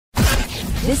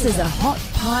This is a Hot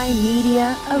Pie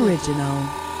Media original.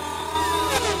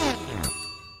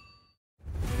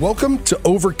 Welcome to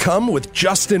Overcome with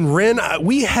Justin Wren.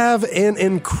 We have an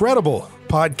incredible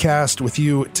podcast with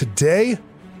you today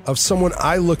of someone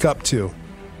I look up to,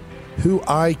 who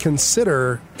I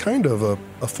consider kind of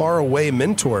a faraway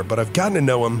mentor, but I've gotten to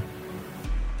know him.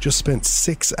 Just spent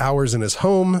 6 hours in his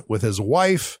home with his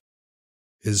wife,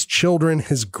 his children,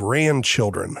 his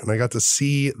grandchildren, and I got to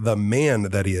see the man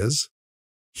that he is,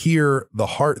 hear the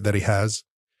heart that he has.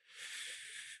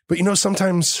 But you know,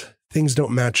 sometimes things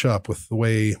don't match up with the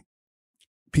way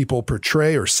people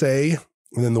portray or say,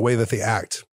 and then the way that they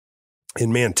act.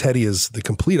 And man, Teddy is the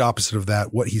complete opposite of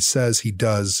that. What he says, he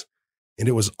does. And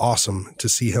it was awesome to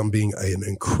see him being an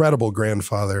incredible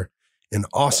grandfather, an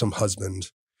awesome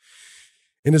husband.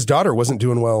 And his daughter wasn't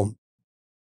doing well,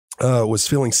 was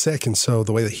feeling sick. And so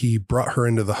the way that he brought her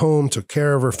into the home, took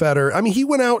care of her, fed her. I mean, he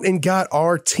went out and got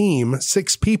our team,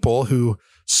 6 people who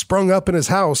sprung up in his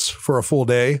house for a full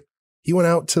day. He went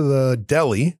out to the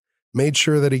deli, made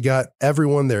sure that he got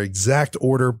everyone their exact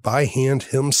order by hand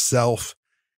himself,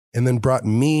 and then brought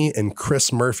me and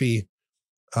Chris Murphy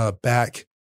back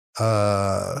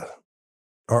our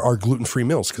gluten-free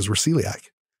meals because we're celiac.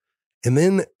 And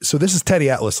then, so this is Teddy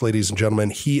Atlas, ladies and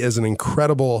gentlemen. He is an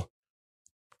incredible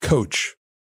coach.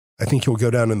 I think he'll go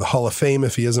down in the Hall of Fame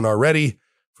if he isn't already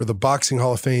for the Boxing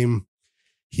Hall of Fame.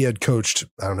 He had coached,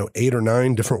 8 or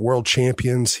 9 different world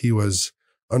champions. He was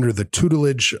under the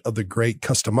tutelage of the great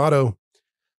Customato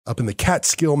up in the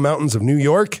Catskill Mountains of New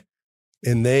York.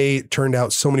 And they turned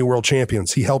out so many world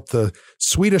champions. He helped the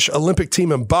Swedish Olympic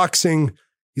team in boxing.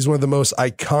 He's one of the most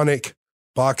iconic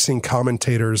boxing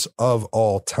commentators of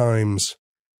all times.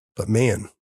 But man,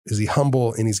 is he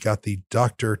humble, and he's got the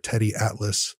Dr. Teddy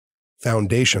Atlas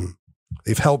Foundation.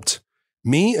 They've helped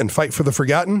me and Fight for the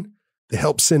Forgotten. They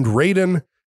helped send Raiden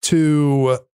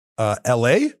to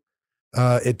LA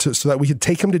so that we could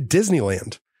take him to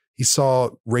Disneyland. He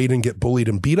saw Raiden get bullied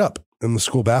and beat up in the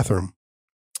school bathroom.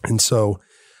 And so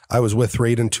I was with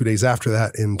Raiden 2 days after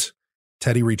that, and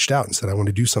Teddy reached out and said, I want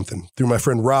to do something. Through my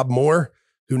friend Rob Moore,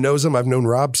 who knows him. I've known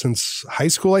Rob since high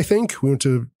school, I think. We went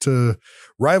to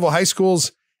rival high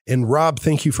schools. And Rob,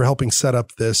 thank you for helping set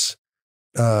up this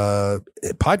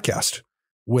podcast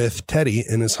with Teddy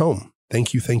in his home.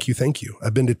 Thank you, thank you, thank you.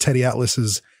 I've been to Teddy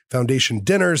Atlas's foundation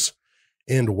dinners,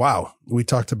 and wow, we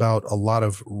talked about a lot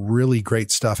of really great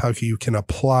stuff, how you can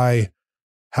apply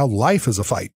how life is a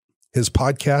fight. His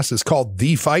podcast is called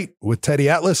The Fight with Teddy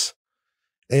Atlas.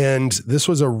 And this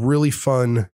was a really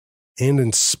fun and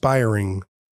inspiring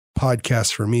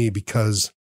podcast for me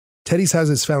because Teddy's has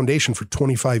his foundation for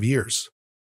 25 years.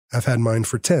 I've had mine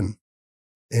for 10.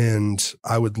 And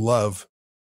I would love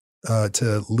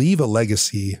to leave a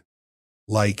legacy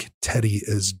like Teddy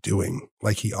is doing,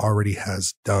 like he already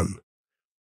has done.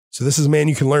 So this is a man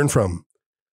you can learn from.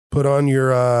 Put on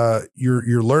your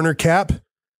learner cap,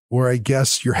 or I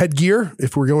guess your headgear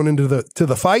if we're going into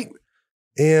the fight,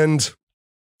 and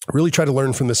really try to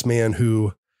learn from this man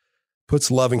who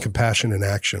puts love and compassion in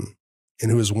action,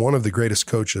 and who is one of the greatest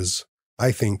coaches,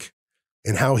 I think,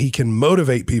 and how he can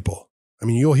motivate people. I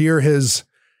mean, you'll hear his,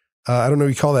 I don't know,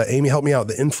 you call that, Amy, help me out,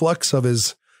 the influx of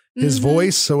his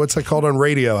voice. So what's that called on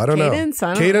radio? I don't know.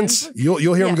 Cadence.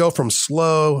 You'll hear him go from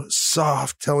slow,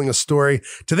 soft, telling a story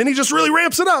to then he just really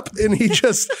ramps it up and he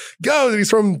just goes. He's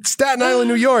from Staten Island,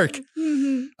 New York.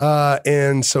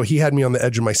 And so he had me on the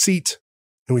edge of my seat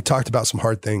and we talked about some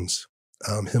hard things.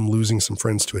 Him losing some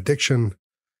friends to addiction.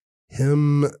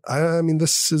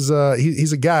 This is,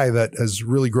 he's a guy that has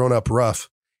really grown up rough,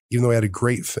 even though he had a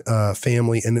great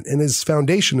family. And his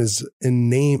foundation is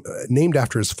named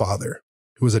after his father,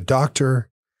 who was a doctor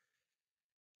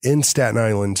in Staten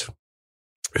Island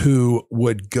who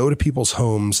would go to people's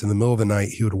homes in the middle of the night.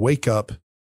 He would wake up.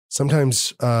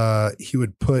 Sometimes he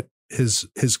would put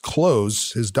his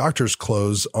clothes, his doctor's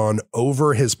clothes, on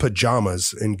over his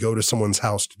pajamas and go to someone's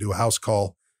house to do a house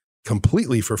call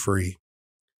completely for free.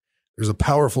 There's a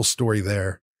powerful story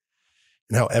there,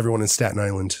 and how everyone in Staten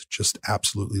Island just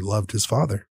absolutely loved his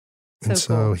father. And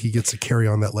so cool. He gets to carry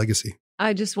on that legacy.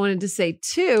 I just wanted to say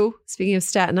too, speaking of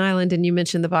Staten Island, and you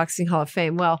mentioned the Boxing Hall of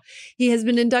Fame. Well, he has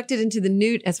been inducted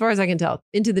into as far as I can tell,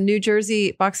 into the New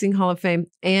Jersey Boxing Hall of Fame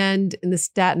and in the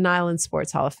Staten Island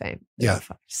Sports Hall of Fame. Yeah.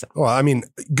 So. Well, I mean,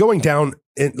 going down,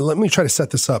 and let me try to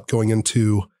set this up going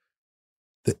into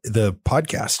the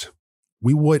podcast.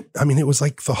 It was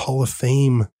like the Hall of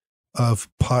Fame of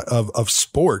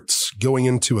sports going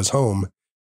into his home.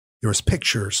 There was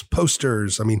pictures,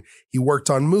 posters. I mean, he worked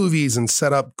on movies and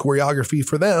set up choreography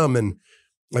for them. And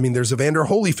I mean, there's Evander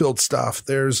Holyfield stuff.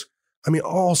 There's I mean,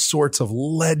 all sorts of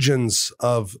legends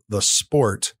of the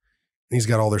sport. And he's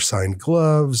got all their signed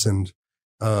gloves and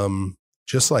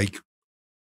just like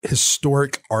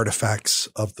historic artifacts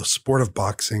of the sport of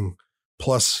boxing,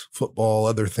 plus football,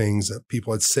 other things that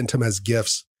people had sent him as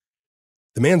gifts.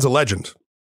 The man's a legend.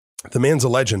 The man's a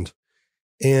legend.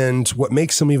 And what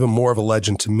makes him even more of a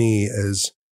legend to me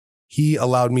is he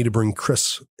allowed me to bring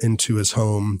Chris into his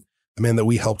home, a man that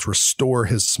we helped restore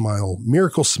his smile.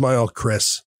 Miracle Smile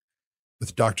Chris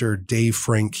with Dr. Dave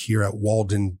Frank here at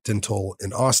Walden Dental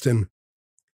in Austin.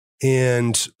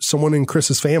 And someone in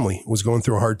Chris's family was going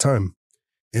through a hard time.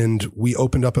 And we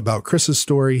opened up about Chris's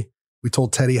story. We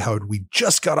told Teddy how we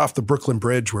just got off the Brooklyn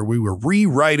Bridge where we were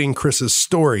rewriting Chris's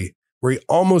story, where he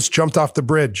almost jumped off the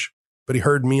bridge, but he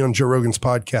heard me on Joe Rogan's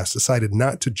podcast, decided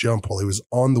not to jump while he was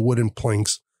on the wooden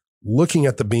planks, looking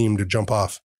at the beam to jump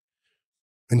off.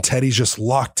 And Teddy's just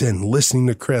locked in, listening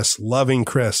to Chris, loving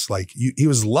Chris. Like he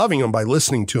was loving him by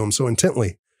listening to him so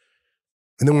intently.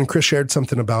 And then when Chris shared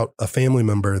something about a family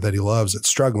member that he loves that's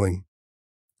struggling,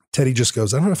 Teddy just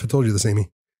goes, I don't know if I told you this,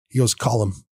 Amy. He goes, call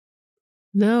him.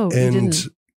 No, he didn't.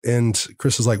 And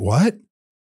Chris is like, what?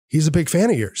 He's a big fan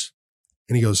of yours.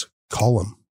 And he goes, call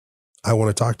him. I want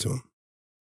to talk to him.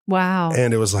 Wow.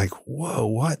 And it was like, whoa,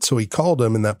 what? So he called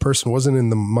him, and that person wasn't in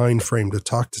the mind frame to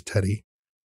talk to Teddy,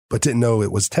 but didn't know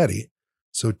it was Teddy.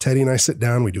 So Teddy and I sit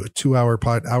down, we do a 2-hour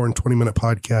hour and 20-minute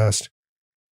podcast.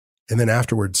 And then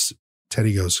afterwards,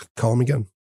 Teddy goes, call him again.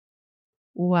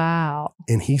 Wow.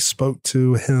 And he spoke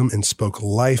to him and spoke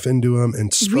life into him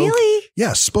and spoke. Really?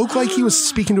 Yeah, spoke like he was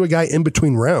speaking to a guy in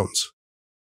between rounds.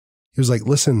 He was like,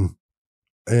 listen,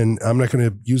 and I'm not going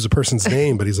to use a person's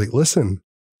name, but he's like, listen,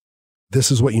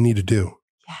 this is what you need to do.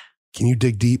 Yeah. Can you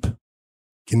dig deep?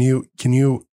 Can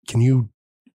you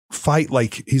fight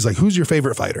like, he's like, who's your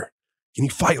favorite fighter? Can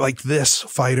you fight like this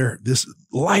fighter? This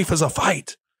life is a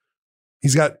fight.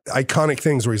 He's got iconic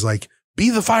things where he's like, be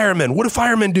the fireman. What do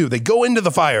firemen do? They go into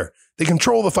the fire. They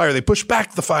control the fire. They push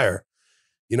back the fire.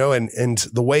 You know, and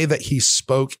the way that he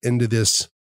spoke into this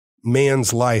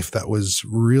man's life that was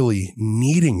really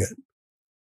needing it,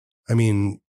 I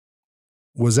mean,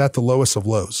 was at the lowest of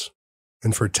lows.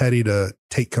 And for Teddy to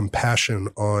take compassion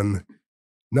on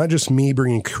not just me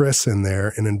bringing Chris in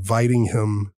there and inviting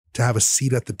him to have a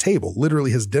seat at the table,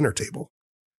 literally his dinner table,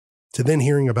 to then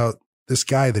hearing about this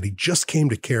guy that he just came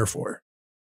to care for,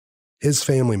 his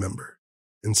family member,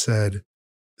 and said,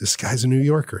 this guy's a New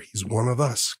Yorker. He's one of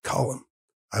us. Call him.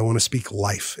 I want to speak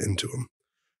life into him.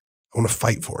 I want to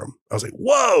fight for him. I was like,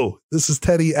 whoa, this is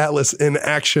Teddy Atlas in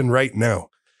action right now.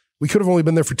 We could have only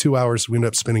been there for 2 hours. We ended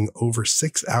up spending over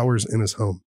 6 hours in his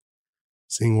home,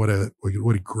 seeing what a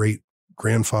great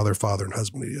grandfather, father, and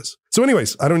husband he is. So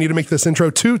anyways, I don't need to make this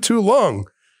intro too long,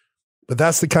 but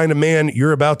that's the kind of man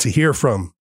you're about to hear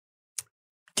from.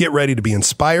 Get ready to be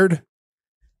inspired.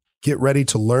 Get ready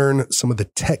to learn some of the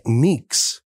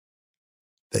techniques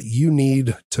that you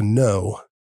need to know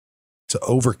to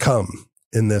overcome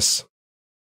in this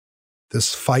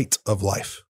fight of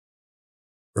life.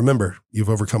 Remember, you've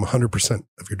overcome 100%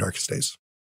 of your darkest days.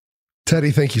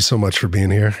 Teddy, thank you so much for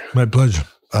being here. My pleasure.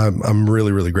 I'm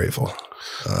really, really grateful.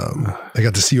 I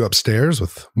got to see you upstairs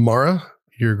with Mara,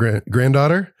 your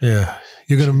granddaughter. Yeah,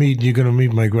 you're gonna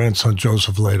meet my grandson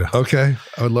Joseph later. Okay,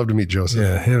 I would love to meet Joseph.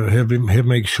 Yeah, he'll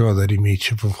make sure that he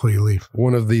meets you before you leave.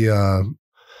 One of the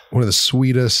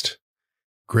sweetest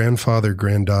grandfather,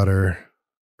 granddaughter,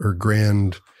 or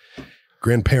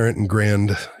grandparent and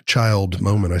grandchild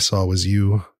moment I saw was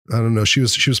you. I don't know. She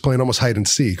was playing almost hide and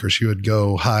seek, or she would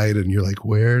go hide, and you're like,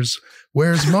 "Where's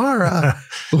Mara?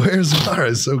 Where's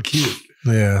Mara?" It's so cute.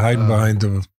 Yeah, hiding behind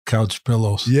the couch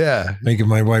pillows. Yeah, making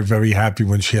my wife very happy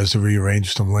when she has to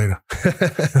rearrange them later.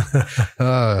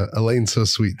 Elaine's so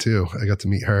sweet too. I got to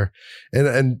meet her,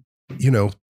 and you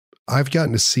know, I've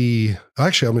gotten to see.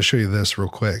 Actually, I'm going to show you this real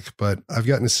quick, but I've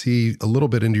gotten to see a little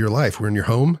bit into your life. We're in your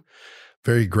home.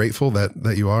 Very grateful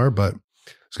that you are, but I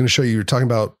was going to show you. You're talking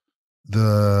about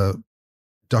the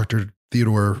Dr.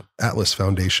 Theodore Atlas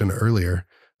Foundation earlier,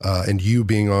 and you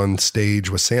being on stage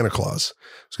with Santa Claus.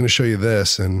 I was going to show you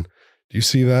this, and do you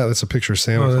see that? That's a picture of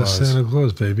Santa Claus. That's Santa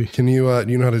Claus, baby. Can you,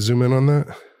 do you know how to zoom in on that?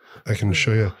 I can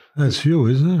show you. That's you,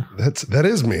 isn't it? That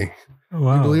is me.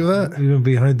 Wow. You believe that? Even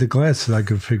behind the glasses, I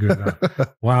could figure it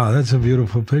out. Wow, that's a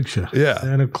beautiful picture. Yeah.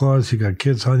 Santa Claus, you got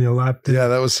kids on your lap there. Yeah,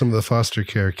 that was some of the foster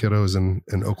care kiddos in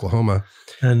Oklahoma.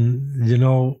 And, you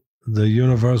know, the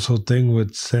universal thing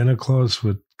with Santa Claus,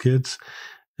 with kids,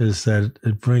 is that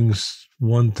it brings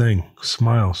one thing,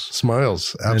 smiles.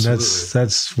 Smiles, absolutely. And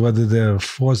that's whether they're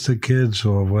foster kids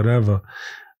or whatever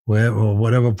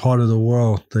part of the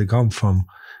world they come from,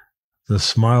 the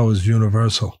smile is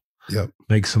universal.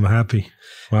 makes them happy.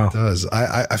 Wow. It does.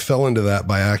 I fell into that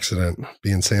by accident,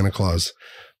 being Santa Claus.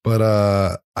 But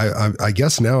I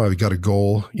guess now I've got a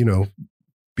goal,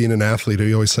 being an athlete,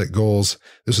 you always set goals.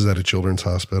 This was at a children's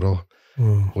hospital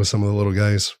with some of the little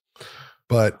guys.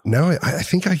 But now I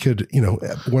think I could,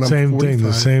 when I'm same 45, thing,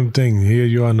 the same thing. Here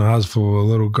you are in the hospital with a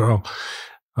little girl.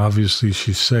 Obviously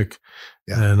she's sick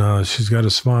and she's got a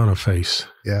smile on her face.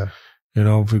 Yeah.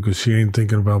 Because she ain't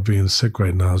thinking about being sick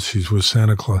right now. She's with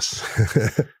Santa Claus.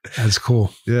 That's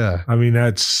cool. Yeah. I mean,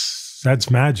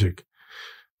 that's magic.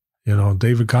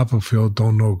 David Copperfield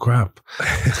don't know crap.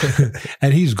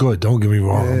 And he's good. Don't get me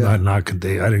wrong. I'm not knocking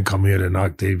Dave. I didn't come here to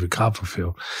knock David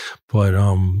Copperfield. But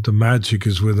the magic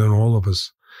is within all of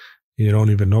us. You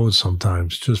don't even know it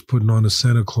sometimes. Just putting on a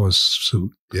Santa Claus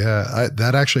suit. Yeah.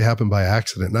 That actually happened by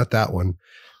accident. Not that one.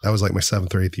 That was like my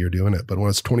 7th or 8th year doing it. But when I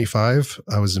was 25,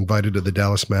 I was invited to the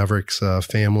Dallas Mavericks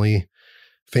family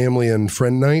and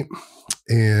friend night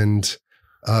and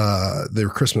their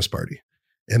Christmas party.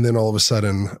 And then all of a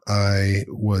sudden I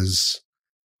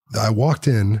walked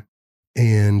in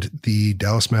and the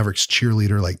Dallas Mavericks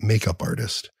cheerleader, like makeup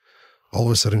artist, all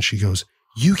of a sudden she goes,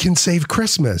 "You can save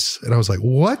Christmas." And I was like,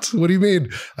 "What? What do you mean?"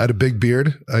 I had a big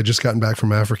beard. I had just gotten back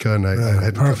from Africa and I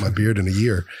hadn't cut my beard in a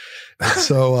year. And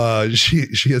so she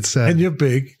had said, "And you're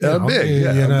big." I'm big.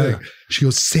 Yeah, I'm big. She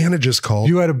goes, "Santa just called."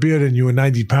 You had a beard and you were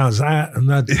 90 pounds. I'm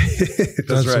not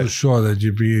so sure that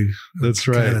you'd be. That's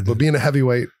right. Candidate. But being a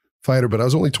heavyweight fighter, but I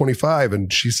was only 25.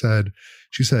 And she said,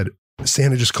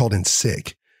 "Santa just called in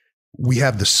sick. We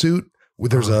have the suit.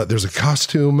 There's a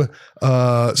costume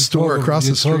store across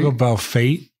the street." You talk about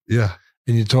fate. Yeah.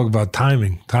 And you talk about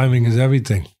timing. Timing is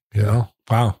everything, you know?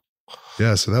 Wow.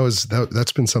 Yeah. So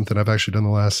that's been something I've actually done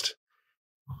the last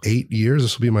 8 years.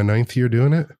 This will be my 9th year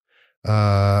doing it.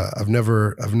 I've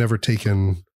never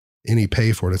taken any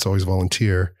pay for it. It's always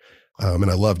volunteer. And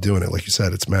I love doing it. Like you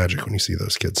said, it's magic when you see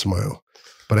those kids smile.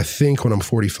 But I think when I'm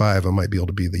 45, I might be able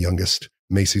to be the youngest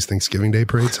Macy's Thanksgiving Day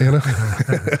Parade Santa.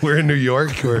 We're in New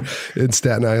York, we're in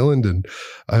Staten Island, and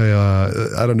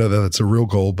I don't know that that's a real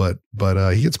goal, but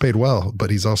he gets paid well, but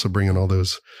he's also bringing all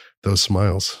those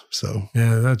smiles. So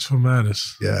yeah, that's what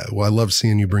matters. Yeah, well, I love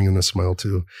seeing you bringing a smile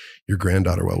to your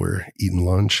granddaughter while we're eating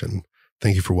lunch, and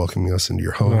thank you for welcoming us into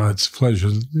your home. No, it's a pleasure.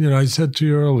 I said to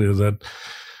you earlier that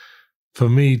for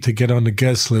me to get on the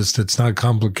guest list, it's not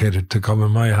complicated to come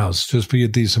in my house. Just be a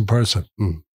decent person.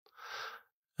 Mm.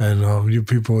 And you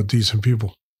people are decent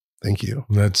people. Thank you.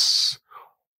 It's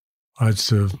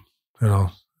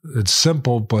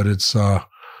simple, but it's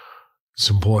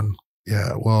important.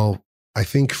 Yeah. Well, I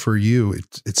think for you,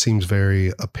 it seems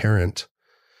very apparent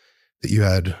that you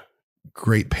had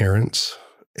great parents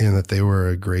and that they were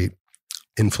a great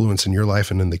influence in your life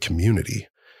and in the community.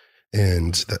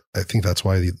 And that, I think that's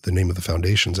why the name of the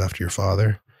foundation's after your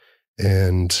father.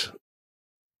 And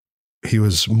he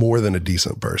was more than a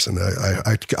decent person.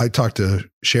 I talked to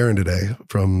Sharon today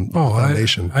from the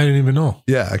foundation. I didn't even know.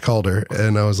 Yeah, I called her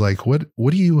and I was like, what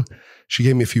do you, she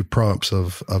gave me a few prompts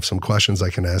of some questions I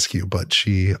can ask you, but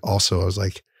I was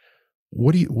like,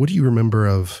 what do you remember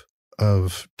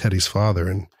of Teddy's father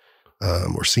and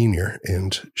or senior?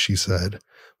 And she said,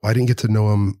 well, I didn't get to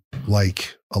know him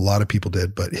like a lot of people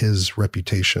did, but his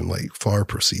reputation like far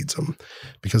precedes him,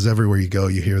 because everywhere you go,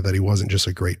 you hear that he wasn't just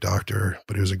a great doctor,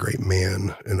 but he was a great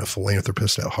man and a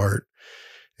philanthropist at heart.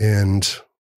 And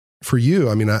for you,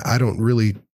 I mean, I don't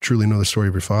really truly know the story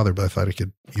of your father, but I thought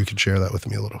you could share that with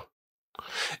me a little.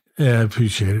 Yeah, I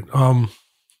appreciate it.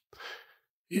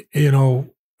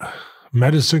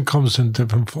 Medicine comes in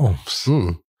different forms.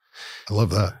 I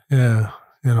love that. Yeah.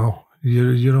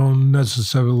 You don't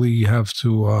necessarily have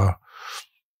to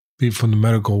be from the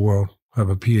medical world, have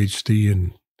a PhD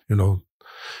in,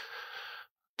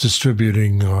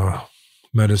 distributing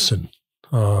medicine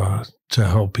to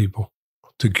help people,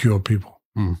 to cure people.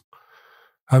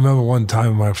 I remember one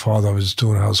time my father was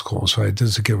doing house calls, right?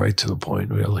 Just to get right to the point,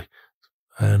 really.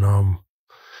 And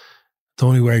the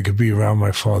only way I could be around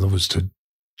my father was to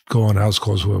go on house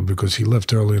calls with him, because he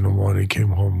left early in the morning, he came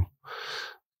home.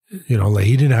 Like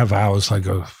he didn't have hours like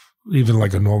a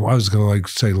normal, I was going to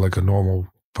say like a normal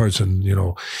person,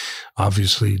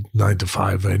 obviously 9 to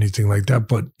 5 or anything like that.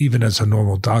 But even as a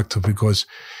normal doctor, because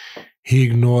he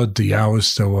ignored the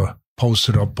hours that were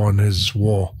posted up on his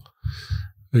wall,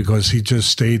 because he just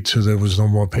stayed till there was no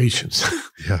more patients.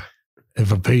 Yeah.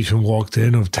 If a patient walked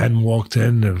in, if 10 walked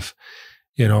in, if,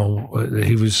 he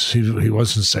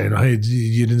wasn't saying, hey,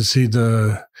 you didn't see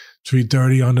the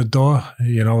 3:30 on the door?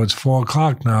 It's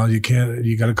 4:00 now. You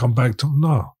got to come back to,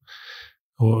 no.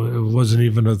 Or it wasn't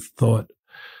even a thought.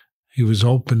 He was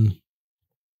open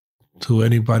to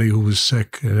anybody who was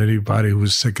sick and anybody who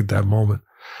was sick at that moment.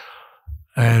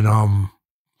 And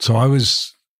so I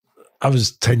was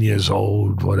 10 years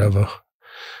old, whatever,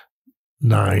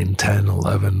 9, 10,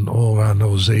 11, all around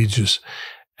those ages.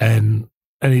 And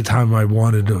anytime I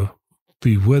wanted to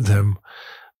be with him,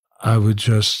 I would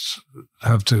just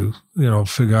have to,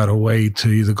 figure out a way to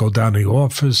either go down to the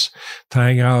office to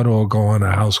hang out or go on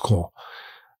a house call.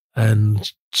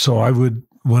 And so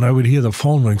when I would hear the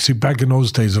phone ring, see, back in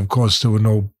those days, of course, there was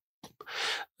no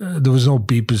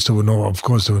beepers, there were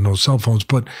no cell phones,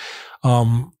 but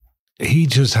he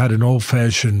just had an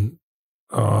old-fashioned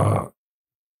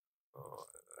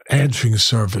answering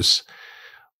service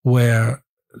where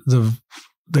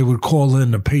they would call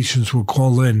in, the patients would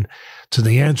call in to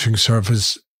the answering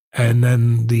service, and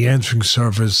then the answering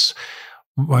service,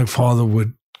 my father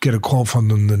would get a call from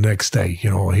them the next day.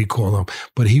 He'd call them,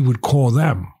 but he would call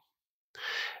them,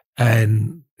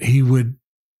 and he would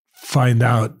find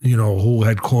out, who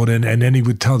had called in, and then he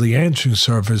would tell the answering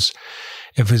service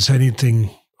if it's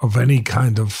anything of any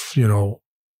kind of,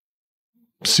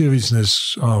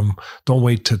 seriousness, don't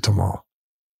wait till tomorrow.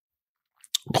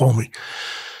 Call me.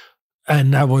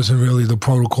 And that wasn't really the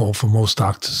protocol for most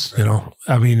doctors,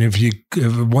 I mean, if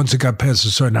once it got past a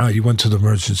certain hour, you went to the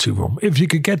emergency room, if you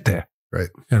could get there. Right.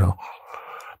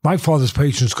 My father's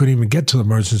patients couldn't even get to the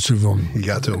emergency room. He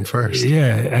got to him first.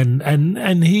 Yeah.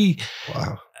 And he,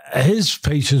 wow. His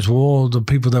patients were all the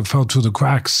people that fell through the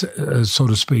cracks, so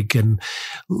to speak, and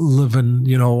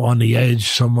living, on the edge,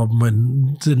 some of them,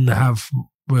 and didn't have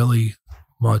really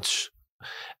much.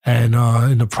 And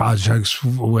in the projects,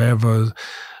 wherever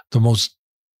the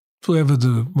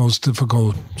most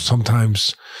difficult,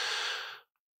 sometimes,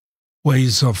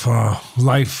 ways of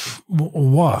life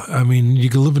were. I mean, you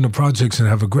can live in the projects and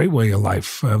have a great way of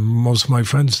life. Most of my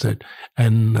friends did,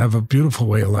 and have a beautiful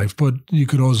way of life. But you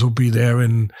could also be there,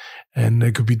 and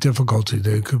there could be difficulty.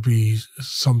 There could be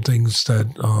some things that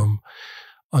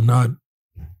are not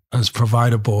as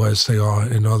providable as they are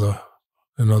in other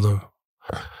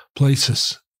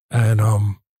places. And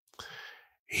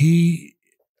he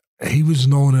was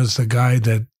known as the guy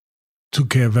that took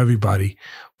care of everybody,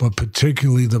 but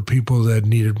particularly the people that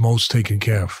needed most taken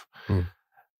care of,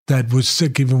 that were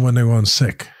sick even when they weren't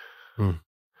sick,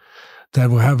 that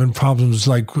were having problems.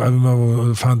 Like I remember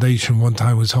the foundation one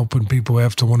time was helping people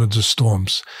after one of the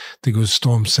storms. I think it was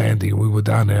Storm Sandy. We were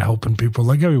down there helping people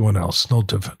like everyone else, no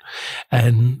different.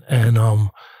 And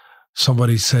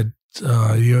somebody said,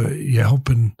 you're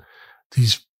helping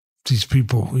these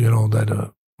people,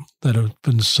 that have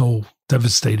been so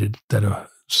devastated, that are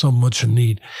so much in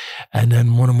need. And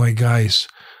then one of my guys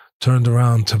turned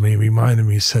around to me, reminded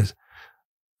me, said,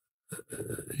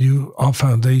 our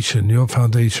foundation, our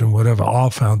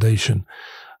foundation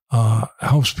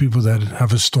helps people that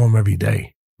have a storm every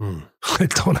day.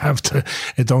 It don't have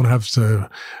to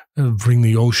bring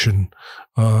the ocean,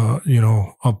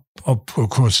 up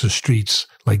across the streets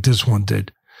like this one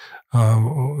did.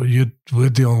 We're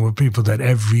dealing with people that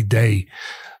every day,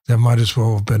 there might as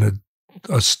well have been a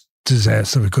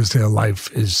disaster because their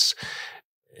life is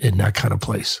in that kind of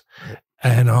place.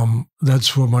 And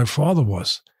that's what my father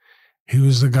was. He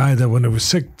was the guy that when they were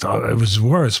sick, it was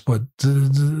worse, but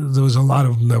there was a lot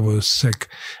of them that were sick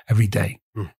every day.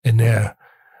 And the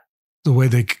way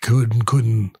they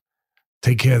couldn't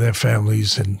take care of their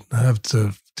families and have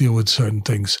to deal with certain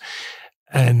things.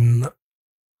 And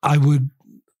I would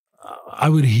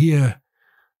hear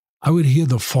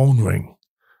the phone ring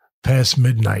past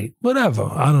midnight, whatever.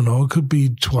 I don't know. It could be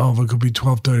 12, it could be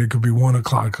 12:30, it could be 1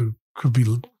 o'clock, it could be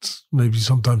maybe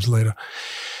sometimes later.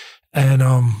 And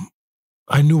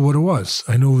I knew what it was.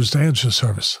 I knew it was the answering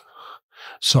service.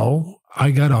 So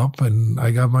I got up and I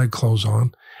got my clothes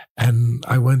on and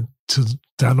I went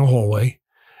down the hallway,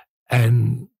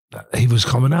 and he was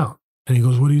coming out. And he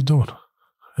goes, "What are you doing?"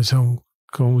 I said, "I'm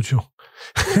going with you."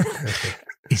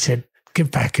 He said, "Get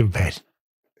back in bed."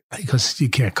 He goes, "You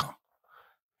can't come.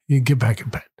 You get back in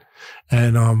bed."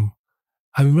 And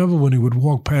I remember when he would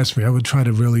walk past me, I would try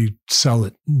to really sell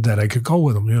it that I could go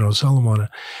with him, sell him on it.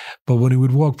 But when he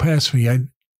would walk past me, I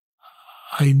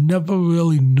never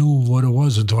really knew what it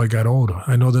was until I got older.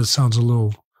 I know that sounds a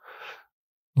little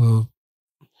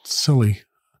silly.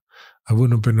 I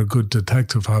wouldn't have been a good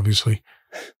detective, obviously.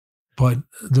 But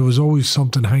there was always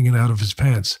something hanging out of his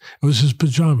pants. It was his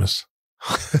pajamas.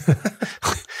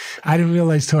 I didn't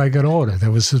realize till I got older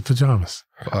that was his pajamas.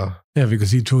 Wow. Yeah,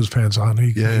 because he threw his pants on.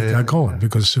 He got going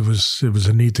because it was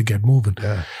a need to get moving.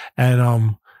 Yeah.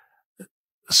 And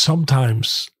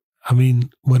sometimes, I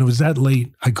mean, when it was that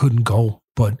late, I couldn't go.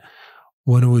 But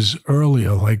when it was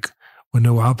earlier, like when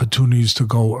there were opportunities to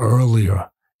go earlier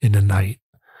in the night,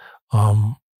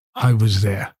 I was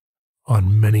there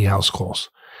on many house calls.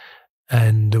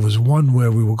 And there was one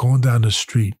where we were going down the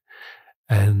street,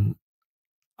 and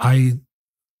I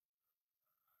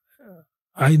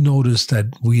noticed that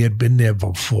we had been there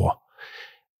before.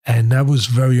 And that was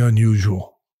very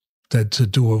unusual, that to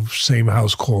do a same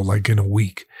house call like in a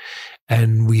week.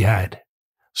 And we had.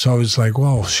 So I was like,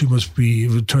 well, she must be,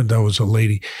 it turned out it was a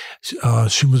lady.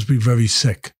 She must be very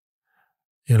sick.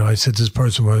 You know, I said to this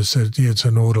person, I said, yeah, it's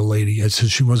an older lady. I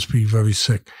said, she must be very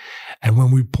sick. And when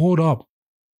we pulled up,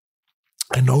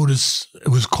 I noticed it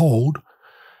was cold,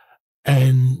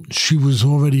 and she was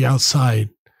already outside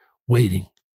waiting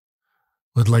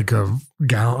with like a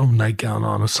nightgown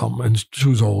on or something. And she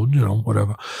was old, you know,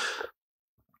 whatever.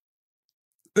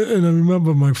 And I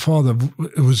remember my father,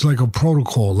 it was like a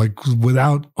protocol, like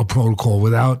without a protocol,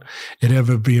 without it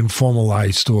ever being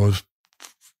formalized or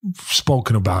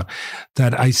spoken about,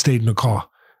 that I stayed in the car.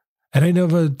 And I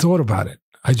never thought about it.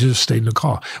 I just stayed in the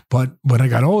car. But when I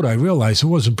got older, I realized it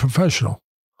wasn't professional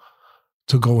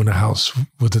to go in the house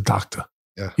with the doctor.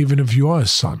 Yeah. Even if you are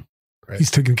his son. Right. He's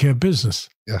taking care of business.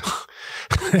 Yeah.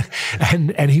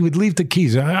 and he would leave the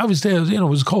keys. I was there, you know,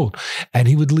 it was cold. And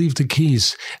he would leave the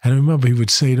keys. And I remember he would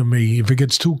say to me, if it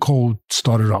gets too cold,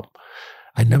 start it up.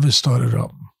 I never started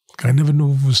up. I never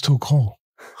knew it was too cold.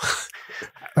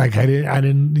 Like I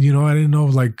didn't know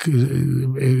like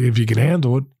if you can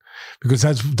handle it, because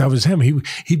that was him.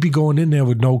 He'd be going in there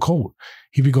with no coat.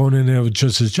 He'd be going in there with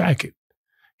just his jacket.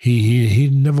 He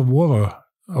never wore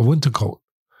a winter coat,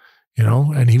 you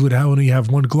know, and he would only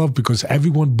have one glove because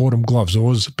everyone bought him gloves. There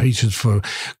was patience for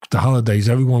the holidays.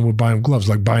 Everyone would buy him gloves,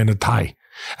 like buying a tie.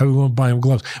 Everyone would buy him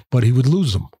gloves, but he would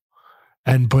lose them.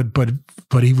 And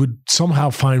but he would somehow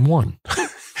find one.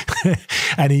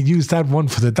 And he'd use that one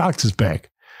for the doctor's bag,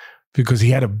 because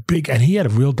he had a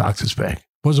real doctor's bag.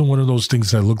 It wasn't one of those things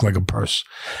that looked like a purse,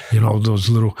 you know, those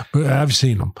little, I've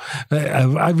seen them.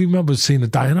 I remember seeing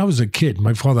it die, and I was a kid.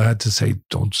 My father had to say,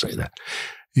 don't say that,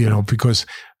 you know, because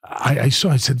I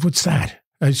said, what's that?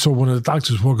 I saw one of the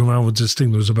doctors walking around with this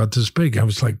thing that was about this big. I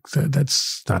was like,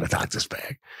 that's not a doctor's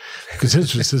bag. Because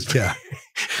his was this big. Yeah.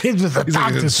 It was a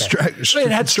doctor's bag.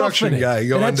 It had construction guy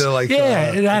going into like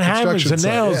it had hammers and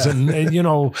nails and you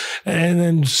know, and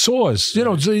then saws. You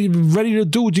know, so you're ready to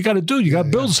do what you got to do. You got to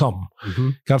build something. Mm-hmm.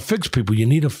 Got to fix people. You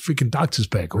need a freaking doctor's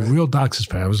bag, a real doctor's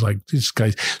bag. I was like, these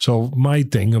guys. So my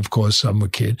thing, of course, I'm a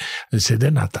kid. I said, they're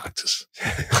not doctors.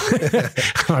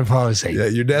 My father said, yeah,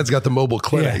 your dad's got the mobile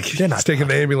clinic. Yeah, he's taking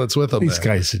the ambulance with him. These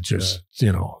guys are just,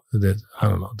 you know, I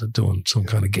don't know, they're doing some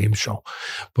kind of game show,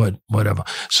 but whatever.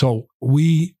 So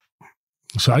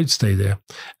I'd stay there,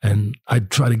 and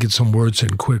I'd try to get some words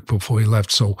in quick before he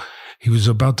left. So he was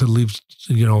about to leave,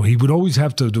 you know, he would always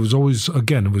have to, there was always,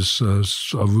 again, it was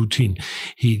a routine.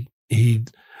 He'd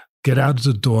get out of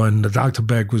the door, and the doctor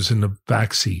bag was in the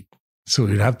back seat. So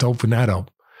he'd have to open that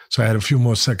up. So I had a few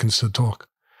more seconds to talk,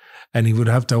 and he would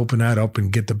have to open that up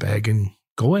and get the bag and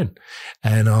go in.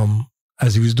 And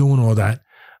as he was doing all that,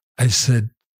 I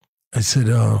said,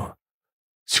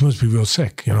 she must be real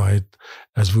sick, you know,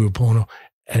 as we were pulling her.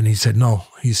 And he said, no.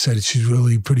 He said, she's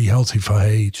really pretty healthy for her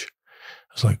age.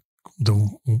 I was like,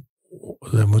 then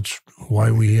why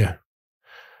are we here?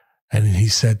 And he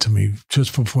said to me,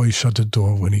 just before he shut the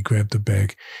door, when he grabbed the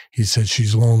bag, he said,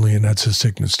 she's lonely and that's her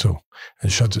sickness too.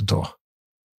 And shut the door.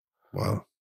 Wow.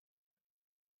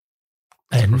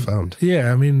 That's profound.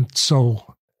 Yeah, I mean,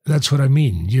 so that's what I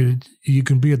mean. You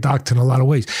can be a doctor in a lot of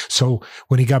ways. So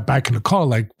when he got back in the car,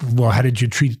 like, well, how did you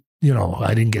treat, you know,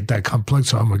 I didn't get that complex.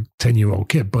 So I'm a 10-year-old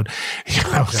kid, but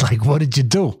I was like, what did you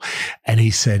do? And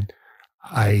he said,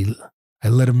 I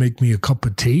let her make me a cup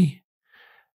of tea,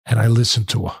 and I listened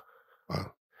to her.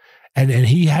 Wow. And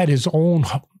he had his own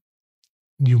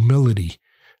humility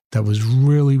that was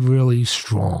really, really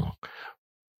strong.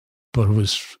 But it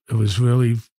was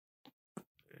really,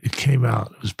 it came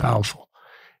out. It was powerful.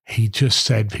 He just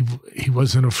said he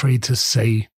wasn't afraid to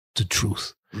say the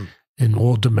truth in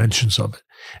all dimensions of it.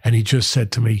 And he just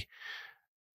said to me,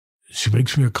 she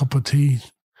makes me a cup of tea.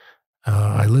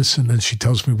 I listen, and she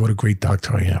tells me what a great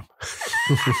doctor I am.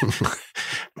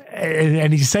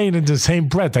 and he's saying in the same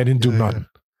breath, I didn't do nothing.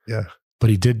 Yeah.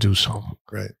 But he did do something.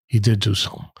 Right. He did do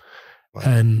something.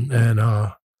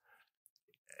 Wow.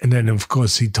 And then, of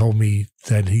course, he told me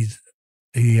that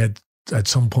he had at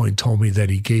some point told me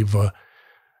that he gave her,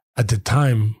 at the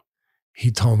time,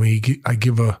 he told me I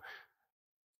give her,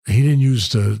 he didn't use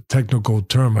the technical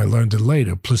term, I learned it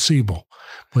later, placebo,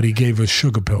 but he gave her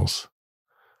sugar pills.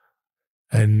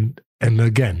 And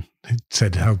again, he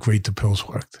said how great the pills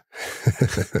worked.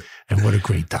 And what a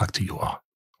great doctor you are.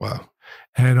 Wow.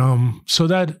 And so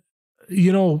that,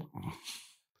 you know,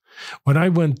 When I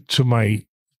went to my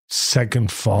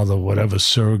second father, whatever,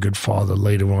 surrogate father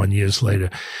later on, years later,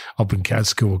 up in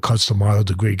Catskill with Customato,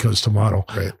 the great Customato.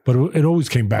 Right. But it always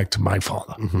came back to my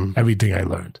father, everything I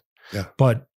learned. Yeah.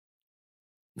 But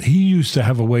he used to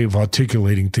have a way of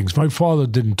articulating things. My father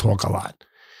didn't talk a lot.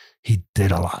 He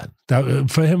did a lot.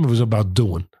 For him, it was about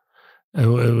doing. It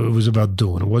was about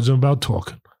doing. It wasn't about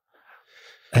talking.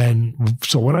 And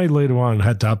so when I later on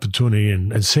had the opportunity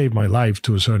and saved my life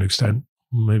to a certain extent,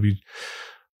 maybe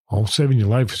saving your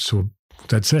life is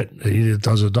that's it. Either it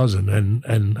does or doesn't.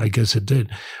 And I guess it did.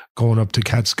 Going up to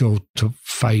Catskill to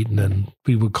fight and then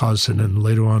be with Carson and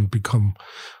later on become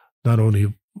not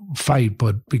only fight,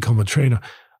 but become a trainer.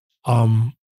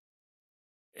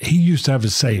 He used to have a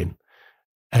saying,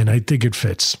 and I think it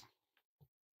fits.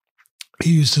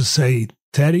 He used to say,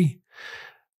 Teddy,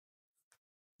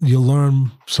 you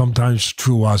learn sometimes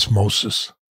through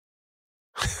osmosis.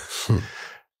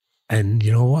 And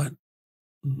you know what?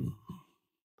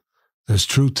 There's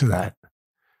truth to that.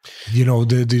 You know,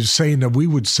 the saying that we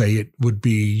would say it would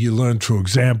be, you learn through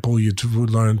example, you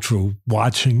learn through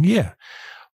watching, yeah.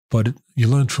 But you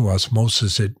learn through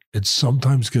osmosis. It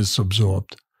sometimes gets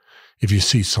absorbed if you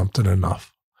see something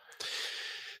enough.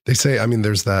 They say, I mean,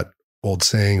 there's that old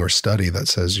saying or study that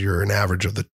says you're an average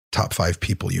of the top 5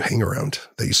 people you hang around,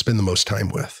 that you spend the most time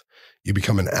with. You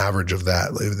become an average of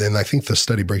that. And I think the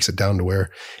study breaks it down to where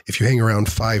if you hang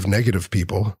around 5 negative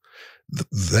people,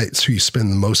 that's who you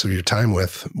spend the most of your time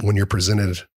with when you're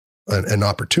presented an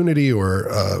opportunity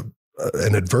or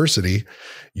an adversity,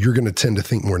 you're going to tend to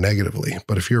think more negatively.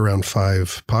 But if you're around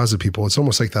 5 positive people, it's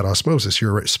almost like that osmosis.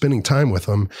 You're spending time with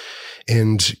them,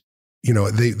 and you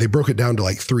know they broke it down to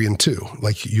like 3 and 2.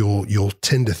 Like you'll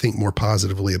tend to think more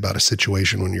positively about a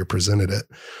situation when you're presented it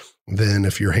than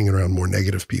if you're hanging around more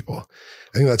negative people.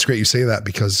 I think that's great you say that,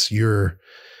 because your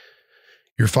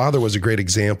father was a great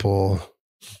example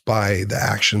by the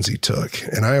actions he took.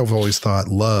 And I have always thought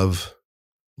love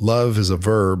is a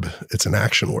verb. It's an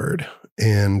action word.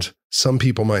 And some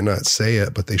people might not say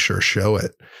it, but they sure show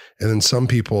it. And then some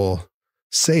people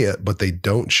say it, but they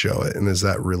don't show it. And is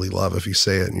that really love if you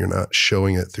say it and you're not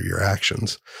showing it through your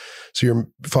actions? So your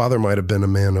father might have been a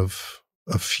man of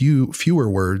fewer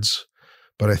words,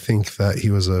 but I think that he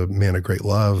was a man of great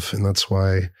love. And that's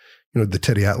why, you know, the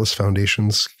Teddy Atlas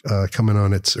Foundation's coming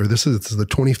on this is the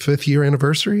 25th year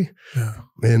anniversary. Yeah.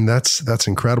 And that's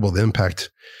incredible. The impact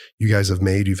you guys have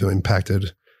made. You've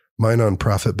impacted my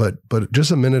nonprofit. But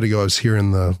just a minute ago, I was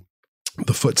hearing the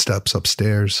footsteps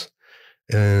upstairs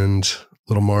and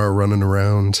little Mara running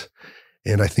around.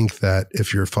 And I think that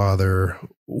if your father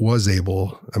was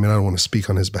able, I mean, I don't want to speak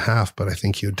on his behalf, but I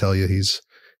think he would tell you he's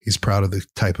proud of the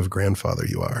type of grandfather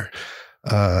you are.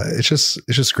 It's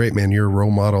just great, man. You're a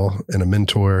role model and a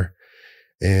mentor.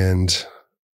 And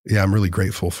yeah, I'm really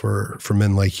grateful for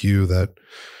men like you that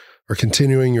are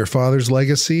continuing your father's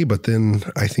legacy, but then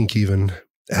I think even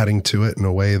adding to it in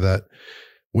a way that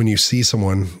when you see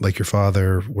someone like your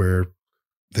father where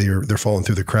they're falling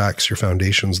through the cracks, your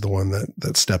foundation's the one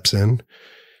that steps in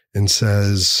and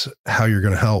says how you're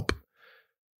going to help.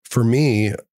 For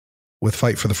me, with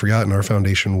Fight for the Forgotten, our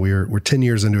foundation, we're 10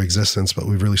 years into existence, but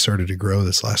we've really started to grow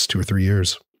this last 2 or 3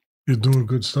 years. You're doing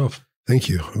good stuff. Thank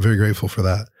you. I'm very grateful for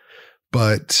that.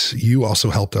 But you also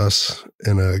helped us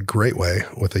in a great way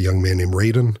with a young man named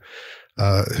Raiden,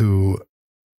 who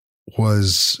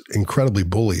was incredibly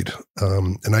bullied.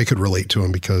 And I could relate to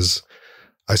him because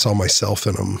I saw myself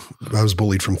in him. I was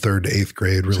bullied from 3rd to 8th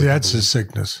grade. Really, see, that's his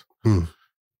sickness.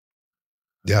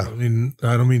 Yeah. I mean,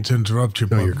 I don't mean to interrupt you,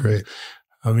 no, but you're great.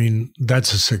 I mean,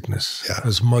 that's a sickness. Yeah.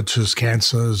 As much as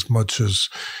cancer, as much as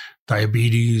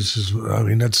diabetes.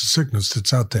 That's a sickness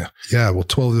that's out there. Yeah. Well,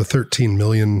 12 to 13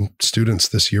 million students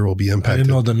this year will be impacted. I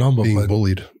didn't know the number, being but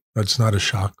bullied. That's not a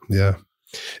shock. Yeah.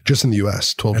 Just in the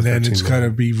U.S., 12 and to 13 then it's got to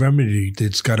be remedied.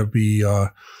 It's got to be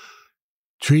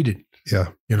treated. Yeah.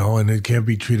 And it can't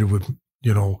be treated with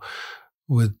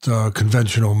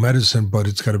conventional medicine, but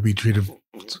it's got to be treated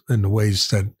in the ways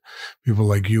that people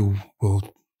like you will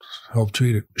help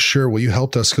treat it. Sure. Well, you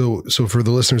helped us. So for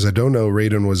the listeners that don't know,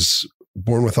 Raiden was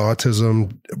born with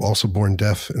autism, also born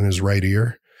deaf in his right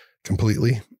ear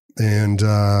completely. And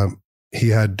he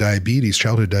had diabetes,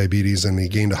 childhood diabetes, and he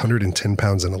gained 110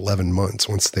 pounds in 11 months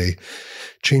once they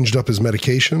changed up his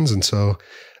medications. And so,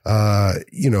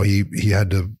 he had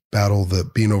to battle the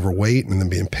being overweight and then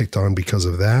being picked on because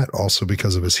of that, also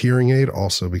because of his hearing aid,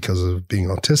 also because of being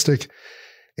autistic.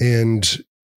 And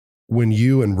when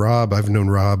you and Rob, I've known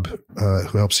Rob,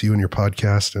 who helps you in your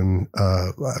podcast, and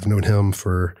I've known him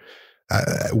for,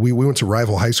 we went to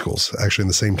rival high schools, actually in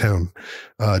the same town,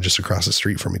 just across the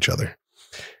street from each other.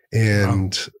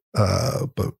 And,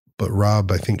 but but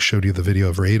Rob, I think, showed you the video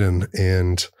of Raiden,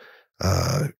 and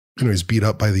he's beat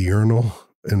up by the urinal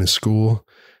in his school.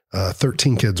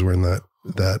 13 kids were in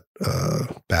that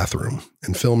bathroom,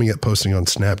 and filming it, posting on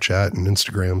Snapchat and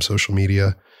Instagram, social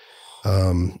media.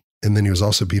 And then he was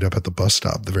also beat up at the bus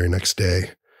stop the very next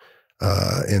day.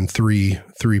 And three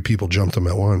people jumped him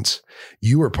at once.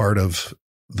 You were part of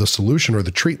the solution or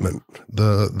the treatment,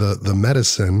 the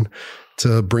medicine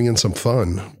to bring in some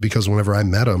fun, because whenever I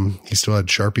met him, he still had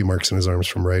Sharpie marks in his arms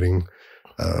from writing,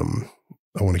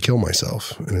 I want to kill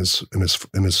myself in his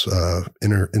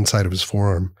inside of his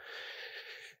forearm.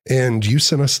 And you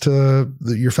sent us to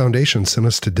your foundation sent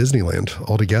us to Disneyland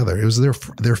all together. It was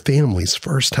their family's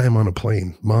first time on a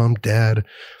plane. Mom, dad,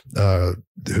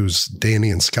 who's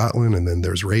Danny in Scotland, and then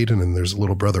there's Raiden, and there's a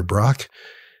little brother Brock.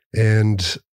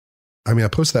 And I mean, I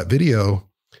posted that video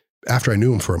after I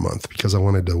knew him for a month because I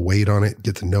wanted to wait on it,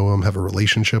 get to know him, have a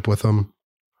relationship with him.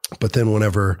 But then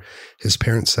whenever his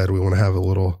parents said, we want to have a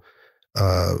little,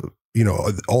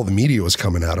 all the media was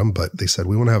coming at him, but they said,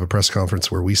 we want to have a press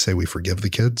conference where we say we forgive the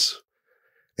kids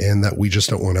and that we just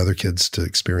don't want other kids to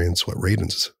experience what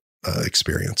Raiden's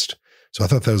experienced. So I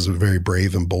thought that was very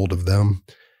brave and bold of them.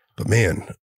 But man,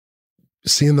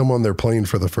 seeing them on their plane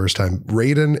for the first time,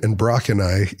 Raiden and Brock and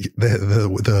I,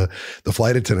 the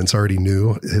flight attendants already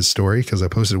knew his story because I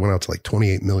posted, it went out to like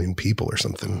 28 million people or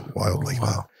something wild like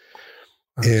that.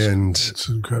 It's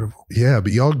incredible. Yeah,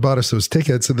 but y'all bought us those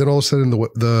tickets, and then all of a sudden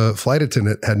the flight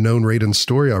attendant had known Raiden's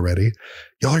story already.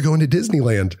 Y'all are going to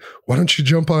Disneyland. Why don't you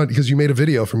jump on? Because you made a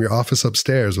video from your office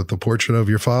upstairs with the portrait of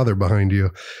your father behind you.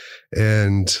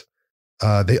 And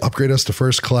they upgraded us to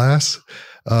first class.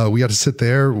 We got to sit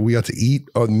there. We got to eat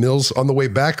on meals. On the way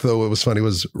back, though, it was funny. It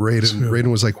was Raiden.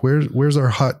 Raiden was like, where's our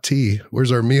hot tea?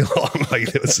 Where's our meal? I'm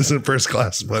like, this isn't first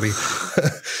class, buddy.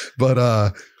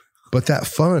 But that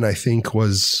fun, I think,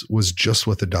 was just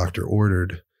what the doctor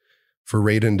ordered for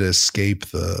Raiden to escape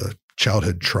the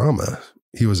childhood trauma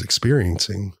he was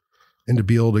experiencing and to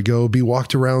be able to go be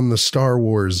walked around the Star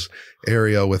Wars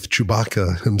area with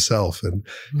Chewbacca himself and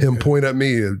him point at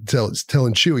me and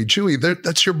telling Chewie,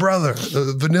 that's your brother,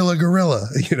 the vanilla gorilla,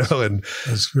 and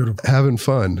that's beautiful. Having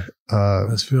fun.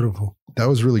 That's beautiful. That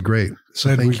was really great. So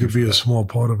and we could be a small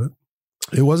part of it.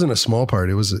 It wasn't a small part.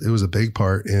 It was a big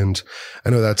part. And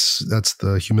I know that's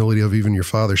the humility of even your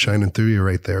father shining through you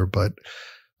right there. But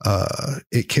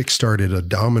it kickstarted a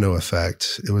domino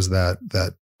effect. It was that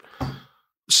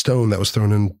stone that was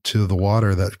thrown into the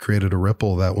water that created a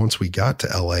ripple that once we got to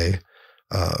LA,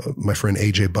 my friend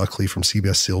AJ Buckley from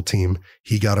CBS SEAL Team,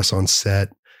 he got us on set.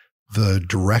 The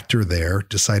director there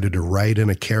decided to write in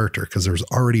a character because there was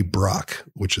already Brock,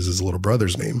 which is his little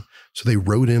brother's name. So they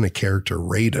wrote in a character,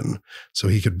 Raiden, so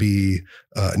he could be,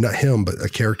 not him, but a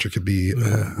character could be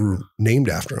named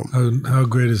after him. How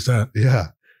great is that? Yeah.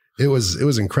 It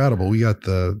was incredible. We got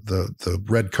the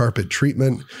red carpet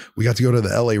treatment. We got to go to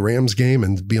the LA Rams game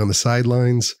and be on the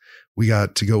sidelines. We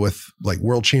got to go with like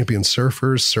world champion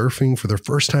surfers surfing for their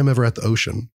first time ever at the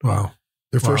ocean. Wow.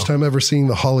 Their first time ever seeing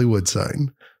the Hollywood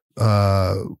sign.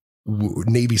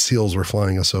 Navy SEALs were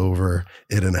flying us over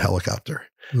it in a helicopter.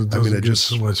 It just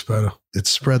so much better. It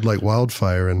spread like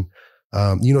wildfire. And,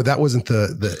 that wasn't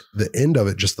the end of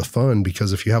it, just the fun,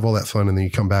 because if you have all that fun and then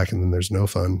you come back and then there's no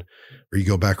fun, or you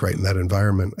go back right in that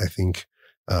environment, I think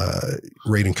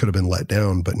Raiden could have been let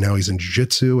down. But now he's in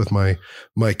jiu-jitsu with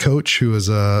my coach, who is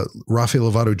Rafael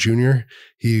Lovato Jr.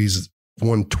 He's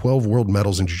won 12 world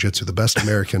medals in jiu-jitsu, the best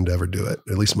American to ever do it,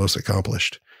 at least most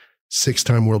accomplished.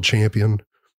 6-time world champion.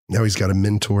 Now he's got a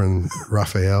mentor in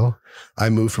Rafael. I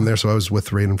moved from there, so I was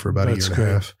with Raiden for about a year and a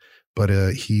half. But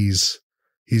he's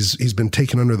been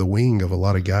taken under the wing of a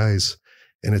lot of guys,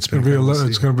 and it's going to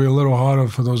be a little harder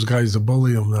for those guys to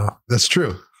bully him now. That's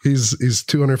true. He's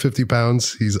 250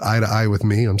 pounds. He's eye to eye with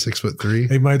me. I'm 6'3".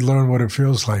 They might learn what it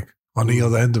feels like on the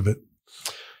other end of it.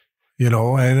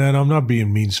 And I'm not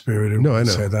being mean spirited. No, I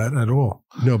know. Say that at all.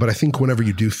 No, but I think whenever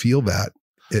you do feel that,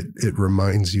 it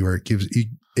reminds you, or it gives you,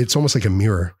 it's almost like a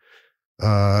mirror.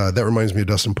 That reminds me of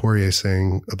Dustin Poirier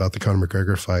saying about the Conor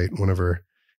McGregor fight, whenever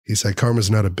he said,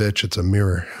 karma's not a bitch, it's a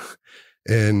mirror.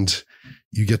 And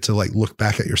you get to like look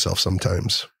back at yourself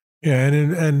sometimes. Yeah.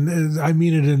 And I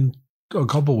mean it in a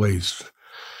couple ways.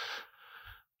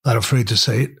 Not afraid to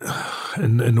say it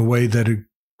in a way that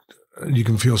you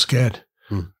can feel scared.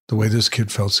 The way this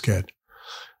kid felt scared.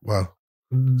 Wow.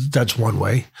 That's one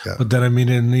way. Yeah. But then I mean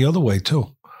in the other way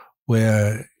too,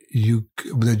 where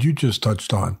that you just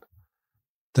touched on,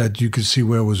 that you could see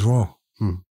where it was wrong,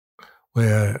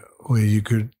 where you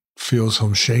could feel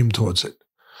some shame towards it,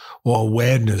 or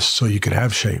awareness so you could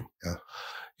have shame.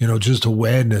 Yeah. Just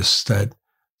awareness that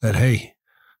hey,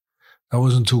 That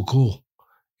wasn't too cool.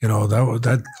 You know,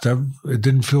 that it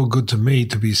didn't feel good to me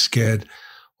to be scared.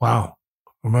 Wow.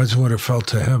 Imagine what it felt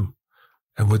to him.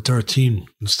 And with 13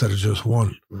 instead of just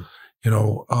 1. You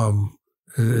know,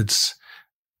 it's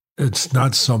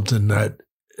not something that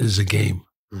is a game.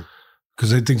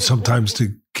 Because I think sometimes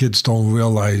the kids don't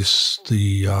realize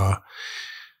the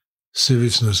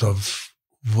seriousness of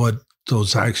what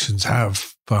those actions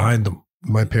have behind them.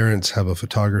 My parents have a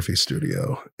photography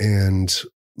studio, and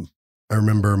I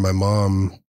remember my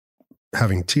mom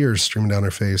having tears streaming down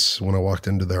her face when I walked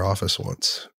into their office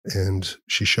once, and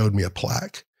she showed me a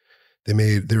plaque.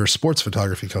 They were a sports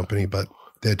photography company, but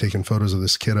they had taken photos of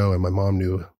this kiddo, and my mom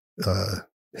knew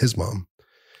his mom,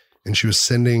 and she was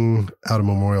sending out a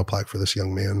memorial plaque for this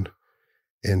young man.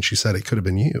 And she said it could have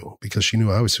been you, because she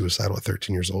knew I was suicidal at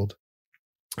 13 years old.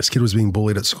 This kid was being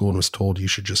bullied at school and was told you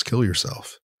should just kill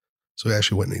yourself. So he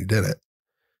actually went and he did it.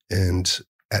 And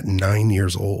at 9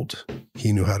 years old,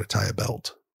 he knew how to tie a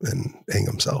belt and hang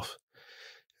himself.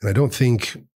 And I don't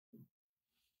think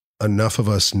enough of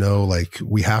us know, like,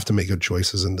 we have to make good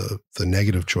choices, and the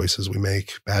negative choices we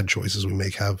make, bad choices we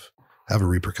make have a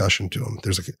repercussion to them.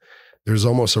 There's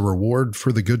almost a reward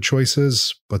for the good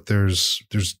choices, but there's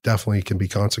definitely can be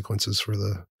consequences for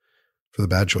the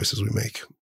bad choices we make.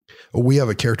 We have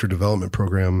a character development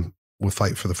program with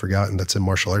Fight for the Forgotten that's in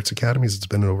martial arts academies. It's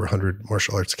been in over 100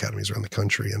 martial arts academies around the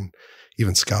country, and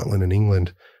even Scotland and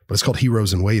England, but it's called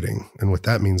Heroes in Waiting. And what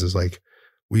that means is, like,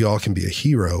 we all can be a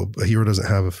hero. A hero doesn't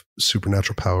have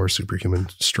supernatural power, superhuman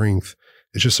strength.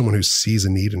 It's just someone who sees a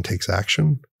need and takes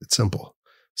action. It's simple.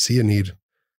 See a need,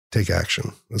 take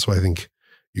action. That's why I think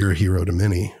you're a hero to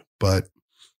many. But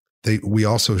we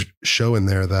also show in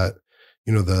there that,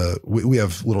 you know, we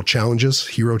have little challenges,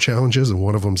 hero challenges, and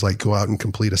one of them's like, go out and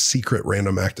complete a secret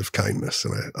random act of kindness.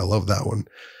 And I love that one,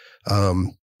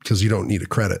 because you don't need a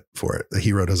credit for it. The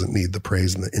hero doesn't need the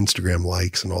praise and the Instagram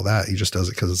likes and all that. He just does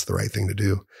it because it's the right thing to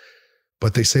do.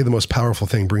 But they say the most powerful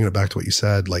thing, bringing it back to what you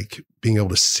said, like being able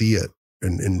to see it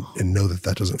and know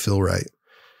that doesn't feel right.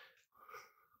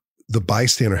 The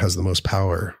bystander has the most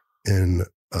power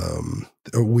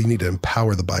we need to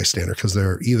empower the bystander, because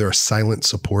they're either a silent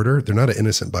supporter. They're not an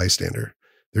innocent bystander.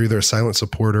 They're either a silent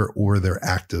supporter, or they're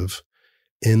active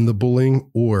in the bullying,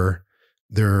 or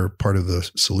they're part of the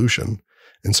solution.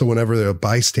 And so whenever a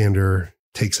bystander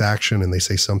takes action and they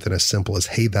say something as simple as,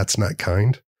 hey, that's not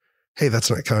kind. Hey,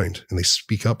 that's not kind. And they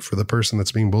speak up for the person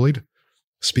that's being bullied,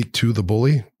 speak to the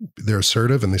bully. They're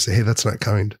assertive and they say, hey, that's not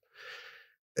kind.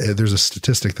 There's a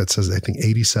statistic that says, I think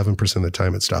 87% of the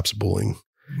time it stops bullying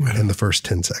in the first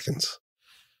 10 seconds.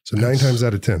 So 9 times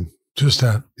out of 10. Just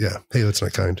that. Yeah. Hey, that's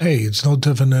not kind. Hey, it's no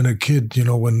different than a kid, you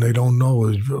know, when they don't know.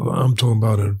 I'm talking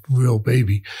about a real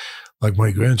baby, like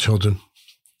my grandchildren.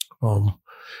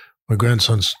 My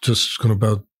grandson's just going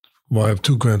about, well, I have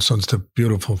 2 grandsons. They're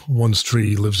beautiful. One's 3.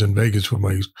 He lives in Vegas with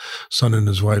my son and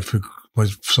his wife. My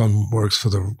son works for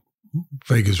the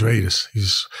Vegas Raiders.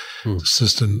 He's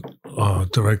assistant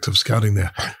director of scouting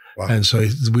there. Wow. And so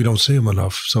we don't see him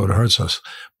enough, so it hurts us.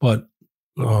 But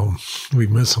we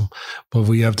miss him. But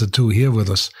we have the 2 here with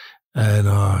us.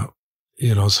 And,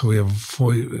 you know, so we have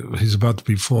 4. He's about to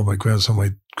be 4. My grandson,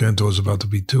 my granddaughter's about to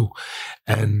be 2.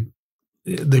 And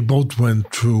they both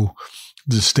went through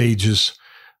the stages.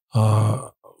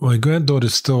 My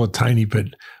granddaughter's still a tiny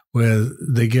bit where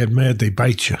they get mad, they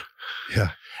bite you.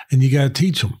 Yeah. And you got to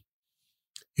teach them.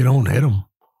 You don't hit them.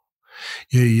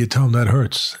 You tell them that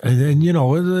hurts. And you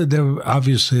know, they're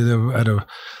at a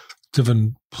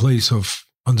different place of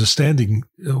understanding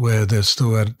where they're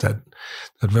still at that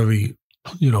very,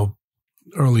 you know,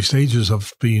 early stages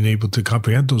of being able to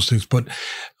comprehend those things. But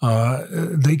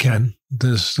they can.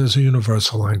 There's a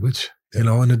universal language, you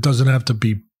know, and it doesn't have to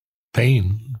be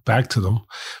pain back to them,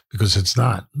 because it's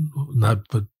not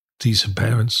but decent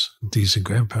parents, decent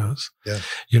grandparents. Yeah.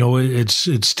 You know,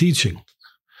 it's teaching.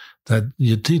 That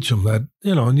you teach them that,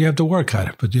 you know, and you have to work at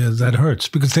it, but yeah, that hurts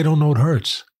because they don't know it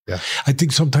hurts. Yeah. I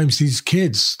think sometimes these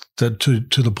kids, that to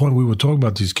the point we were talking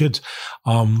about these kids,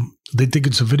 they think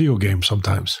it's a video game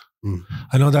sometimes.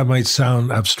 I know that might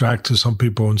sound abstract to some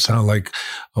people and sound like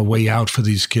a way out for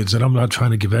these kids, and I'm not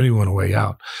trying to give anyone a way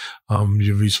out.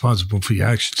 You're responsible for your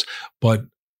actions. But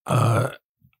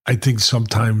I think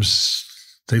sometimes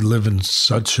they live in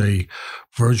such a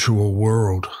virtual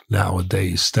world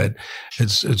nowadays that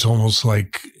it's almost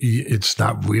like it's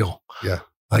not real. Yeah.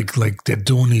 Like they're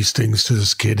doing these things to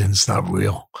this kid and it's not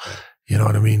real. You know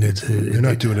what I mean? They're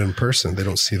not doing it in person. They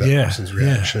don't see that person's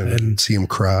reaction and see him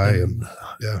cry.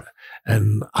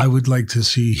 And I would like to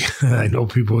see, I know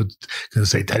people are going to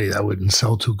say, Daddy, that wouldn't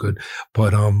sell too good.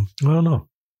 But I don't know.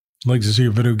 I'd like to see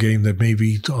a video game that may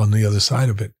be on the other side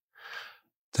of it.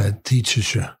 that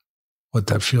teaches you what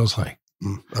that feels like.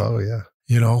 Oh, yeah.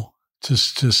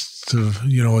 Just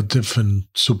a different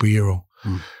superhero,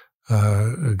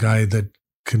 a guy that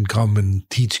can come and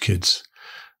teach kids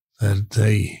that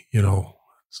they,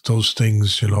 those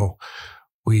things,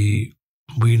 we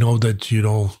know that you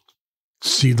don't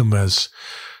see them as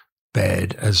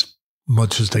bad as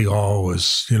much as they are,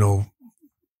 as,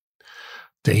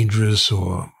 dangerous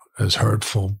or as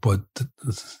hurtful, but,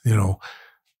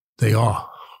 they are.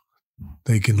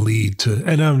 They can lead to,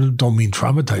 and I don't mean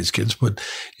traumatize kids, but,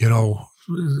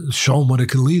 show them what it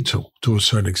can lead to a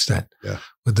certain extent,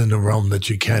 within the realm that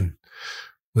you can,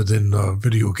 within the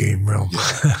video game realm.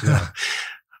 Yeah.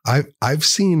 I've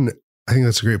seen, I think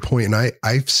that's a great point. And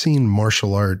I've seen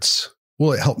martial arts.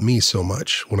 Well, it helped me so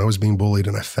much when I was being bullied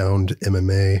and I found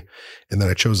MMA and then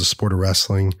I chose the sport of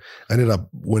wrestling. I ended up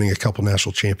winning a couple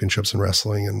national championships in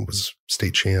wrestling and was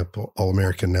state champ,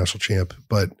 All-American national champ.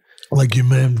 But like your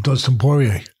man, Dustin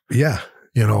Poirier. Yeah.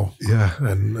 Yeah.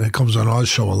 And it comes on our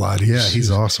show a lot.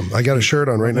 He's awesome. I got a shirt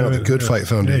on right now, the Good Fight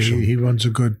Foundation. Yeah, he runs a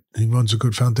good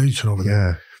foundation over there.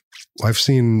 Yeah. I've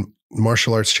seen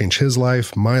martial arts change his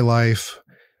life, my life,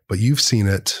 but you've seen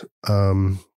it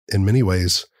in many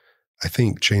ways, I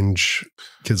think, change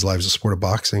kids' lives, the sport of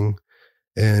boxing.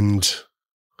 And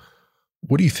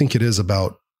what do you think it is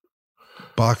about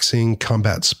boxing,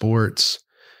 combat sports?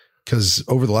 Because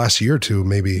over the last year or two,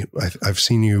 maybe I've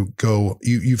seen you go,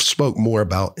 you've spoke more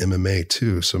about MMA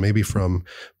too. So maybe from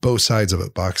both sides of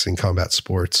it, boxing, combat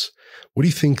sports, what do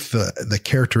you think the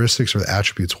characteristics or the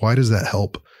attributes, why does that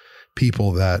help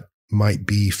people that might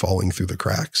be falling through the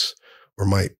cracks or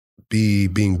might be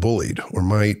being bullied or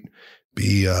might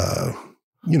be,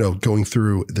 going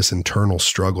through this internal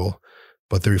struggle,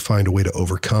 but they find a way to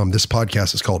overcome? This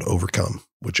podcast is called Overcome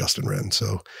with Justin Wren.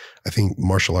 So I think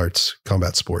martial arts,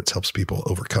 combat sports helps people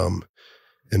overcome.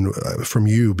 And from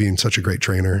you being such a great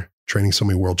trainer, training so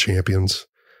many world champions,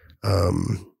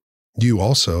 you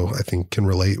also, I think, can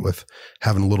relate with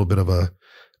having a little bit of a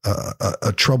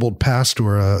troubled past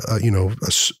or a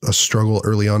struggle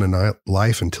early on in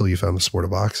life until you found the sport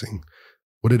of boxing.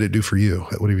 What did it do for you?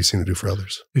 What have you seen it do for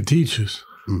others? It teaches.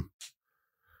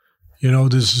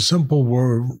 There's a simple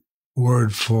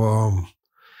word for,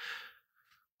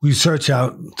 we search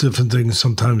out different things.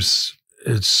 Sometimes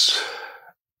it's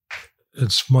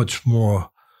much more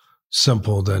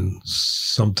simple than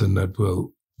something that we're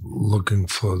looking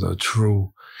for the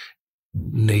true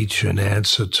nature and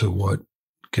answer to what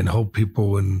can help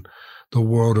people in the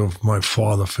world of my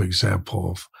father, for example,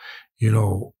 of,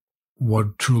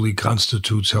 what truly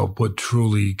constitutes help, what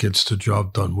truly gets the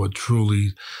job done, what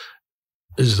truly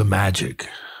is the magic.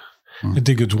 I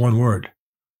think it's one word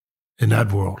in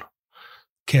that world: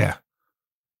 care.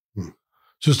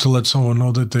 Just to let someone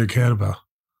know that they're cared about.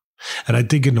 And I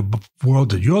think in the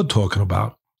world that you're talking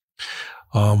about,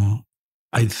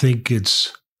 I think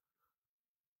it's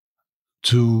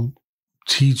to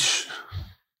teach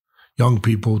young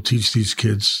people, teach these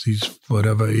kids, these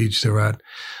whatever age they're at,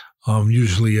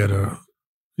 usually at a,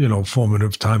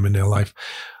 formative time in their life,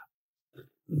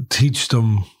 teach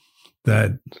them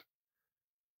that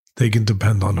they can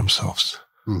depend on themselves,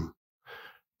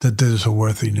 that there's a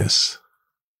worthiness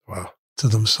to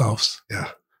themselves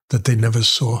that they never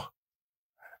saw,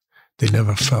 they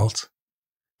never felt,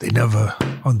 they never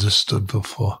understood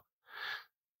before,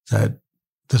 that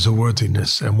there's a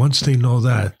worthiness. And once they know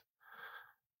that,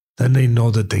 then they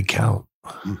know that they count,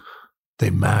 they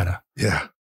matter. Yeah.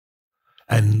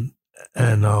 And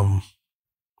it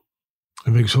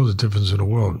makes all the difference in the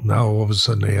world. Now, all of a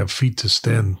sudden, they have feet to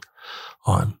stand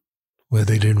on where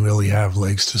they didn't really have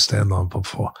legs to stand on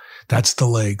before. That's the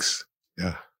legs.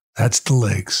 Yeah. That's the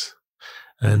legs.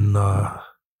 And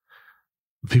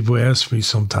people ask me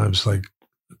sometimes, like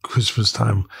Christmas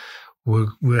time,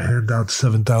 we'll hand out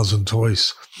 7,000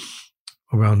 toys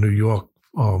around New York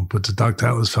with the Dr.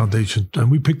 Atlas Foundation.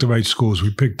 And we picked the right schools.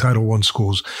 We picked Title I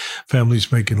schools, families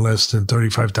making less than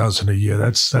 $35,000 a year.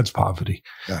 That's poverty.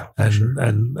 Yeah,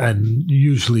 and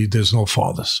usually there's no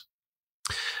fathers.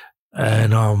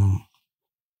 And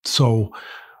so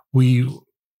when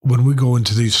we go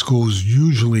into these schools,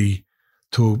 usually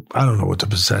to, I don't know what the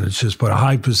percentage is, but a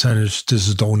high percentage, this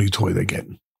is the only toy they're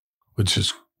getting, which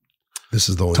is this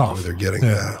is the only toy they're getting.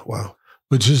 Yeah. Wow.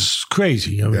 Which is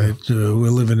crazy. I mean, we're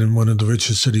living in one of the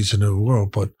richest cities in the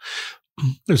world, but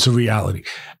it's a reality.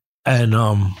 And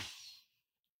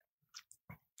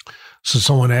so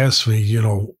someone asked me,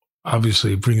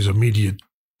 obviously it brings immediate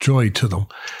joy to them.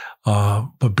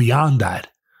 But beyond that,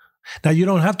 now you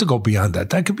don't have to go beyond that.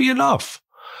 That could be enough.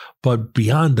 But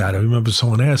beyond that, I remember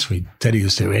someone asked me, Teddy,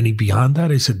 is there any beyond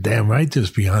that? I said, damn right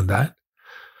there's beyond that.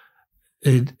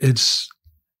 it's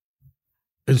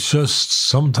just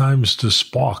sometimes the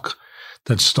spark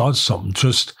that starts something.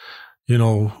 Just,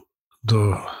 the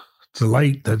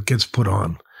light that gets put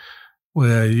on,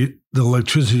 where the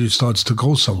electricity starts to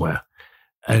go somewhere,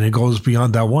 and it goes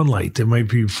beyond that one light. There might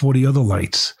be 40 other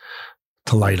lights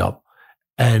to light up,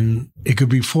 and it could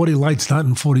be 40 lights, not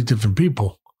in 40 different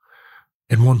people,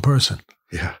 in one person.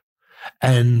 Yeah.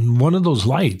 And one of those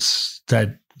lights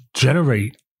that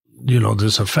generate,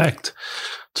 this effect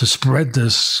to spread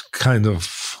this kind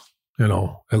of,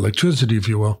 electricity, if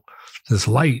you will, this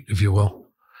light, if you will,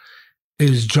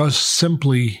 is just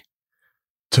simply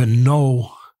to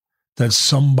know that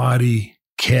somebody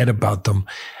cared about them,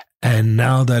 and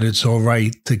now that it's all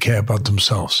right to care about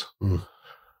themselves. Mm.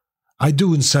 I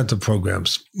do incentive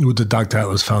programs with the Dr.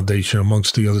 Atlas Foundation,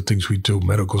 amongst the other things we do,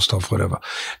 medical stuff, whatever.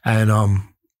 And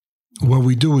what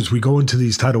we do is we go into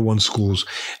these Title I schools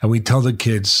and we tell the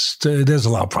kids there's a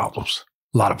lot of problems.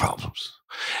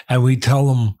 And we tell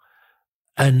them,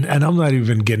 and I'm not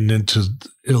even getting into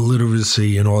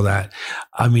illiteracy and all that.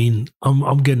 I mean,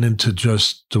 I'm getting into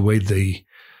just the way they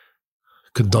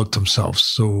conduct themselves,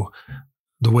 so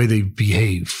the way they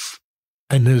behave.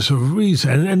 And there's a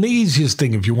reason. And the easiest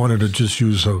thing, if you wanted to just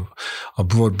use a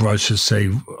broad brush, is say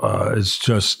it's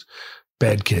just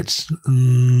bad kids.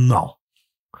 No.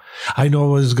 I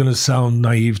know it's going to sound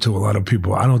naive to a lot of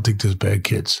people. I don't think there's bad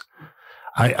kids.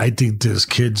 I think there's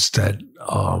kids that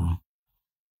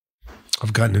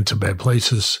have gotten into bad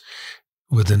places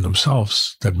within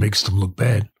themselves that makes them look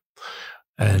bad,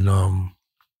 and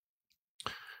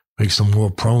makes them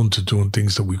more prone to doing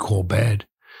things that we call bad.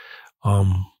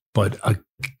 But a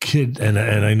kid, and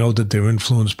I know that they're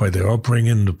influenced by their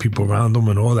upbringing, the people around them,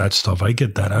 and all that stuff. I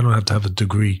get that. I don't have to have a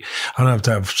degree. I don't have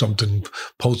to have something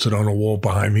posted on a wall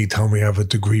behind me telling me I have a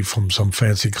degree from some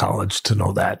fancy college to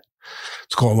know that.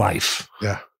 It's called life.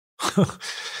 Yeah.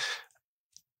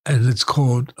 And it's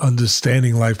called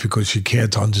understanding life because you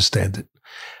can't understand it.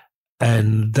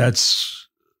 And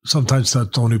sometimes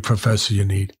that's the only professor you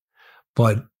need.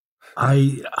 But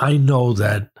I know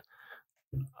that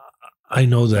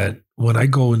when I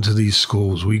go into these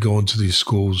schools, we go into these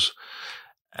schools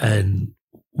and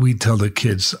we tell the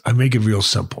kids, I make it real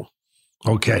simple.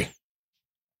 Okay.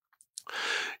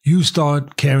 You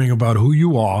start caring about who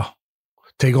you are,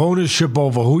 take ownership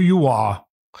over who you are,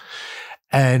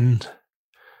 and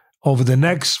over the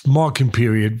next marking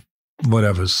period,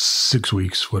 whatever, 6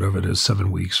 weeks, whatever it is, 7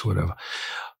 weeks, whatever,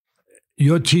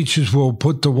 your teachers will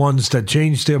put the ones that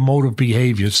change their mode of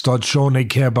behavior, start showing they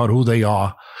care about who they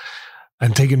are,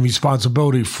 and taking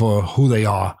responsibility for who they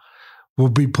are, will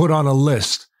be put on a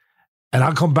list. And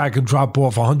I'll come back and drop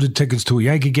off 100 tickets to a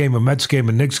Yankee game, a Mets game,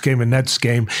 a Knicks game, a Nets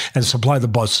game, and supply the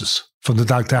buses from the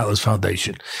Dr. Atlas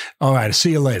Foundation. All right,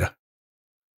 see you later.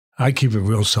 I keep it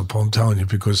real simple, I'm telling you,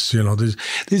 because,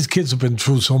 these kids have been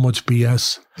through so much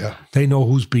BS. Yeah. They know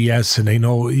who's BS, and they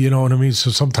know, you know what I mean?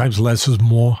 So sometimes less is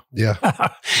more. Yeah.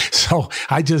 So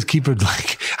I just keep it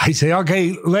I say,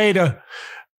 okay, later.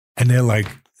 And they're like,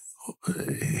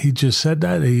 he just said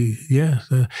that? Yeah.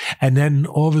 And then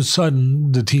all of a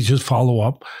sudden, the teachers follow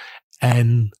up,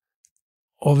 and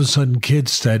all of a sudden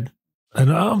kids that, and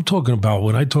I'm talking about,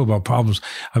 when I talk about problems,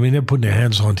 I mean, they're putting their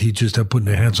hands on teachers, they're putting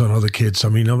their hands on other kids. I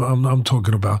mean, I'm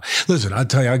talking about, listen, I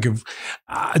tell you,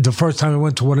 the first time I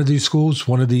went to one of these schools,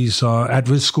 one of these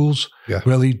at-risk schools,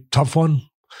 really tough one.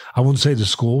 I wouldn't say the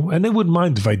school, and they wouldn't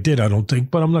mind if I did, I don't think,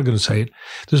 but I'm not going to say it.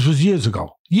 This was years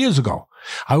ago.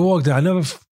 I walked there,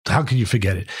 how can you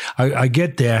forget it? I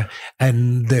get there,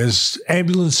 and there's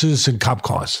ambulances and cop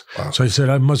cars. Wow. So I said,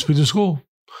 I must be the school.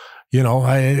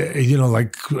 I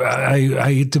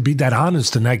hate to be that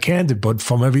honest and that candid, but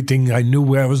from everything I knew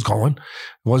where I was going, it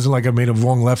wasn't like I made a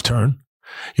wrong left turn.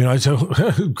 I said,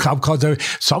 cop cars,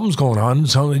 something's going on,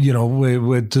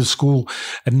 with the school.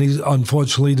 And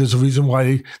unfortunately, there's a reason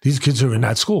why these kids are in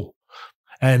that school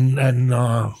and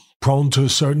prone to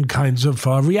certain kinds of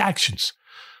reactions,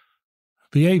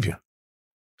 behavior.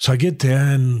 So I get there,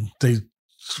 and they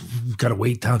got to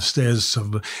wait downstairs.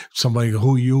 Somebody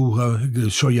who you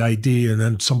show your ID, and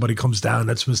then somebody comes down.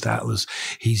 That's Mr. Atlas.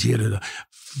 He's here to.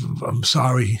 I'm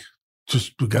sorry.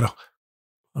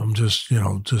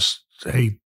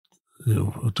 Hey,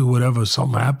 do whatever.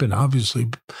 Something happened. Obviously,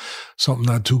 something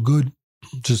not too good.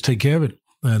 Just take care of it,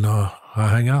 and I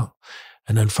hang out.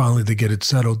 And then finally, they get it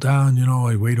settled down.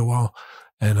 I wait a while,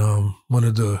 and one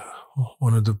of the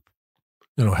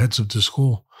heads of the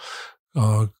school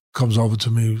comes over to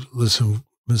me. Listen,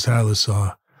 Ms. Atlas,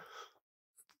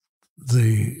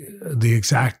 the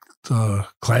exact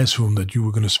classroom that you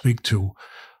were going to speak to,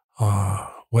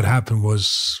 what happened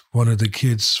was one of the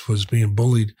kids was being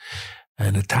bullied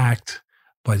and attacked,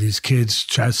 by these kids,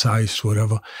 chastised,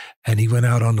 whatever. And he went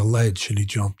out on the ledge and he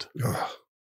jumped. I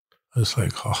was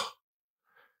like, oh,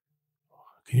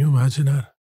 can you imagine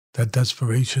that? That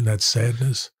desperation, that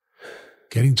sadness,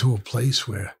 getting to a place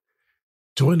where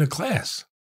during the class,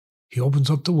 he opens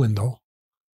up the window,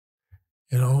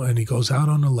 and he goes out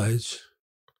on the ledge,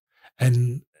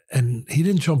 and he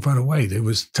didn't jump right away. They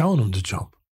was telling him to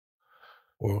jump.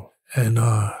 Whoa. And,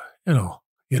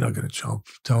 you're not going to jump.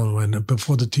 Telling him, and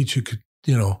before the teacher could,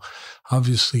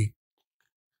 obviously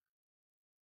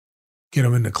get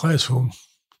him in the classroom,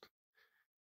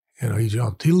 he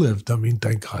jumped. He lived,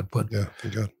 thank God. But, yeah,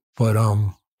 thank God. But,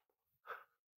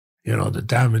 the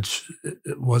damage,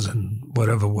 it wasn't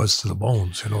whatever it was to the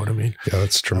bones. You know what I mean? Yeah,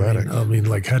 that's traumatic.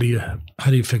 Like how do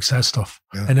you fix that stuff?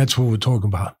 Yeah. And that's what we're talking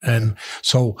about. And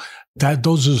so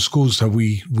those are the schools that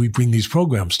we bring these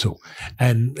programs to,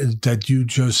 and that you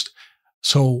just.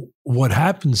 So what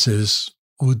happens is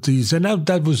with these, and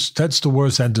that's the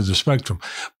worst end of the spectrum.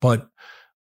 But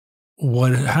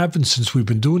what happens since we've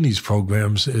been doing these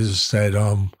programs is that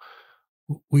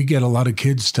we get a lot of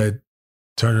kids that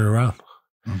turn it around.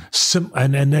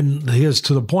 And then here's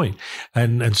to the point.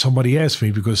 And somebody asked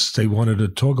me, because they wanted to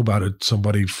talk about it,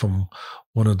 somebody from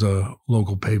one of the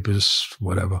local papers,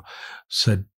 whatever,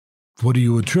 said, what do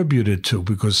you attribute it to?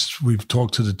 Because we've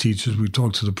talked to the teachers, we've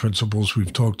talked to the principals,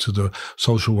 we've talked to the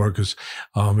social workers.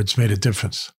 It's made a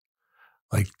difference.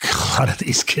 Like a lot of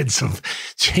these kids have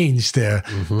changed their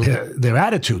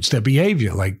attitudes, their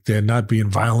behavior. Like they're not being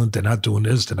violent, they're not doing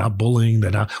this, they're not bullying,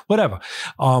 they're not whatever.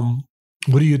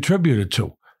 What do you attribute it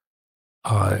to?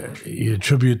 You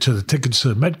attribute it to the tickets to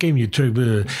the Met game. You attribute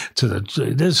it to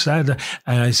this, that,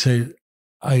 and I say,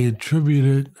 I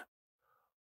attribute it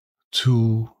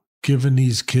to giving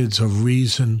these kids a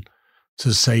reason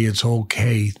to say it's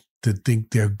okay to think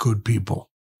they're good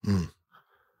people.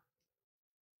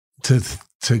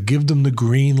 To give them the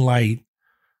green light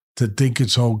to think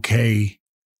it's okay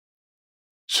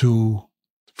to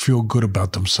feel good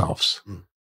about themselves.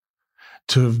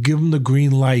 To give them the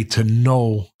green light to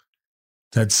know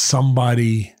that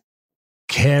somebody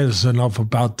cares enough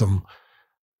about them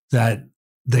that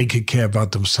they could care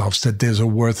about themselves, that there's a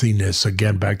worthiness,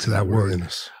 again, back to that word,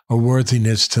 a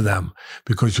worthiness to them.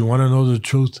 Because you want to know the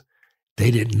truth?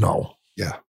 They didn't know.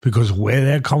 Yeah. Because where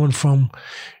they're coming from,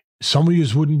 some of you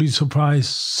wouldn't be surprised.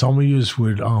 Some of you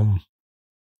would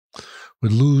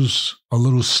lose a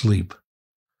little sleep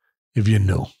if you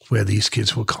knew where these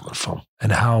kids were coming from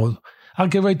and how, I'll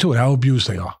get right to it, how abused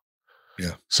they are.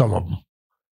 Yeah. Some of them.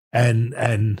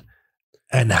 And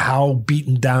how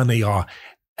beaten down they are.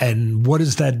 And what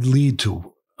does that lead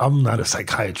to? I'm not a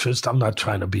psychiatrist. I'm not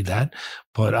trying to be that,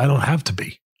 but I don't have to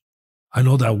be. I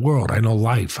know that world. I know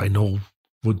life. I know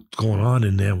what's going on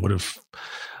in there.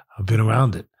 I've been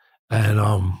around it. And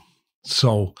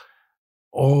so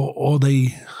all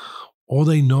they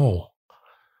know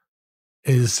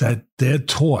is that they're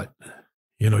taught.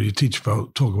 You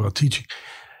talk about teaching,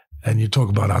 and you talk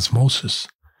about osmosis.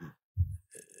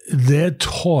 They're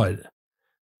taught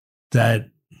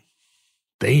that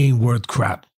they ain't worth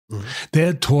crap.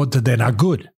 They're taught that they're not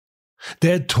good.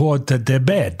 They're taught that they're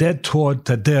bad. They're taught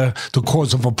that they're the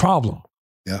cause of a problem.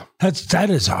 Yeah. That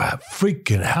is a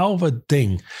freaking hell of a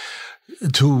thing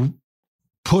to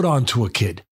put onto a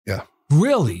kid. Yeah.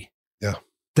 Really. Yeah.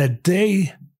 That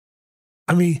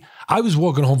I was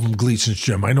walking home from Gleason's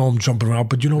gym. I know I'm jumping around,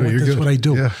 but you know what? That's good. What I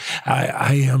do. Yeah.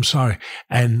 I am sorry.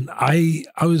 And I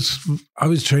was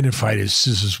training fighters.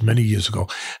 This is many years ago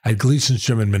at Gleason's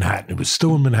gym in Manhattan. It was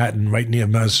still in Manhattan, right near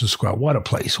Madison Square. What a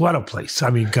place. What a place.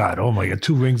 God, oh my God,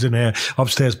 2 rings in there,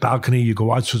 upstairs balcony. You can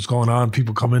watch what's going on.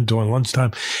 People come in during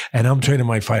lunchtime. And I'm training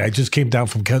my fight. I just came down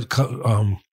from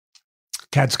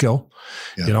Catskill,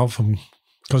 from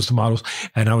Custom Models,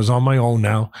 and I was on my own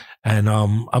now, and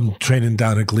I'm training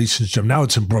down at Gleason's gym. Now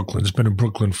it's in Brooklyn. It's been in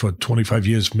Brooklyn for 25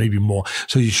 years, maybe more.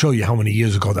 So you show you how many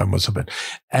years ago that must have been.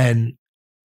 And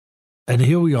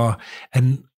here we are.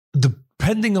 And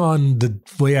depending on the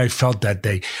way I felt that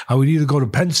day, I would either go to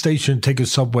Penn Station, take a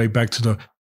subway back to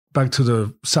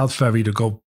the South Ferry to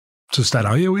go to Staten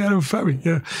Island. Yeah, we had a ferry.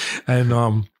 Yeah, and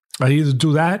I either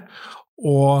do that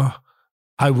or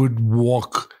I would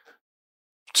walk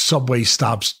subway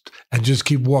stops and just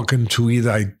keep walking to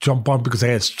either I jump on, because I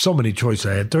had so many choices.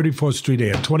 I had 34th Street,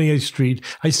 I had 28th Street.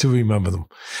 I still remember them.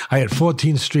 I had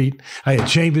 14th Street, I had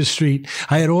Chambers Street.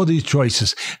 I had all these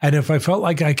choices. And if I felt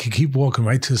like I could keep walking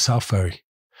right to the South Ferry.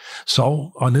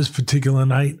 So on this particular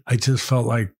night, I just felt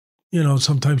like,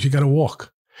 sometimes you got to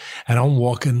walk. And I'm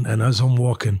walking, and as I'm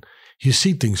walking, you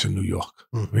see things in New York.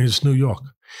 It's New York.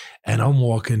 And I'm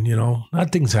walking,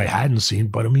 not things I hadn't seen,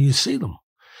 but you see them.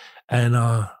 And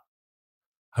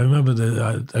I remember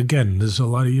that, again, this is a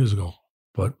lot of years ago,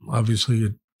 but obviously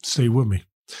it stayed with me.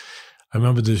 I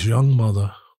remember this young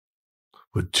mother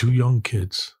with 2 young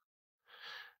kids,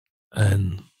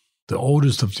 and the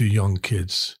oldest of the young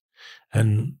kids,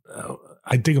 and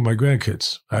I think of my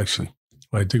grandkids, actually,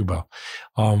 when I think about.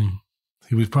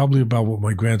 He was probably about what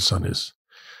my grandson is,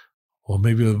 or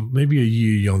maybe a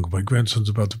year younger. My grandson's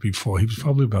about to be 4. He was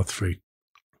probably about 3.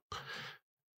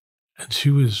 And she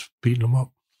was beating him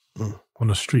up on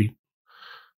the street.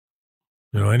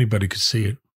 Anybody could see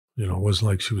it. It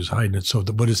wasn't like she was hiding it. So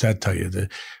what does that tell you? That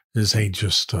this ain't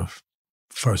just the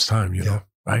first time, you know,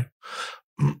 right?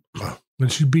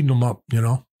 And she's beating him up,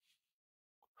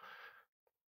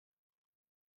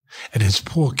 And his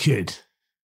poor kid,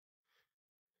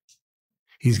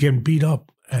 he's getting beat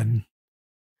up, and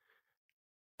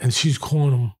she's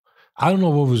calling him. I don't know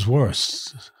what was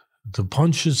worse. The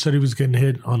punches that he was getting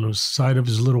hit on the side of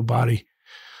his little body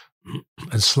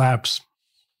and slaps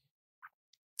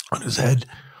on his head,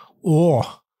 or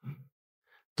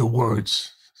the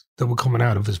words that were coming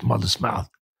out of his mother's mouth.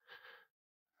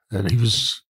 That he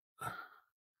was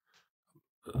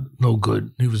no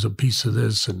good. He was a piece of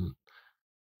this, and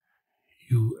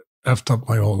you effed up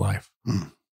my whole life.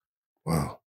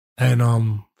 Wow.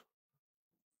 And,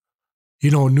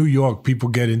 in New York, people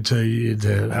get into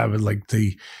having like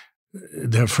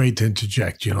they're afraid to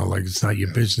interject, like it's not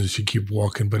your business. You keep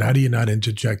walking, but how do you not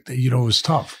interject? It was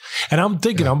tough. And I'm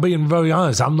thinking, I'm being very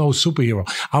honest. I'm no superhero.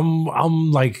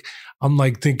 I'm like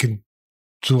thinking,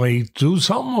 do I do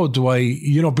something, or do I,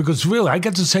 because really I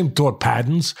get the same thought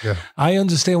patterns. Yeah. I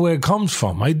understand where it comes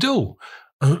from. I do.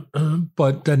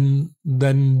 But then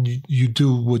you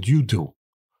do what you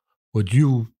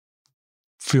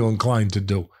feel inclined to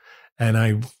do. And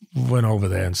I went over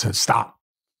there and said, stop.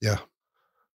 Yeah.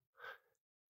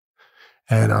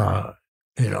 And,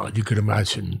 you could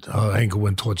imagine anger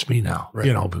went towards me now,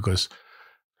 right. Because,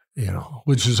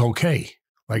 which is okay.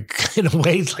 Like, in a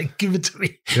way, it's like, give it to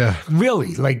me. Yeah.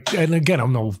 Really. Like, and again,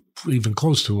 I'm not even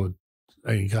close to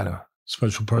any kind of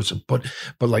special person, but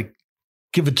like,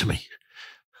 give it to me.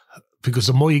 Because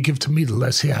the more you give to me, the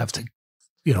less you have to,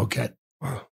 get.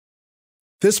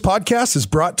 This podcast is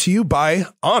brought to you by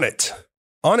Onnit.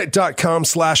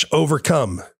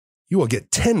 Onnit.com/overcome. You will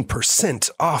get 10%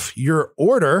 off your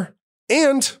order.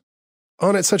 And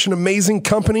Onnit's such an amazing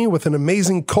company with an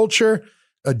amazing culture,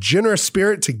 a generous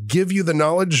spirit to give you the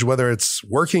knowledge, whether it's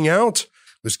working out,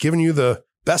 it's giving you the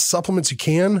best supplements you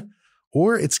can,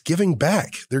 or it's giving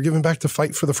back. They're giving back to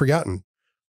fight for the forgotten.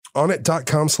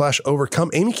 Onnit.com/overcome.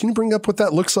 Amy, can you bring up what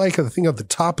that looks like? I think at the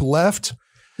top left.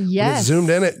 Yes. Zoomed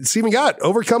in. It's even got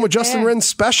Overcome with Justin Wren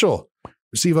special.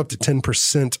 Receive up to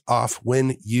 10% off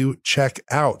when you check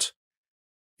out.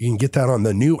 You can get that on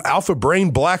the new Alpha Brain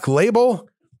Black Label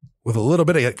with a little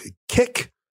bit of a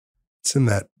kick. It's in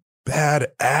that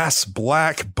badass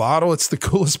black bottle. It's the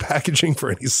coolest packaging for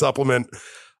any supplement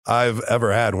I've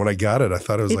ever had. When I got it, I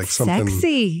thought it was like something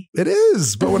sexy. It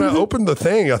is. But when I opened the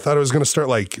thing, I thought it was going to start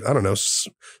like, I don't know,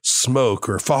 smoke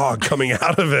or fog coming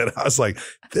out of it. I was like,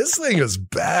 this thing is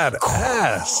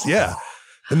badass. Yeah.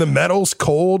 And the metal's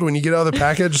cold when you get out of the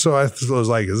package. So I was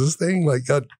like, is this thing like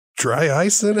got dry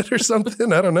ice in it or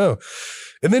something? I don't know.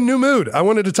 And then New Mood. I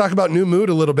wanted to talk about New Mood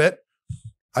a little bit.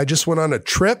 I just went on a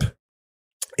trip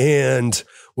and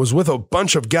was with a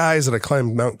bunch of guys that I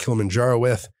climbed Mount Kilimanjaro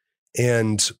with.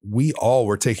 And we all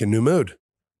were taking New Mood.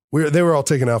 They were all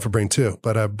taking Alpha Brain too,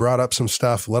 but I brought up some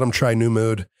stuff, let them try New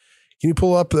Mood. Can you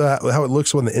pull up how it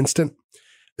looks on the instant?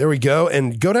 There we go.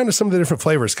 And go down to some of the different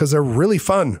flavors because they're really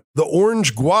fun. The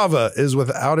orange guava is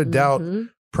without a doubt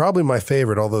probably my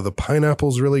favorite, although the pineapple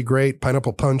is really great.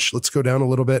 Pineapple punch. Let's go down a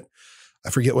little bit. I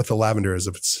forget what the lavender is.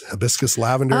 If it's hibiscus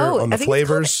lavender on the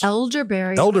flavors. It's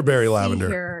elderberry. Elderberry lavender.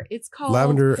 Here. It's called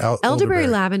elderberry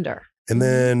lavender. And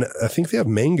then I think they have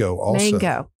mango also.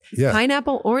 Mango. Yeah.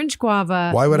 Pineapple, orange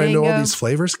guava. Why would mango. I know all these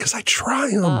flavors? Because I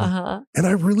try them and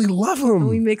I really love them.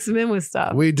 We mix them in with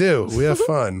stuff. We do. We have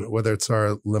fun, whether it's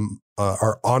our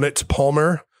Onnit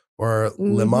Palmer or our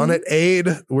Lemonade Aid.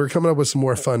 We're coming up with some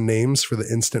more fun names for the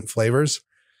instant flavors.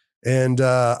 And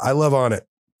I love Onnit.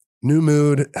 New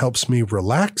Mood helps me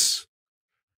relax.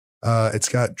 It's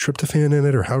got tryptophan in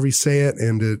it or however you say it.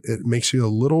 And it makes you a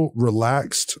little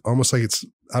relaxed, almost like it's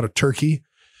out of turkey.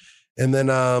 And then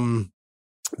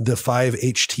the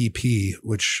 5-HTP,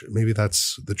 which maybe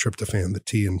that's the tryptophan, the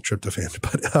T in tryptophan.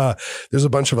 But there's a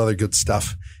bunch of other good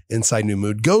stuff inside New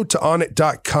Mood. Go to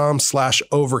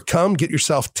onnit.com/overcome. Get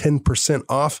yourself 10%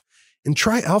 off and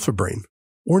try Alpha Brain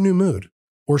or New Mood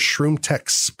or Shroom Tech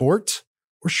Sport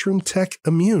or Shroom Tech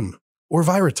Immune or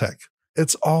Virotech.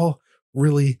 It's all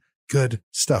really good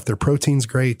stuff. Their protein's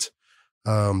great.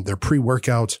 Their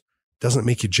pre-workout doesn't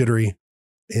make you jittery.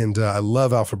 And I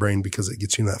love Alpha Brain because it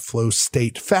gets you in that flow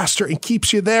state faster and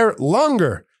keeps you there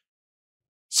longer.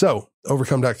 So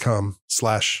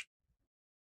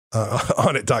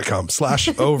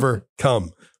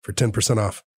overcome.com/onnit.com/overcome for 10%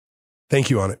 off. Thank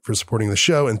you, Onnit, for supporting the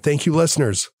show. And thank you,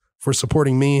 listeners, for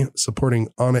supporting me, supporting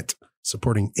Onnit,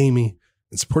 supporting Amy,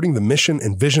 and supporting the mission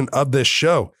and vision of this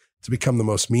show to become the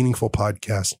most meaningful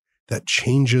podcast that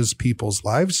changes people's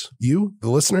lives, you, the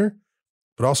listener,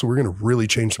 but also we're going to really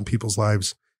change some people's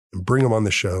lives and bring them on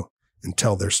the show and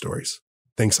tell their stories.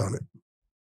 Thanks, Onnit.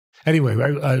 Anyway,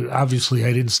 obviously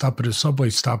I didn't stop at a Subway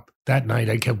stop that night.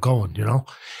 I kept going,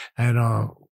 and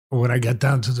when I got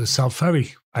down to the South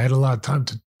Ferry, I had a lot of time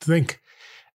to think.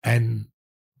 And,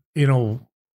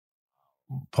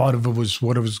 part of it was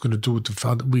what I was going to do with the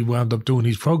founder. We wound up doing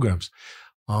these programs.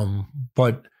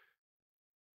 But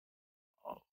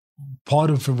part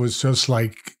of it was just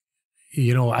like,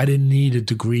 I didn't need a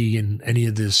degree in any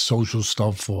of this social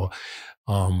stuff or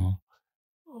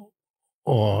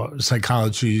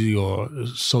psychology or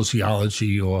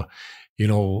sociology or,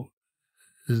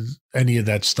 any of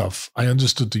that stuff. I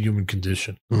understood the human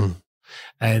condition.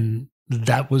 And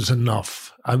that was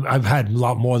enough. I've had a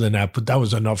lot more than that, but that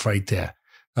was enough right there.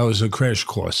 That was a crash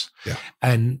course. Yeah.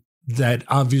 And that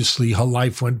obviously her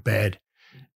life went bad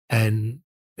and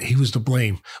he was to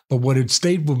blame. But what had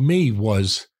stayed with me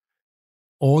was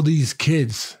all these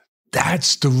kids,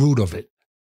 that's the root of it.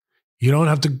 You don't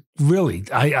have to really,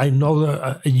 I know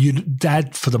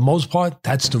that for the most part,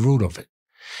 that's the root of it.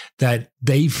 That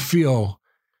they feel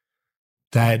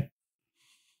that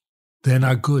they're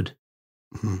not good.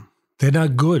 Mm-hmm. They're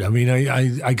not good. I mean,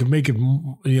 I can make it,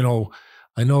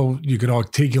 I know you can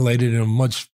articulate it in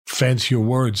much fancier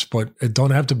words, but it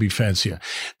don't have to be fancier.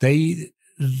 They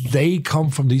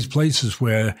come from these places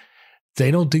where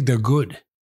they don't think they're good.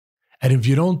 And if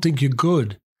you don't think you're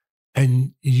good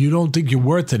and you don't think you're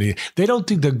worth anything, they don't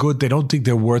think they're good. They don't think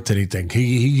they're worth anything.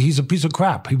 He's a piece of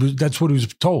crap. That's what he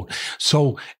was told.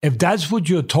 So if that's what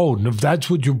you're told and if that's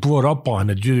what you're brought up on,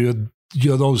 that you're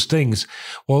those things,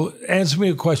 well, answer me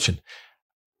a question.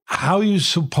 How are you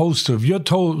supposed to, if you're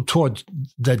taught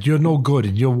that you're no good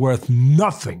and you're worth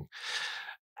nothing,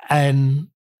 and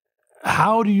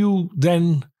how do you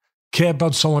then care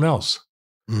about someone else?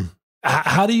 Mm.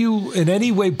 How do you in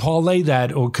any way parlay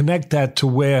that or connect that to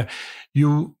where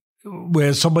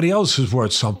somebody else is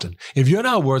worth something? If you're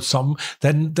not worth something,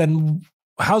 then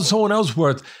how's someone else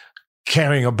worth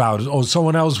caring about it, or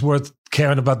someone else worth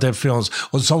caring about their feelings,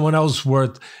 or someone else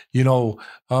worth, in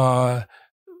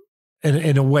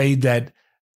a way that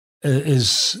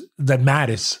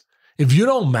matters. If you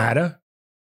don't matter,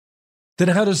 then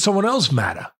how does someone else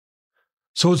matter?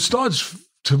 So it starts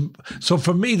so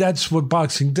for me, that's what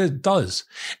boxing does.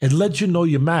 It lets you know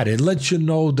you matter. It lets you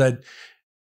know that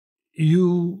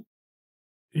you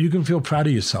can feel proud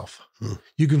of yourself.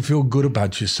 You can feel good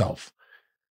about yourself.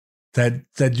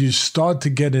 That you start to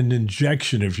get an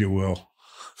injection, if you will,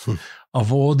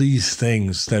 of all these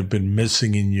things that have been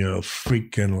missing in your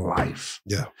freaking life.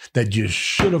 Yeah. That you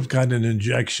should have gotten an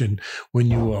injection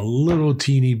when you were a little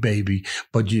teeny baby,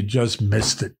 but you just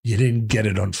missed it. You didn't get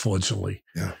it, unfortunately.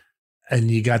 Yeah. And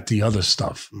you got the other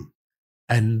stuff.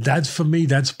 And that's, for me,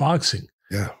 that's boxing.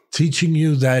 Yeah. Teaching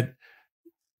you that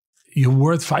you're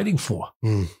worth fighting for.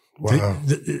 Wow.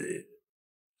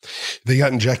 They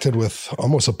got injected with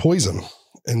almost a poison.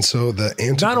 And so the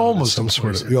antidote, not almost some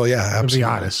sort of, well, yeah, absolutely. To be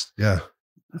honest. Yeah.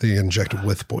 They injected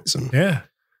with poison. Yeah.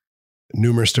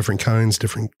 Numerous different kinds,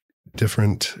 different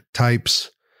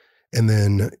types. And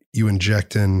then you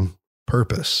inject in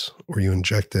purpose, or you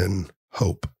inject in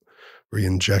hope, or you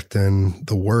inject in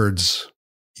the words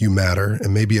you matter.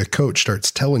 And maybe a coach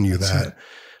starts telling you that,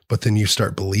 but then you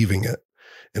start believing it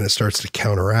and it starts to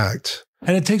counteract.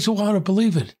 And it takes a while to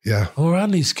believe it. Yeah. I'm around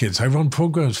these kids. I run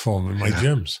programs for them in my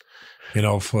gyms,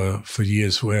 for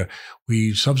years, where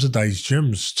we subsidize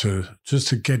gyms just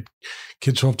to get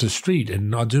kids off the street,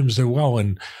 and our gyms do well,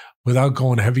 and without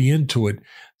going heavy into it.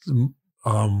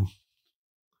 But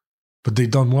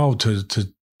they've done well to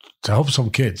help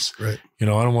some kids. Right. I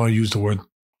don't want to use the word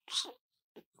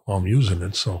while I'm using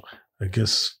it. So I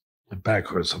guess my back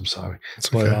hurts. I'm sorry.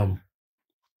 It's okay.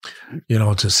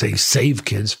 But, to say save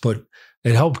kids, but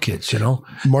it helped kids,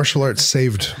 Martial arts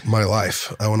saved my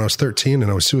life. When I was 13 and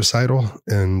I was suicidal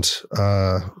and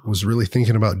was really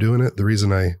thinking about doing it, the reason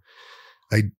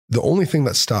the only thing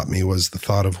that stopped me was the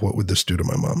thought of what would this do to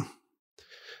my mom.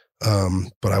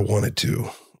 But I wanted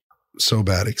to so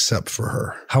bad, except for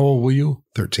her. How old were you?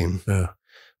 13. Yeah.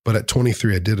 But at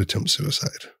 23, I did attempt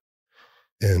suicide.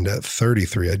 And at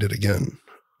 33, I did again.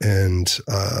 And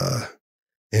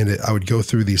And I would go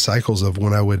through these cycles of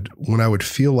when I would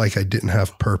feel like I didn't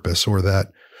have purpose, or that.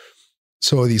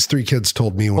 So these 3 kids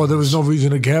told me. Well, there was no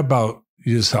reason to care about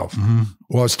yourself. Mm-hmm.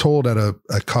 Well, I was told at a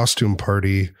costume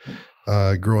party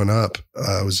growing up,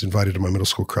 I was invited to my middle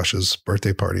school crush's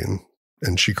birthday party,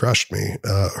 and she crushed me.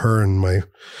 Her and my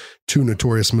 2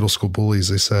 notorious middle school bullies.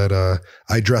 They said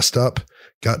I dressed up,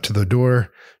 got to the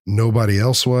door, nobody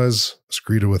else was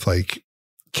greeted with like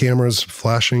cameras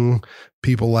flashing,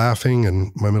 people laughing,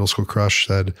 and my middle school crush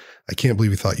said, "I can't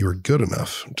believe you thought you were good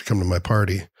enough to come to my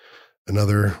party."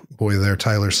 Another boy there,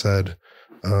 Tyler, said,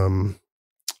 "You're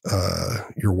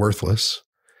worthless."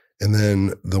 And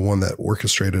then the one that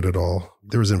orchestrated it all,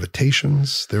 there was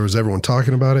invitations, there was everyone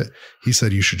talking about it. He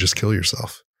said, "You should just kill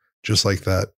yourself," just like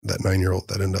that 9-year-old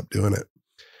that ended up doing it.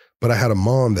 But I had a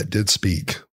mom that did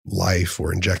speak life,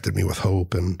 or injected me with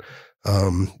hope, and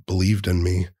believed in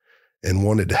me and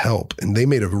wanted to help. And they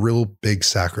made a real big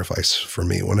sacrifice for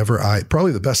me.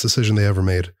 Probably the best decision they ever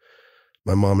made,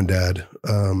 my mom and dad,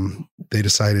 they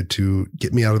decided to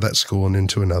get me out of that school and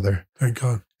into another. Thank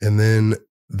God. And then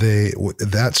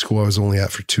that school I was only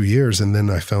at for 2 years. And then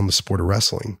I found the sport of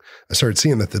wrestling. I started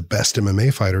seeing that the best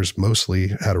MMA fighters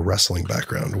mostly had a wrestling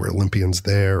background, were Olympians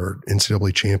there or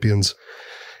NCAA champions.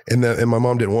 And my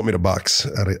mom didn't want me to box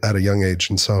at a young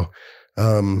age. And so,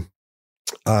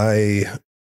 I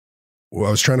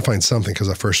was trying to find something, because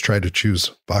I first tried to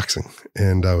choose boxing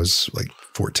and I was like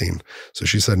 14. So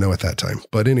she said no at that time.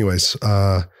 But anyways,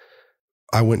 I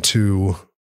went to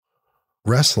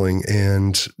wrestling,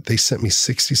 and they sent me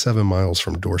 67 miles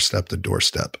from doorstep to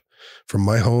doorstep, from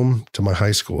my home to my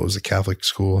high school. It was a Catholic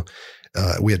school.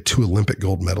 We had 2 Olympic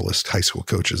gold medalist high school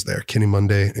coaches there, Kenny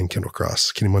Monday and Kendall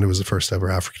Cross. Kenny Monday was the first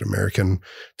ever African-American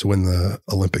to win the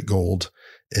Olympic gold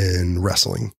in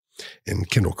wrestling, and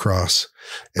Kendall Cross.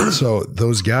 And so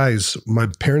those guys, my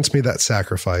parents made that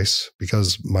sacrifice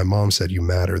because my mom said, "You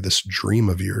matter, this dream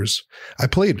of yours." I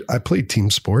played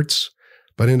team sports,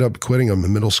 but I ended up quitting them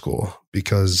in middle school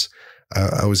because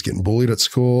I was getting bullied at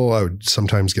school. I would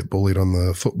sometimes get bullied on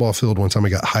the football field. One time I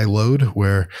got high load,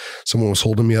 where someone was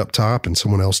holding me up top and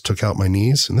someone else took out my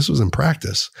knees. And this was in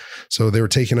practice. So they were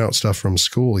taking out stuff from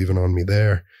school, even on me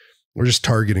there. They were just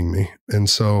targeting me. And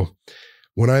so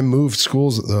when I moved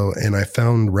schools, though, and I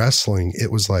found wrestling,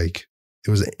 it was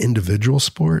an individual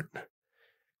sport,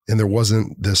 and there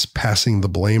wasn't this passing the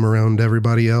blame around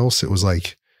everybody else. It was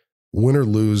like, win or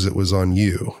lose, it was on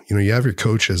you. You have your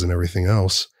coaches and everything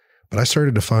else. But I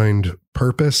started to find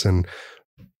purpose, and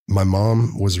my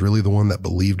mom was really the one that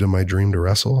believed in my dream to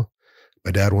wrestle.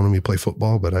 My dad wanted me to play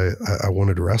football, but I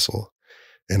wanted to wrestle,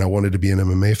 and I wanted to be an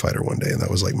MMA fighter one day. And that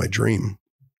was like my dream.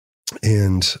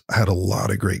 And I had a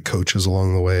lot of great coaches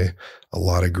along the way,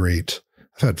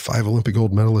 I've had 5 Olympic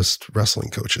gold medalist wrestling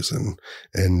coaches,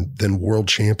 and then world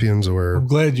champions. I'm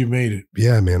glad you made it.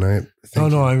 Yeah, man.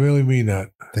 I really mean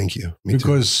that. Thank you. Me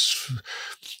because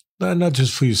too. Not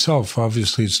just for yourself,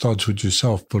 obviously it starts with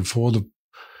yourself, but for all the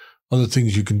other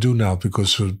things you can do now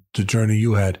because of the journey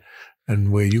you had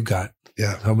and where you got.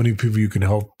 Yeah. How many people you can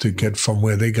help to get from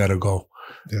where they got to go.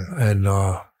 Yeah. And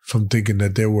from thinking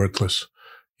that they're worthless,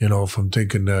 from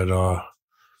thinking that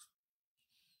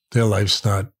their life's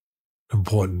not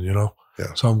important,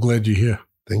 Yeah. So I'm glad you're here.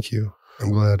 Thank you. I'm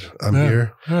glad I'm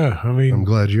here. Yeah. I'm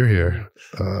glad you're here.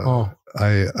 And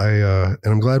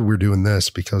I'm glad we're doing this,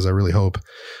 because I really hope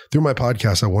through my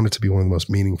podcast, I want it to be one of the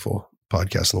most meaningful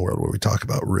podcasts in the world, where we talk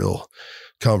about real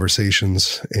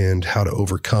conversations and how to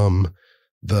overcome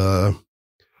the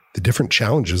different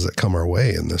challenges that come our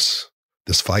way in this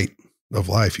fight of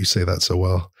life. You say that so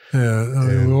well. Yeah.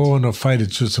 We're all in a fight.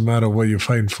 It's just a matter of what you're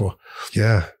fighting for.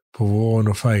 Yeah. But we're all in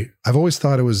a fight. I've always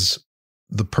thought it was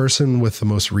the person with the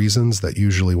most reasons that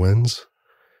usually wins.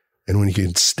 And when you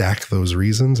can stack those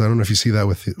reasons, I don't know if you see that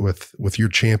with your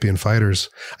champion fighters.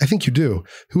 I think you do.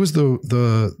 Who was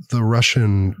the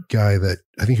Russian guy that,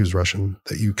 I think he was Russian,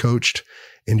 that you coached,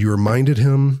 and you reminded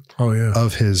him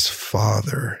of his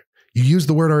father? You used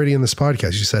the word already in this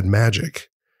podcast. You said magic.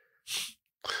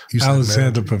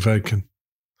 Alexander Povetkin.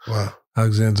 Wow.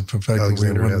 Alexander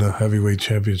Povetkin won the heavyweight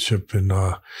championship in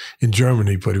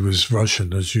Germany, but he was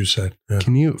Russian, as you said. Yeah.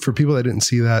 Can you, for people that didn't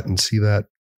see that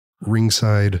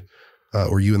ringside,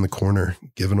 or you in the corner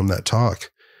giving him that talk,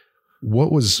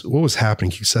 what was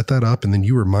happening? You set that up, and then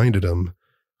you reminded him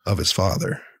of his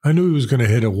father. I knew he was going to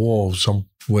hit a wall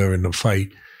somewhere in the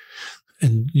fight.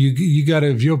 And you got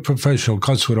to, if you're a professional,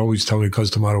 Cus would always tell me, Cus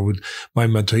D'Amato, my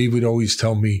mentor, he would always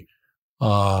tell me,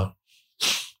 part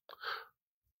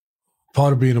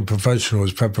of being a professional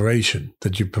is preparation,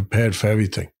 that you're prepared for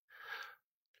everything.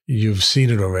 You've seen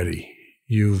it already.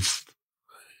 You've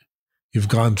You've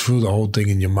gone through the whole thing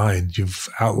in your mind. You've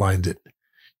outlined it.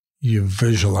 You've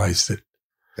visualized it.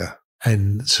 Yeah.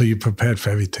 And so you're prepared for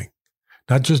everything.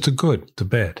 Not just the good, the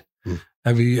bad.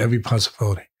 Every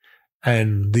possibility.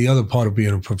 And the other part of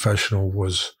being a professional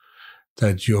was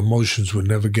that your emotions would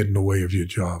never get in the way of your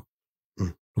job.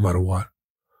 No matter what.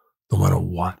 No matter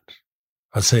what.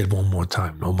 I'll say it one more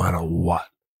time. No matter what.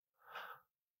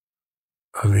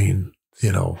 I mean,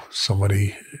 you know,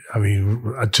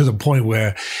 to the point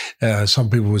where some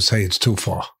people would say it's too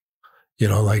far. You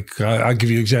know, like, I'll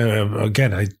give you an example.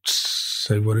 Again, I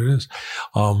say what it is.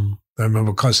 I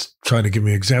remember Cus trying to give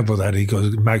me an example of that. He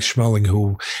goes, Max Schmeling,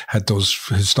 who had those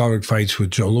historic fights with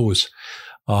Joe Louis.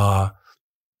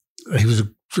 He was a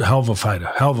hell of a fighter,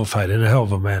 and a hell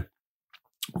of a man.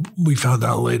 We found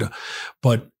out later.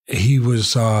 But he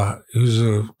was a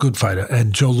good fighter.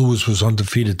 And Joe Louis was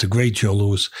undefeated. The great Joe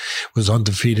Louis was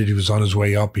undefeated. He was on his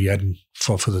way up. He hadn't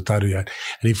fought for the title yet.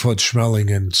 And he fought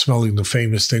Schmeling. And Schmeling, the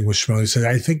famous thing with Schmeling, said,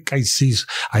 I think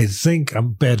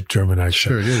I'm bad German, I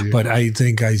said. Sure, but I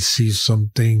think I see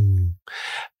something.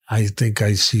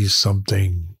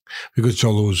 Because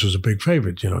Joe Louis was a big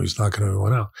favorite. You know, he's knocking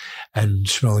everyone out. And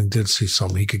Schmeling did see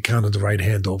something. He could counter the right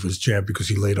hand over his jab because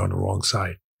he laid on the wrong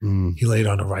side. He laid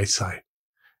on the right side.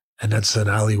 And that's an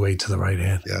alleyway to the right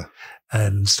hand. Yeah.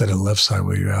 And instead of the left side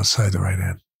where you're outside the right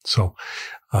hand. So,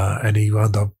 and he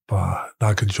wound up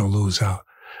knocking Joe Louis out,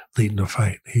 leading the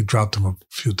fight. He dropped him a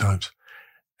few times.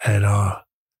 And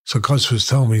so Cus was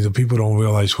telling me that people don't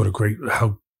realize what a good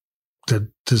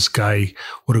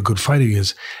fighter he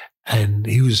is. And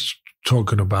he was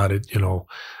talking about it, you know,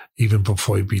 even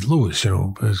before he beat Louis, you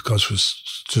know, as Cus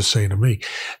was just saying to me.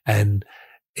 And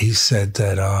he said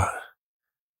that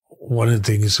one of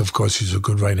the things, of course, he's a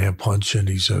good right-hand puncher, and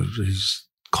he's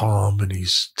calm, and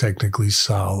he's technically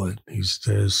solid. He's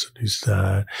this, and he's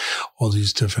that, all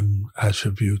these different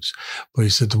attributes. But he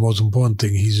said the most important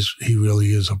thing, he really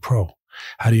is a pro.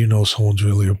 How do you know someone's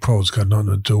really a pro? It's got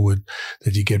nothing to do with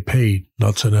that you get paid.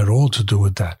 Nothing at all to do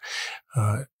with that.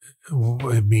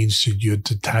 It means that you're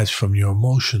detached from your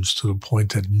emotions to the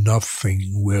point that nothing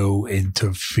will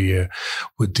interfere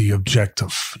with the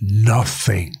objective.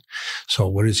 Nothing. So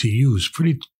what does he use?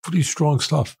 Pretty strong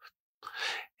stuff.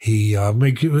 He and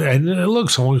look,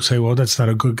 someone will say, well, that's not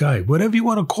a good guy. Whatever you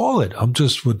want to call it.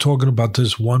 We're talking about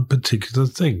this one particular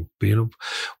thing,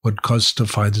 what Cus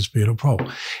defines as being a pro.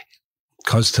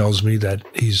 Cus tells me that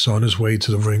he's on his way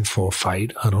to the ring for a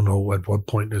fight. I don't know at what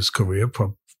point in his career,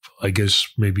 I guess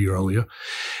maybe earlier.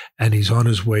 And he's on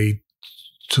his way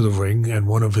to the ring, and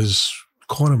one of his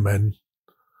cornermen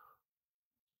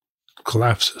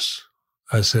collapses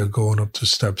as they're going up the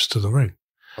steps to the ring.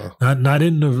 Wow. Not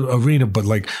in the arena, but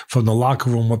like from the locker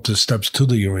room up the steps to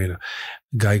the arena.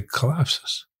 Guy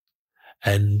collapses.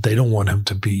 And they don't want him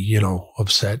to be, you know,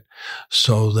 upset.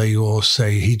 So they all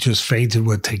say, he just fainted.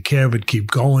 We'll take care of it. Keep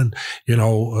going. You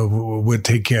know, we'll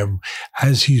take care of him.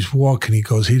 As he's walking, he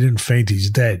goes, he didn't faint.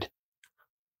 He's dead.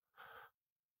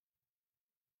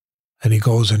 And he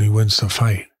goes and he wins the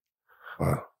fight.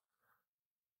 Wow.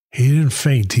 He didn't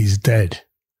faint. He's dead.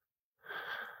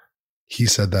 He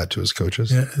said that to his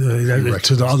coaches? Yeah,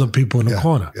 to the other people in the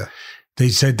corner. Yeah. They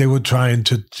said they were trying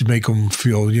to make him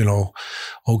feel, you know,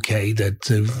 okay, that,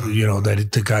 you know,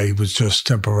 that the guy was just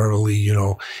temporarily, you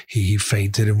know, he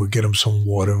fainted, and we'll get him some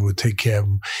water, we'll take care of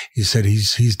him. He said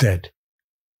he's dead.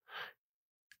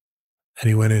 And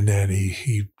he went in there and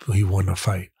he won the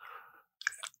fight.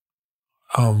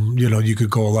 You know, you could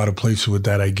go a lot of places with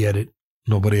that. I get it.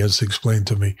 Nobody has explained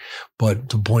to me. But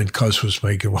the point Cus was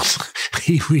making was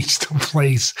he reached a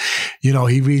place, you know,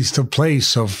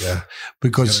 of,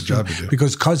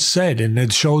 because Cus said, and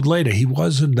it showed later, he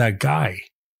wasn't that guy.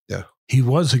 Yeah. He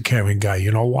was a caring guy.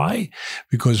 You know why?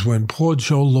 Because when poor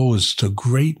Joe Louis, the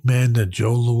great man that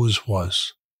Joe Louis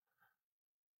was,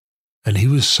 and he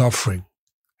was suffering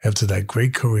after that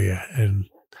great career and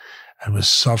was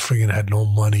suffering and had no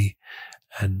money,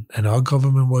 and our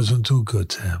government wasn't too good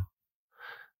to him.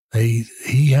 He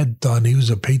was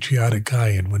a patriotic guy,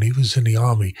 and when he was in the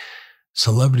Army,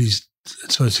 celebrities,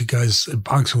 especially guys,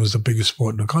 boxing was the biggest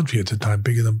sport in the country at the time,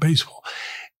 bigger than baseball.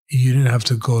 You didn't have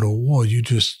to go to war. You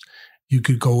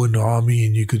could go in the Army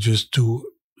and you could just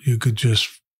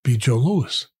be Joe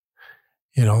Louis,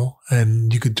 you know,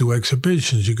 and you could do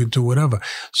exhibitions, you could do whatever.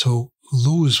 So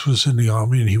Louis was in the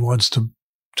Army, and he wants to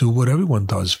do what everyone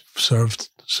does, serve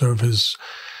his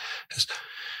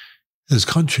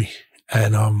country.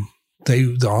 And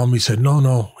the Army said,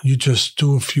 no, you just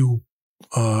do a few.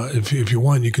 If you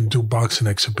want, you can do boxing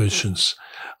exhibitions.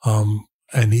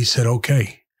 And he said,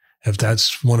 okay, if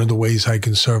that's one of the ways I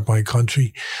can serve my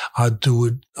country, I'll do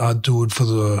it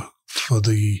for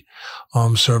the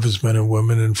armed servicemen and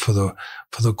women and for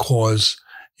the cause,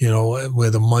 you know,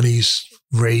 where the money's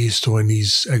raised during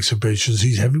these exhibitions.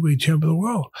 He's heavyweight champion of the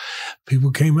world.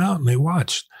 People came out and they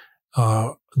watched.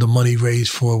 The money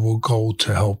raised for will go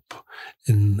to help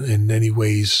in any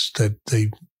ways that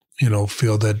they, you know,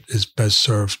 feel that is best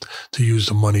served to use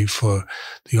the money for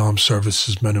the armed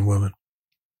services men and women.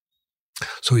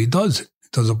 So he does it. He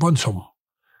does a bunch of them.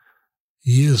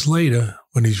 Years later,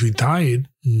 when he's retired,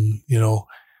 you know,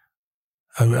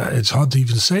 I mean, it's hard to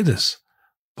even say this,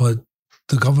 but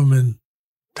the government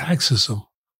taxes him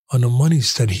on the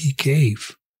monies that he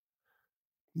gave.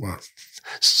 Wow.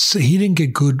 So he didn't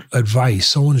get good advice.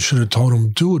 Someone should have told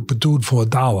him, do it, but do it for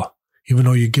 $1, even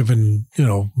though you're giving, you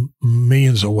know,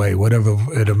 millions away, whatever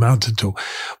it amounted to.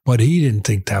 But he didn't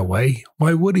think that way.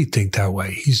 Why would he think that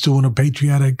way? He's doing a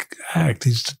patriotic act.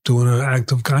 He's doing an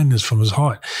act of kindness from his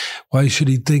heart. Why should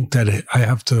he think that I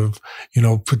have to, you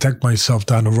know, protect myself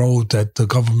down the road, that the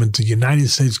government, the United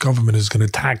States government, is going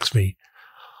to tax me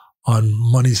on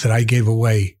monies that I gave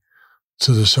away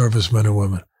to the servicemen and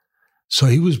women? So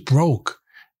he was broke,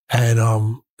 and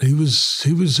it was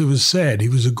sad. He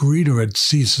was a greeter at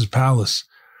Caesar's Palace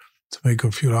to make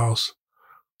a few dollars,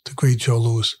 the great Joe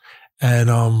Louis. And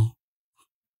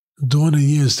during the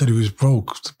years that he was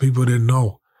broke, people didn't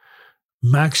know,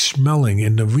 Max Schmeling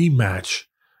in the rematch,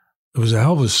 it was a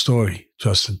hell of a story,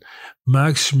 Justin.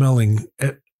 Max Schmeling,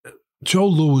 Joe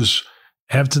Louis,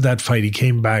 after that fight, he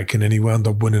came back and then he wound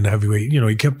up winning heavyweight. You know,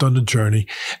 he kept on the journey,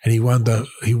 and he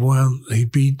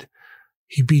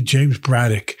beat James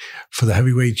Braddock for the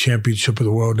heavyweight championship of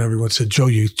the world. And everyone said, Joe,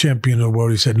 you're champion of the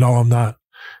world. He said, no, I'm not.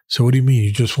 So what do you mean?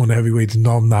 You just won the heavyweight?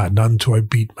 No, I'm not. Not until I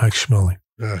beat Max Schmeling.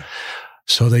 Yeah.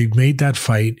 So they made that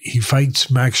fight. He fights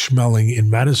Max Schmeling in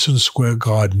Madison Square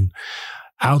Garden,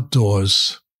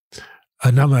 outdoors.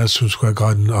 Not Madison Square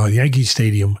Garden, Yankee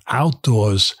Stadium,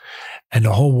 outdoors, and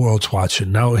the whole world's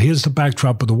watching. Now, here's the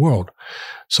backdrop of the world.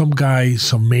 Some guy,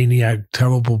 some maniac,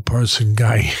 terrible person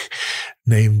guy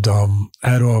named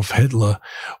Adolf Hitler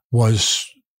was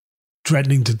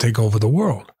threatening to take over the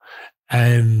world.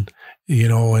 And, you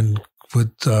know, and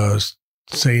with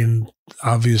saying,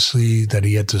 obviously, that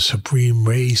he had the supreme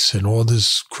race and all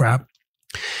this crap.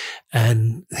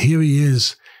 And here he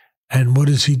is. And what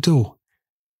does he do?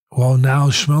 Well, now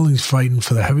Schmeling's fighting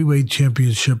for the heavyweight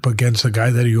championship against a guy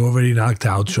that he already knocked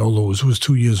out, Joe Louis. It was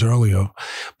 2 years earlier,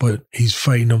 but he's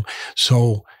fighting him.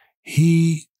 So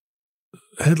Hitler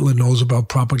knows about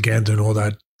propaganda and all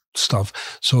that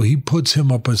stuff. So he puts him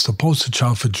up as the poster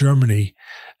child for Germany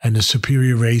and the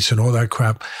superior race and all that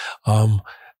crap,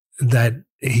 that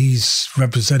he's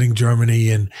representing Germany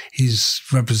and he's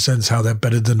represents how they're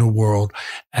better than the world.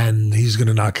 And he's going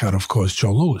to knock out, of course,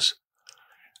 Joe Louis.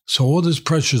 So all this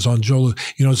pressure's on Joe.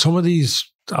 You know, some of these,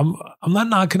 I'm not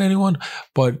knocking anyone,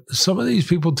 but some of these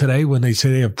people today, when they say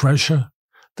they have pressure,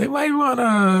 they might want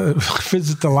to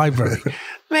visit the library.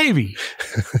 Maybe,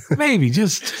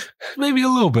 just maybe a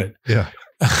little bit. Yeah.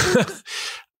 That's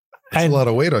a lot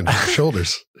of weight on your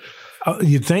shoulders.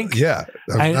 You think? Yeah.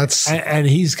 And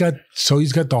he's got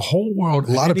the whole world.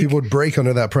 A lot of people would break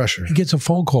under that pressure. He gets a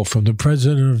phone call from the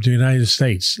president of the United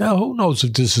States. Now, who knows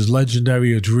if this is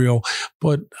legendary or it's real,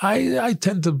 but I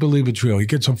tend to believe it's real. He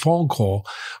gets a phone call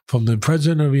from the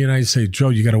president of the United States. Joe,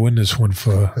 you got to win this one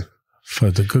for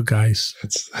the good guys.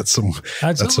 That's some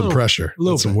pressure.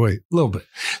 That's some weight. A little bit.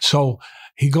 So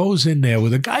he goes in there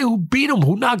with a guy who beat him,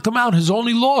 who knocked him out, his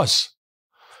only loss.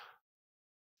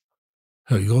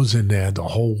 So he goes in there, the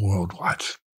whole world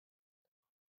watch.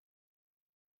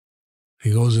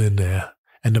 He goes in there,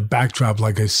 and the backdrop,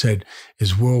 like I said,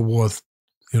 is World War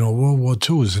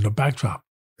II is in the backdrop.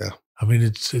 Yeah, I mean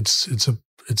it's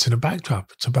in a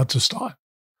backdrop. It's about to start.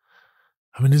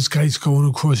 I mean, this guy's going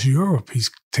across Europe.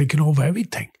 He's taking over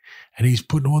everything, and he's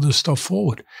putting all this stuff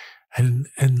forward. And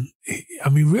I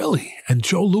mean, really. And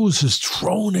Joe Louis is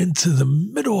thrown into the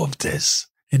middle of this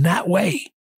in that way.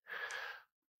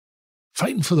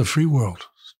 Fighting for the free world,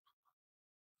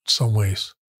 in some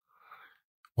ways.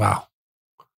 Wow.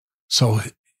 So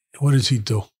what does he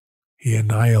do? He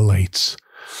annihilates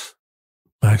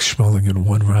Max Schmeling in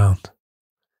one round.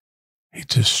 He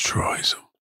destroys him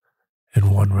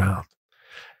in one round.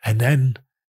 And then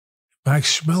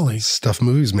Max Schmeling... Stuff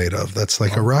movies made of. That's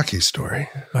like a Rocky story.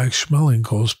 Max Schmeling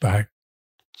goes back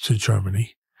to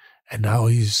Germany, and now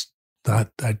he's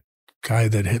not that guy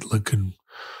that Hitler can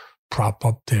prop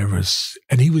up there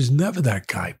and he was never that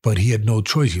guy, but he had no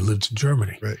choice. He lived in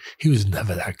Germany. Right. He was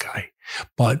never that guy,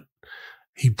 but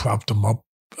he propped him up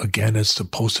again as the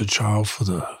poster child for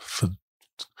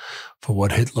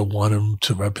what Hitler wanted him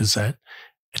to represent.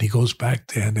 And he goes back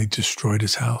there and they destroyed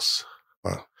his house.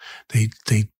 Wow.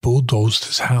 They bulldozed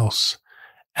his house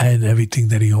and everything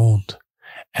that he owned.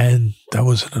 And that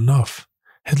wasn't enough.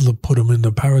 Hitler put him in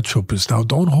the paratroopers. Now,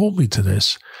 don't hold me to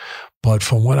this, but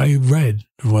from what I read,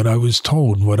 what I was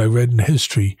told, what I read in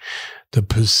history, the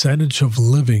percentage of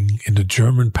living in the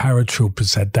German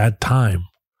paratroopers at that time,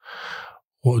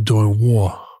 during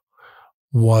war,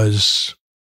 was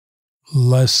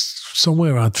less,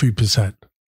 somewhere around 3%.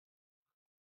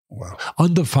 Wow.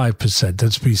 Under 5%,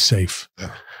 let's be safe.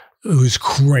 Yeah. It was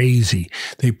crazy.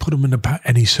 They put him in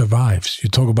and he survives. You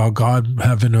talk about God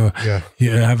having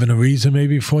having a reason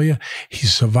maybe for you. He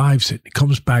survives it. He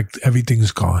comes back,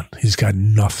 everything's gone. He's got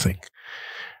nothing.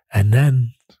 And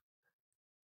then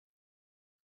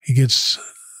there's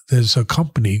a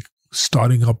company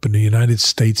starting up in the United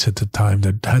States at the time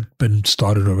that had been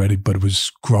started already, but it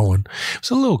was growing. It was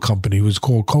a little company. It was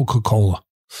called Coca-Cola.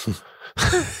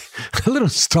 A little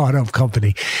startup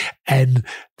company. And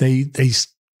they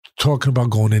talking about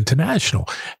going international.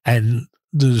 And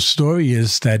the story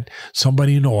is that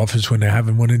somebody in the office, when they're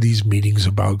having one of these meetings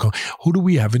about who do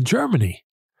we have in Germany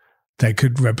that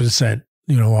could represent,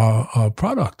 our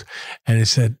product? And they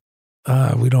said,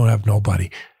 we don't have nobody.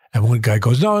 And one guy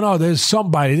goes, no, there's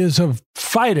somebody. There's a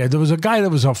fighter. There was a guy that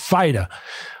was a fighter,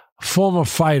 former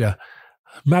fighter,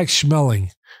 Max Schmeling.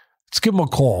 Let's give him a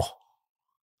call.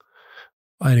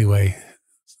 Anyway,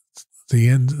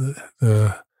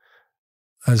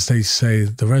 as they say,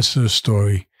 the rest of the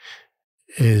story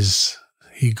is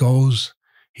he becomes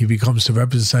the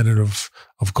representative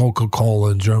of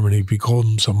Coca-Cola in Germany, he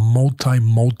becomes a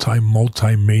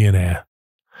multi-millionaire.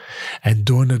 And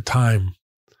during the time,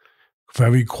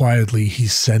 very quietly,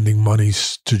 he's sending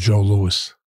monies to Joe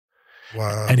Louis.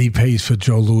 Wow. And he pays for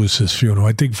Joe Louis's funeral.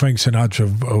 I think Frank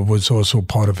Sinatra was also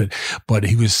part of it, but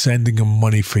he was sending him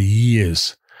money for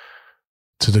years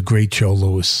to the great Joe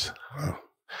Louis. Wow.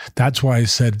 That's why I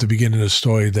said at the beginning of the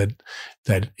story that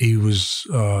he was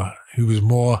a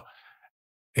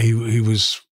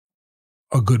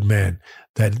good man.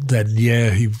 He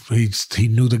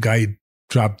knew the guy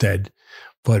dropped dead,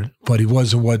 but he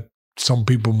wasn't what some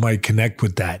people might connect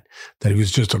with that he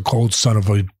was just a cold son of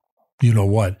a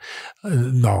what.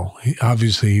 No,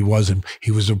 obviously he wasn't. He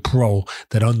was a pro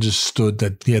that understood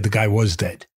that the guy was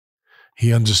dead.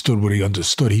 He understood what he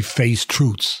understood. He faced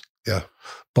truths. Yeah.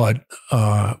 But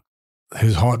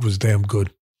his heart was damn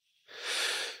good.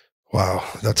 Wow.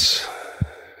 That's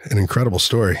an incredible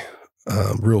story.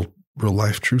 Real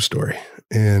life, true story.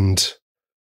 And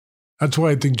that's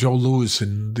why I think Joe Louis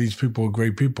and these people are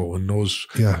great people in those,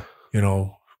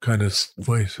 kind of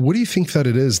ways. What do you think that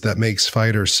it is that makes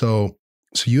fighters so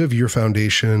you have your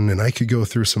foundation, and I could go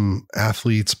through some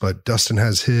athletes, but Dustin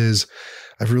has his.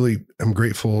 I'm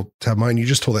grateful to have mine. You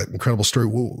just told that incredible story.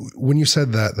 When you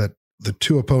said that the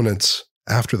two opponents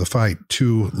after the fight,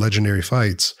 two legendary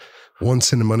fights, one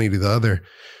sending money to the other,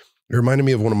 it reminded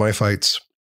me of one of my fights.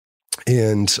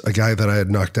 And a guy that I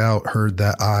had knocked out heard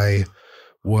that I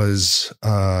was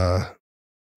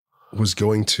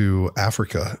going to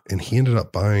Africa, and he ended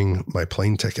up buying my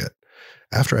plane ticket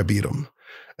after I beat him.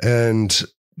 And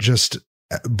just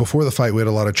before the fight, we had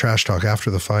a lot of trash talk. After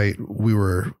the fight, we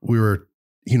were,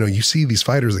 you see these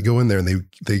fighters that go in there and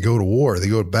they go to war, they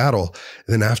go to battle.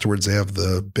 And then afterwards they have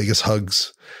the biggest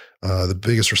hugs, the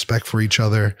biggest respect for each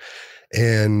other.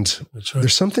 And That's right.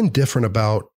 There's something different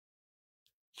about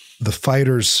the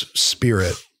fighter's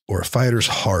spirit or a fighter's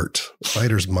heart, a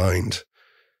fighter's mind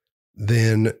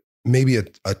than maybe a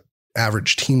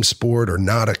average team sport or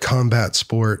not a combat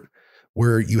sport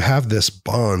where you have this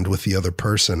bond with the other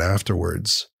person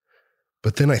afterwards.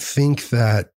 But then I think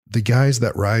that the guys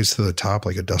that rise to the top,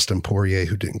 like a Dustin Poirier,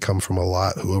 who didn't come from a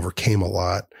lot, who overcame a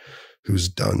lot, who's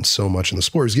done so much in the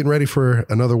sport, he's getting ready for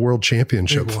another world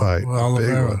championship fight. Well,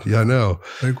 big one. Yeah, I know.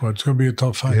 Big one. It's going to be a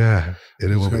tough fight. Yeah, it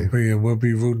will be. We'll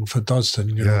be rooting for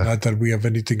Dustin. Not that we have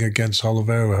anything against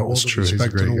Oliveira. All the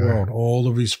respect in the world. All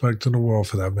the respect in the world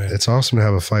for that man. It's awesome to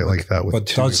have a fight like that with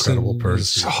two Dustin incredible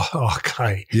persons.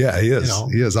 Okay. Yeah, he is.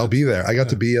 He is. I'll be there. I got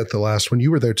to be at the last one. You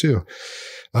were there too.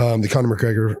 The Conor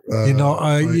McGregor.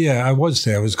 I was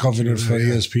there. I was covering it for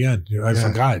ESPN. I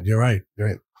forgot. You're right.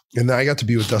 Right. And then I got to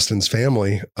be with Dustin's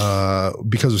family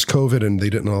because it was COVID and they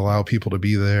didn't allow people to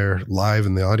be there live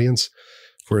in the audience.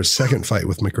 For his second fight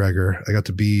with McGregor, I got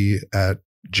to be at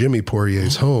Jimmy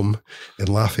Poirier's home in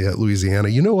Lafayette, Louisiana.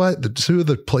 You know what? The two of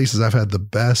the places I've had the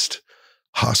best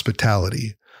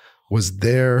hospitality was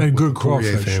there. And good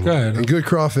crawfish. And good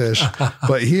crawfish.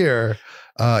 But here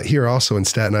also in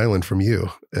Staten Island from you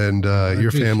and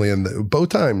your family, and both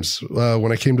times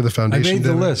when I came to the foundation, I made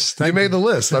the list. You made the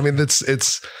list. I mean,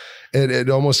 it's it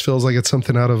almost feels like it's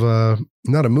something out of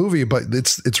not a movie, but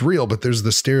it's real. But there's the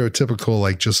stereotypical,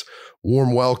 like, just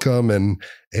warm welcome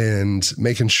and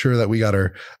making sure that we got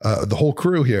our the whole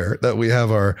crew here, that we have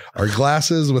our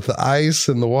glasses with the ice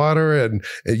and the water, and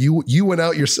you went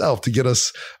out yourself to get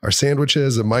us our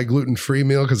sandwiches and my gluten-free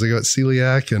meal because I got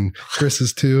celiac, and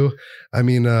Chris's too. I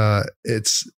mean,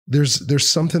 there's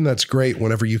something that's great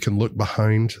whenever you can look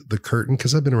behind the curtain,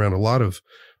 because I've been around a lot of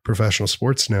professional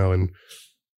sports now, and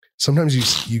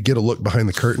sometimes you get a look behind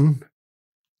the curtain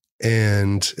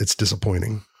and it's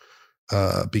disappointing.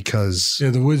 Because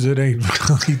the wizard ain't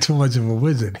really too much of a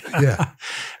wizard. Yeah.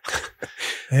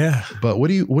 Yeah. But what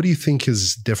do you think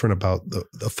is different about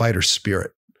the fighter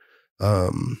spirit?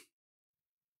 Or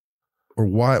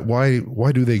why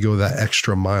do they go that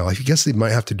extra mile? I guess they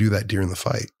might have to do that during the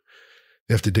fight.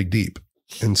 They have to dig deep.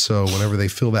 And so whenever they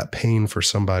feel that pain for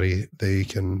somebody, they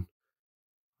can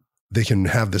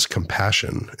have this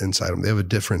compassion inside them. They have a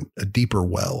deeper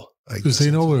well. Because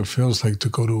they know what it feels like to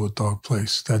go to a dark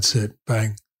place. That's it.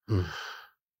 Bang. Mm.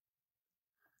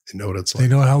 They know what it's like. They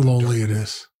know how lonely it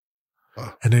is.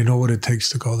 Wow. And they know what it takes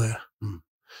to go there. Mm.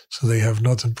 So they have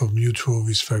nothing but mutual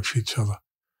respect for each other.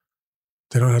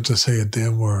 They don't have to say a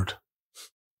damn word.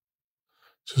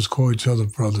 Just call each other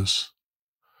brothers.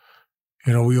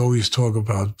 You know, we always talk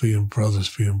about being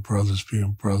brothers.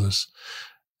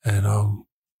 And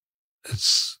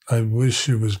I wish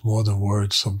it was more than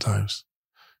words sometimes.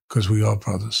 Because we are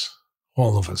brothers,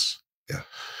 all of us. Yeah.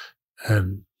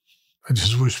 And I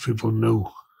just wish people knew,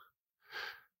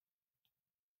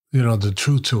 the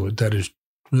truth to it, that it's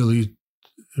really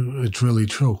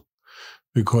true.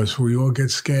 Because we all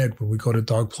get scared when we go to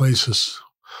dark places.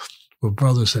 We're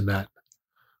brothers in that.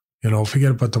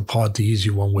 Forget about the easy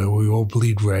one where we all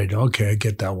bleed red. Okay, I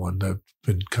get that one. That's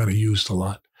been kind of used a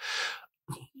lot.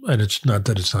 And it's not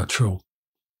that it's not true.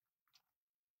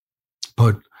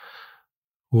 But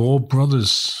we're all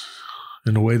brothers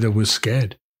in a way that we're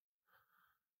scared.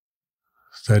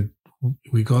 That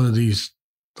we go to these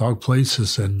dark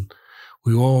places and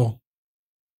we all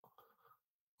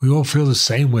feel the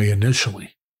same way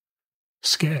initially.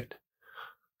 Scared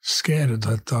of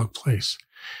that dark place.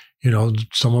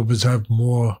 Some of us have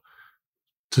more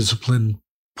discipline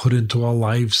put into our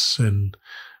lives and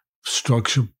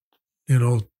structure,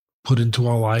 put into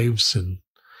our lives, and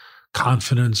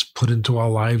confidence put into our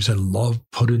lives, and love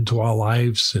put into our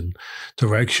lives, and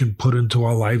direction put into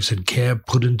our lives, and care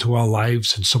put into our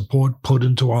lives, and support put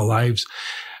into our lives,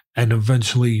 and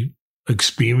eventually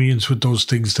experience with those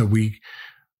things that we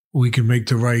can make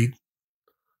the right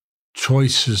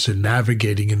choices in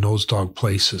navigating in those dark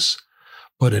places.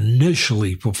 But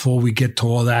initially, before we get to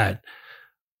all that,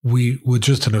 we're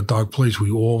just in a dark place.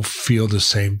 We all feel the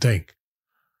same thing.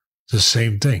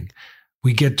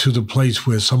 We get to the place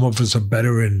where some of us are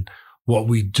better in what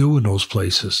we do in those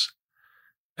places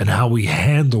and how we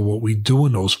handle what we do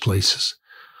in those places.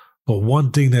 But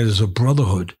one thing that is a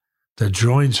brotherhood that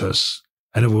joins us,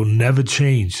 and it will never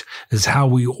change, is how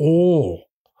we all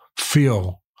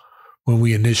feel when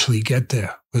we initially get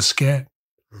there. We're scared.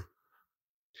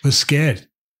 We're scared.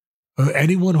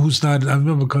 Anyone who's not, I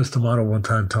remember Costamato one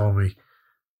time told me,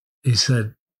 he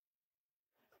said,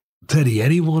 Teddy,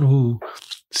 anyone who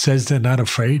says they're not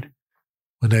afraid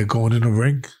when they're going in the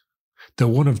ring, they're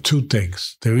one of two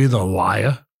things. They're either a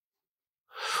liar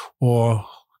or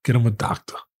get them a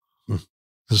doctor.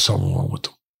 There's something wrong with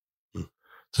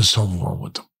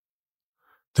them.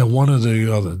 They're one or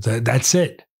the other. That's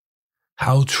it.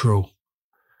 How true.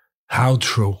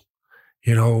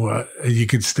 You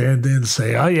could stand there and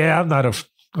say, oh yeah, I'm not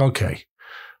okay.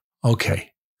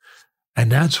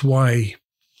 And that's why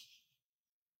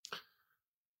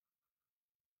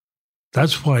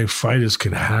fighters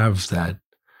can have that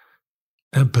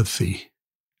empathy.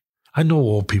 I know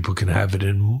all people can have it,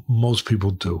 and most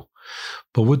people do.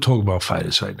 But we're talking about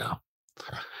fighters right now.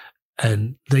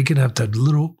 And they can have that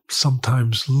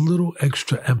sometimes little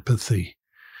extra empathy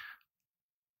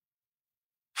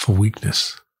for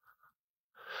weakness.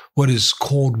 What is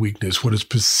called weakness, what is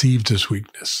perceived as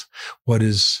weakness, what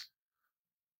is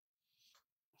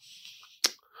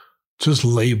just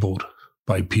labeled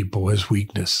by people as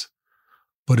weakness.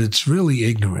 But it's really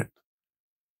ignorant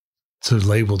to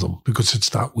label them, because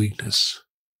it's not weakness.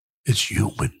 It's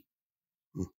human.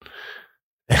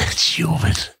 It's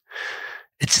human.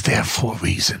 It's there for a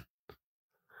reason.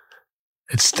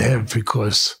 It's there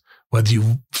because whether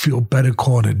you feel better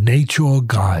calling it nature or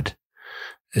God,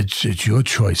 it's your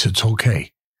choice. It's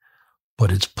okay.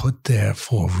 But it's put there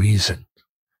for a reason,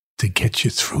 to get you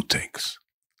through things.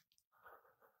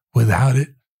 Without it,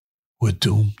 we're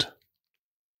doomed.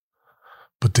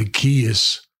 But the key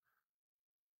is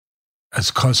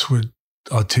as Cuss would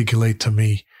articulate to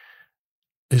me,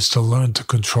 is to learn to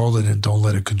control it and don't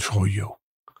let it control you.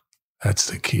 That's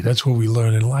the key. That's what we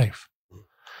learn in life.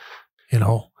 You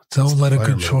know, don't let it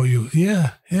control you.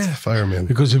 Yeah, yeah. Fireman.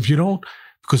 Because if you don't,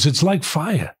 because it's like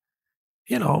fire.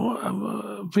 You know,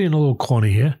 I'm being a little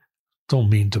corny here. Don't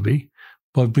mean to be,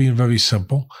 but being very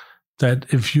simple. That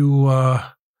if you,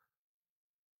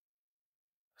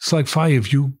 it's like fire.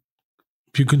 If you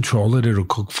control it, it'll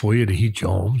cook for you, it'll heat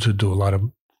your homes, it'll do a lot of,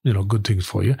 you know, good things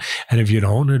for you. And if you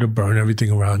don't, it'll burn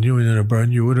everything around you, and it'll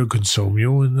burn you, it'll consume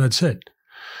you, and that's it.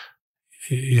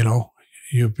 You know,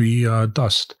 you'll be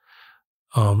dust,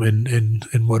 in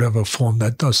whatever form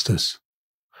that dust is.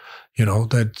 You know,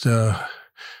 that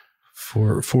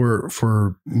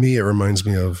for me, it reminds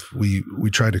me of we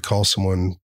tried to call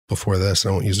someone before this.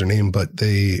 I won't use their name, but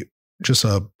they just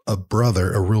a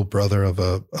brother, a real brother of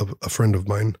a friend of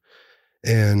mine,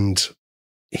 and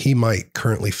he might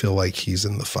currently feel like he's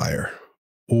in the fire,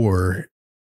 or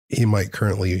he might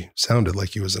currently sounded like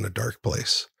he was in a dark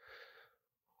place.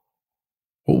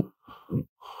 Well,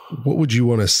 what would you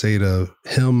want to say to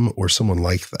him or someone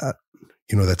like that,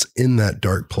 you know, that's in that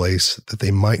dark place, that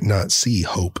they might not see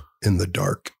hope in the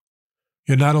dark?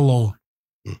 You're not alone.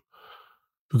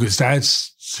 Because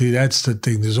that's the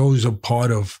thing. There's always a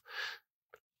part of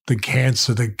the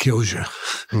cancer that kills you.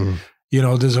 Mm. You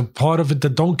know, there's a part of it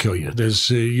that don't kill you. There's,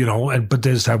 you know, but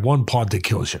there's that one part that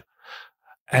kills you.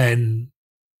 And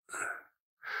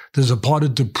there's a part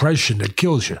of depression that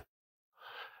kills you.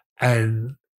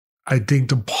 And I think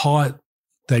the part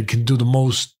that can do the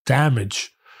most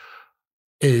damage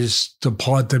is the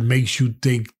part that makes you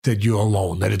think that you're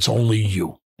alone, that it's only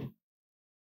you.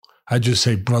 I just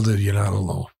say, brother, you're not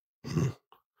alone.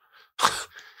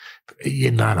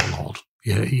 You're not alone.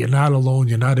 You're not alone.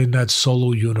 You're not in that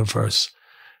solo universe.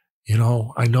 You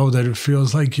know, I know that it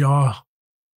feels like you are.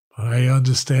 I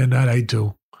understand that. I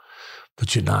do.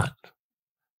 But you're not.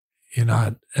 You're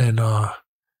not. And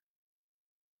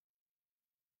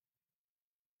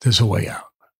there's a way out.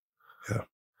 Yeah,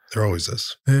 there always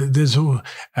is. There's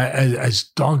as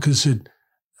dark as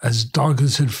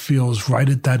it feels right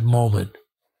at that moment,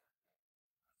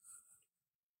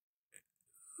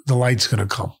 the light's going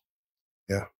to come.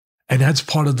 Yeah. And that's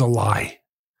part of the lie.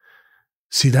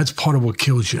 See, that's part of what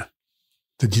kills you.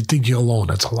 That you think you're alone.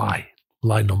 That's a lie.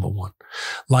 Lie number one.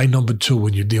 Lie number two,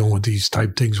 when you're dealing with these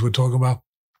type things we're talking about,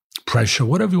 pressure,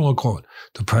 whatever you want to call it,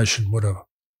 depression, whatever.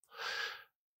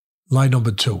 Lie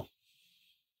number two,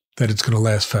 that it's going to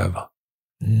last forever.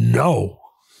 No.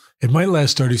 It might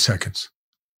last 30 seconds.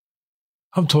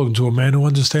 I'm talking to a man who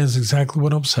understands exactly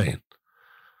what I'm saying.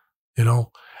 You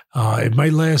know, it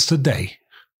might last a day.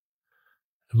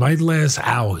 It might last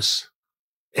hours.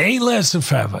 It ain't lasting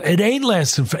forever. It ain't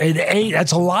lasting forever. It ain't.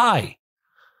 That's a lie.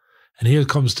 And here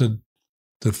comes the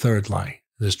third lie.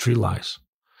 There's 3 lies.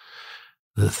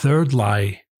 The third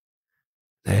lie,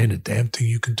 there ain't a damn thing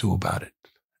you can do about it.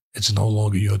 It's no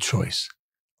longer your choice.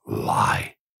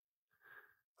 Lie.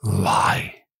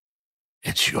 Lie.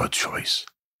 It's your choice.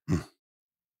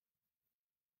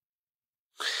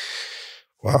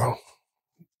 Wow.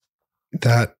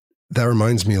 That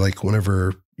reminds me, like,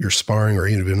 whenever you're sparring or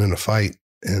even in a fight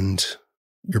and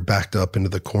you're backed up into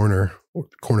the corner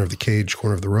of the cage,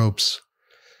 corner of the ropes,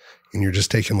 and you're just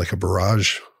taking like a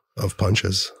barrage of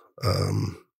punches.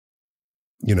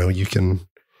 You know, you're going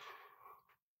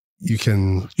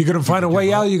to find a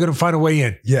way out. You're going to find a way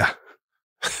in. Yeah.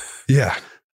 Yeah,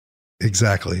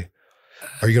 exactly.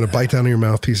 Are you going to bite down on your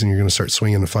mouthpiece and you're going to start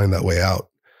swinging and find that way out?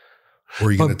 Or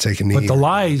are you going to take a knee? But the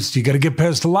lies, you got to get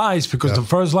past the lies, because the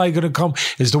first lie going to come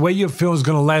is the way you feel is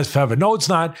going to last forever. No, it's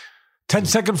not.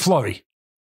 10-second flurry.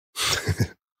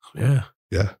 Yeah.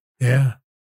 Yeah. Yeah.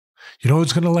 You know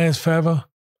what's going to last forever?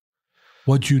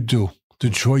 What you do, the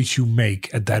choice you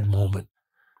make at that moment.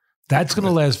 That's going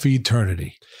to last for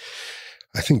eternity.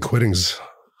 I think quitting's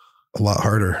a lot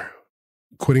harder.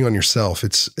 Quitting on yourself,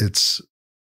 it's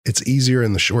easier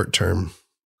in the short term.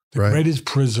 The greatest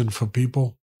prison for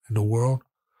people in the world,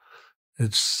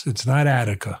 it's not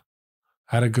Attica.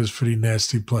 Attica's a pretty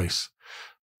nasty place,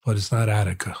 but it's not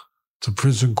Attica. It's a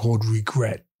prison called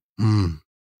regret. I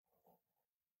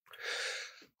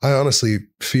honestly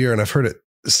fear, and I've heard it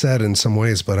said in some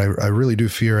ways, but I really do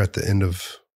fear at the end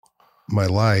of my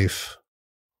life,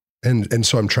 and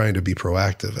so I'm trying to be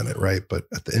proactive in it, right? But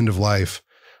at the end of life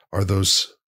are the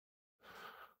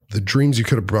dreams you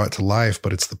could have brought to life,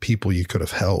 but it's the people you could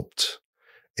have helped,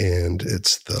 and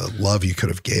it's the love you could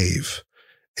have gave,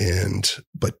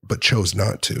 but chose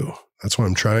not to. That's what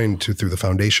I'm trying to, through the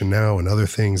foundation now and other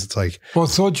things. It's like, well,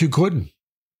 thought you couldn't.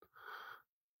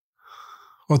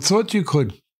 Well, thought you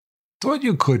could. Thought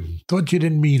you couldn't. Thought you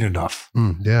didn't mean enough.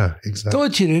 Yeah, exactly.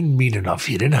 Thought you didn't mean enough.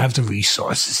 You didn't have the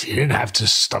resources. You didn't have the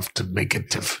stuff to make a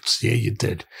difference. Yeah, you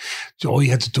did. All you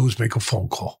had to do was make a phone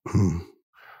call.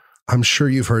 I'm sure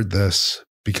you've heard this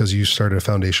because you started a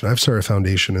foundation. I've started a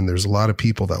foundation, and there's a lot of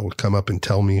people that will come up and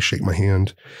tell me, shake my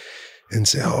hand, and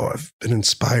say, "Oh, I've been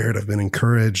inspired. I've been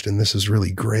encouraged, and this is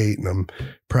really great, and I'm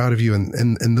proud of you."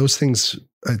 And those things,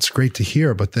 it's great to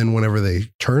hear. But then whenever they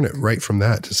turn it right from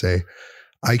that to say,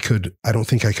 I don't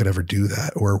think I could ever do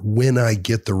that. Or when I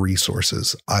get the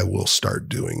resources, I will start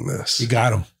doing this. You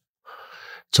got them.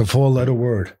 It's a 4-letter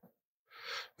word.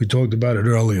 We talked about it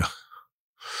earlier.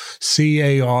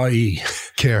 CARE.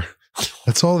 Care.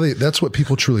 That's what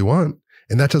people truly want.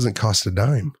 And that doesn't cost a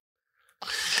dime.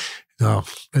 No,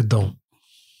 it don't.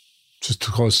 Just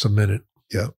costs a minute.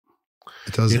 Yeah.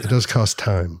 It does. It does cost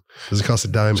time. Does it cost a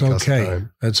dime? It's okay.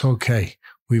 That's okay.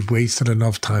 We've wasted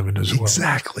enough time in this world.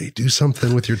 Exactly. Do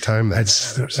something with your time.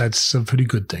 That's a pretty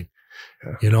good thing.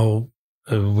 Yeah.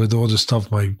 With all the stuff,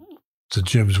 the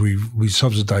gyms, we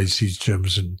subsidize these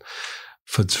gyms, and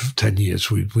for 10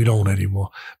 years we don't anymore.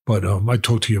 But I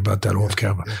talked to you about that off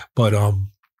camera. Yeah.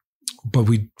 But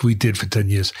we did for 10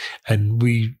 years, and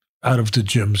out of the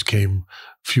gyms came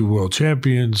a few world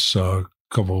champions, a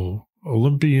couple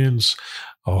Olympians,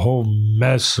 a whole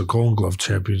mess of Golden Glove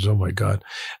champions. Oh my God.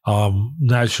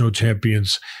 National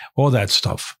champions, all that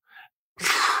stuff.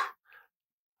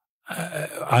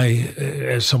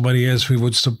 As somebody asked me,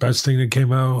 what's the best thing that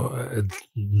came out?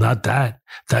 Not that.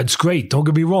 That's great. Don't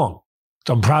get me wrong.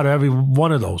 I'm proud of every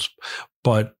one of those.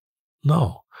 But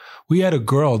no, we had a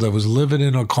girl that was living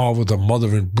in a car with her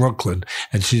mother in Brooklyn,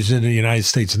 and she's in the United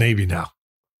States Navy now.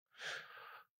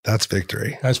 That's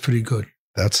victory. That's pretty good.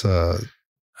 That's a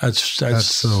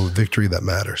victory that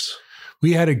matters.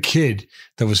 We had a kid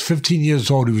that was 15 years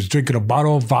old. He was drinking a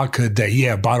bottle of vodka a day.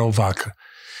 Yeah, a bottle of vodka.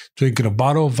 Drinking a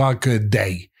bottle of vodka a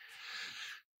day.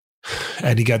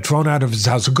 And he got thrown out of his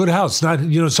house. A good house. Not,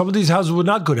 some of these houses were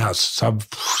not good houses.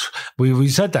 We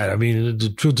said that. I mean, the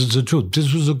truth is the truth.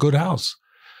 This was a good house.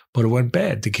 But it went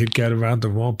bad. The kid got around the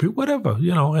wrong people, whatever,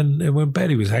 and it went bad.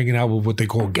 He was hanging out with what they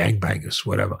call gangbangers,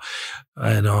 whatever.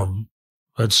 And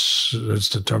that's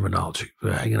the terminology.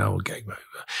 Hanging out with gangbangers.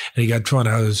 And he got thrown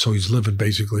out, so he's living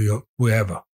basically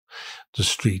wherever, the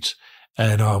streets.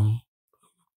 And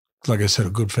like I said, a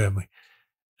good family.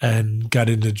 And got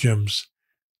into gyms,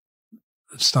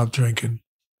 stopped drinking,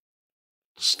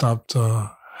 stopped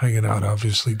hanging out,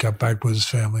 obviously, got back with his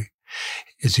family.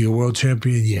 Is he a world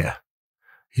champion? Yeah.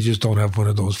 You just don't have one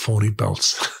of those phony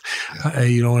belts.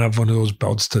 You don't have one of those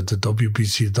belts that the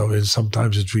WBC does.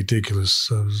 Sometimes it's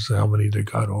ridiculous how many they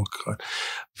got. Oh, God.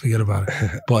 Forget about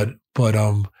it. But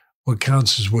what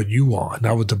counts is what you are,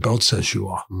 not what the belt says you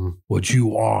are. What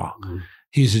you are.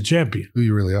 He's a champion. Who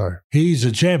you really are. He's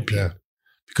a champion.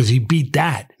 Because he beat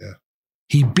that. Yeah.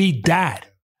 He beat that.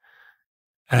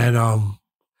 And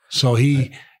so he's,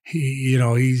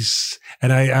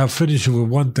 and I'll finish it with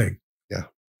one thing.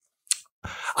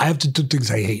 I have to do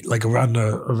things I hate, like around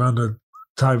the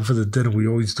time for the dinner. We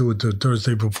always do it the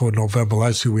Thursday before November.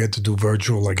 Last year we had to do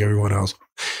virtual like everyone else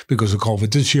because of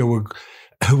COVID. This year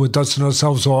we're dusting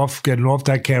ourselves off, getting off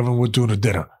that camera, and we're doing a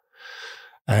dinner.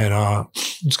 And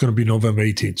it's going to be November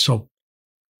 18th. So,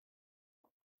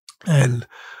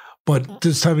 but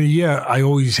this time of year, I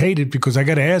always hate it because I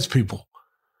got to ask people.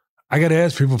 I got to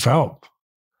ask people for help.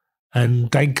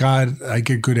 And thank God I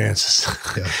get good answers.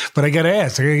 Yeah. But I got to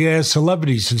ask. I got to ask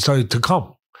celebrities and start to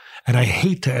come. And I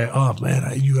hate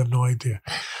to, you have no idea.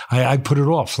 I put it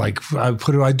off. Like I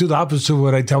do the opposite of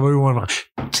what I tell everyone.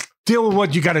 Deal with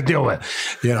what you got to deal with,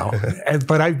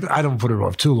 but I don't put it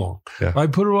off too long. Yeah. I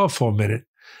put it off for a minute.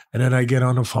 And then I get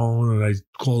on the phone and I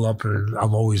call up, and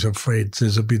I'm always afraid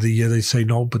this will be the year they say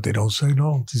no, but they don't say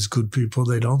no. These good people,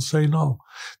 they don't say no.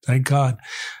 Thank God.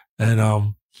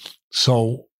 And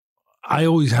so I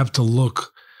always have to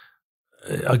look,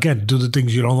 again, do the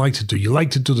things you don't like to do. You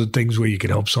like to do the things where you can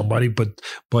help somebody, but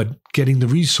getting the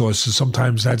resources,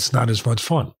 sometimes that's not as much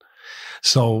fun.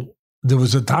 So there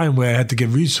was a time where I had to get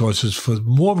more resources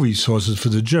for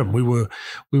the gym. We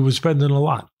were spending a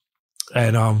lot.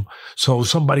 And so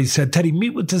somebody said, Teddy,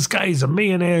 meet with this guy. He's a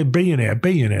millionaire,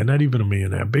 billionaire, not even a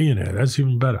millionaire, billionaire. That's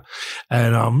even better.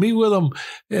 And meet with him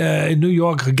in New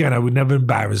York. Again, I would never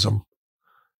embarrass him.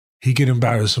 He can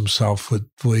embarrass himself with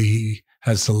the way he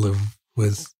has to live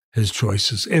with his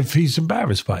choices. If he's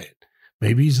embarrassed by it,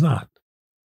 maybe he's not.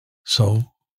 So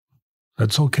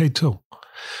that's okay too.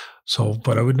 So,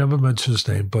 but I would never mention his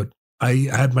name, but I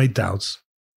had my doubts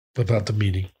about the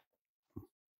meeting.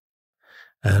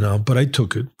 And, but I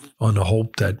took it on the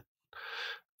hope that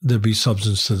there'd be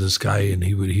substance to this guy and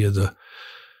he would hear the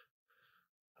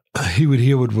he would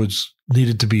hear what was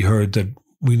needed to be heard, that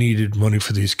we needed money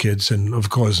for these kids. And of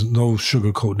course, no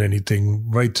sugarcoating anything,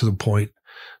 right to the point.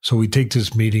 So we take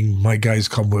this meeting. My guys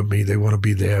come with me. They want to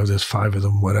be there. There's 5 of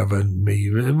them, whatever. And me,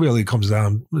 it really comes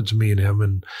down to me and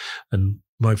him and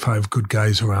my 5 good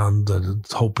guys around,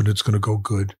 hoping it's going to go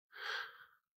good.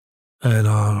 And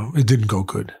it didn't go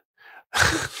good.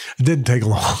 It didn't take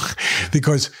long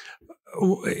because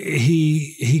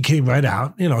he came right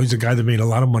out. You know, he's a guy that made a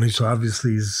lot of money. So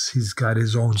obviously he's got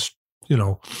his own, you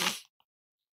know,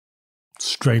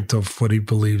 strength of what he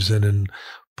believes in and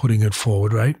putting it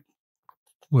forward, right?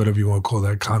 Whatever you want to call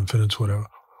that, confidence, whatever.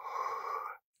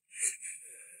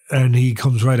 And he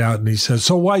comes right out and he says,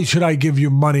 so why should I give you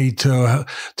money to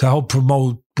help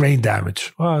promote brain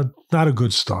damage? Well, not a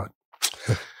good start.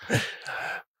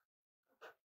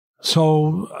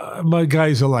 So my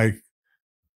guys are like,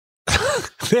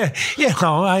 you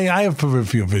know, I have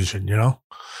peripheral vision, you know?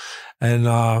 And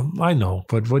I know,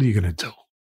 but what are you going to do?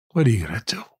 What are you going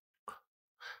to do?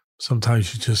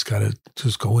 Sometimes you just got to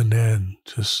just go in there and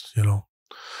just, you know,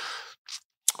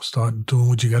 start doing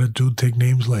what you got to do, take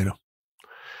names later.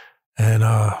 And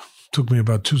took me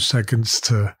about 2 seconds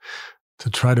to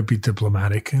try to be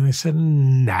diplomatic. And I said,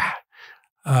 nah.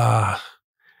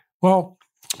 Well,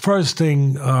 first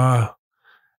thing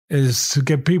is to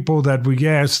get people that we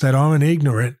ask that aren't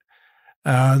ignorant,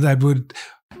 that would,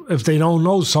 if they don't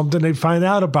know something, they find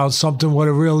out about something, what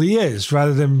it really is,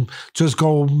 rather than just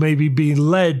go maybe being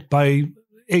led by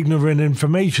ignorant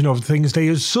information of things they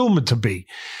assume it to be.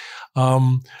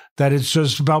 That it's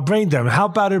just about brain damage. How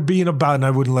about it being about, and I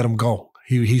wouldn't let him go.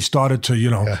 He started to, you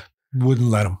know, wouldn't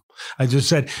let him. I just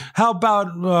said, how about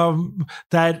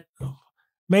that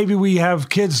maybe we have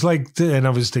kids like, and I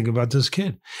was thinking about this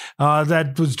kid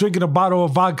that was drinking a bottle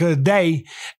of vodka a day,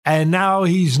 and now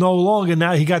he's no longer.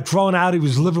 Now he got thrown out. He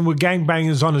was living with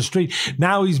gangbangers on the street.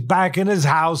 Now he's back in his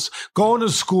house, going to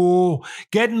school,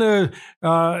 getting a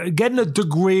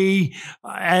degree,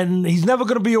 and he's never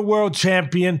going to be a world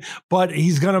champion, but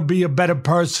he's going to be a better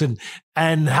person.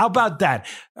 And how about that?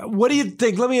 What do you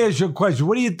think? Let me ask you a question.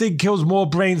 What do you think kills more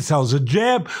brain cells, a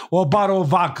jab or a bottle of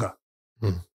vodka?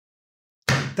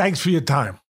 Thanks for your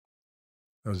time.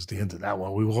 That was the end of that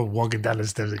one. We were walking down the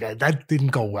stairs. That didn't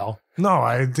go well. No,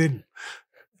 I didn't.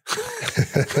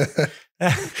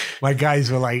 My guys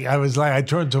were like, I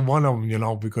turned to one of them, you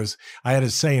know, because I had a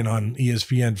saying on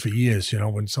ESPN for years, you know,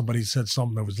 when somebody said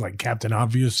something that was like Captain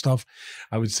Obvious stuff,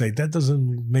 I would say, that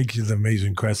doesn't make you the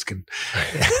Amazing Kreskin.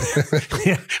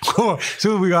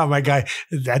 So we got my guy,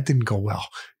 that didn't go well.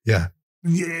 Yeah.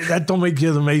 That don't make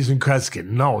you the Amazing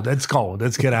Kreskin. No, let's go.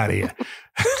 Let's get out of here.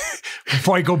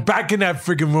 Before I go back in that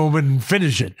freaking room and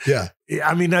finish it. Yeah.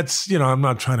 I mean, that's, you know, I'm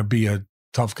not trying to be a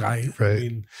tough guy, right? I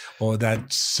mean, or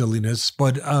that silliness,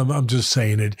 but I'm just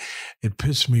saying it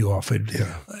pissed me off.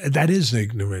 That is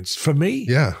ignorance for me.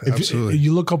 Yeah, absolutely.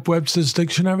 You look up Webster's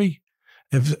dictionary.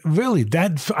 If really I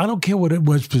don't care what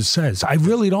Webster says. I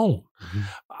really don't.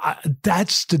 Mm-hmm.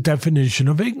 That's the definition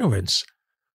of ignorance.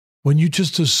 When you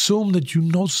just assume that you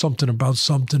know something about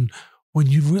something when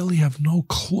you really have no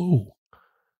clue.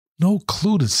 No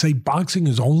clue to say boxing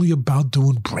is only about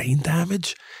doing brain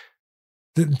damage.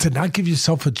 To not give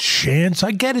yourself a chance. I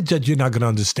get it that you're not going to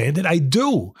understand it. I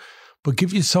do. But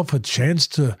give yourself a chance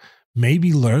to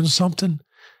maybe learn something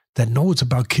that it's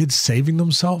about kids saving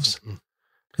themselves. Mm-hmm.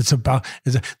 It's about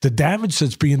the damage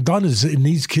that's being done is in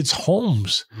these kids'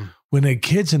 homes. Mm-hmm. When they're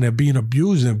kids and they're being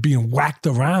abused and being whacked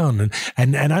around.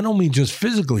 And I don't mean just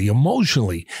physically,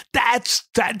 emotionally. That's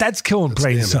killing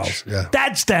brain damage. Cells. Yeah.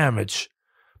 That's damage.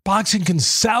 Boxing can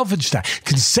salvage that,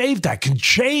 can save that, can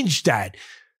change that.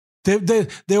 They're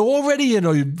already in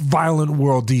a violent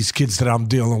world, these kids that I'm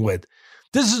dealing with.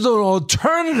 This is an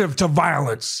alternative to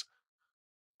violence.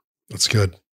 That's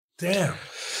good. Damn.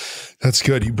 That's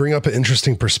good. You bring up an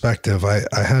interesting perspective. I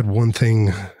had one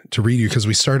thing to read you because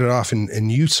we started off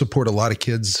and you support a lot of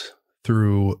kids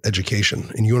through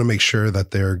education and you want to make sure that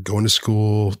they're going to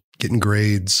school, getting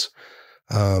grades,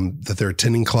 that they're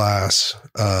attending class.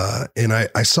 And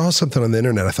I saw something on the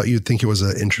internet. I thought you'd think it was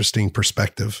an interesting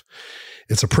perspective.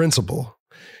 It's a principal.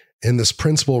 And this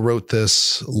principal wrote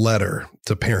this letter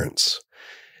to parents.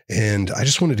 And I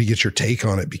just wanted to get your take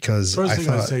on it because First thing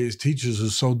I say is teachers are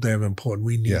so damn important.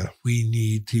 We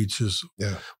need teachers.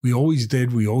 Yeah. We always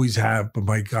did. We always have. But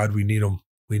my God, we need them.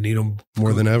 We need them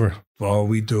more than ever. Well,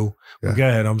 we do. Yeah. Well, go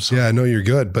ahead. I'm sorry. Yeah, I know you're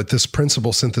good. But this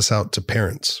principal sent this out to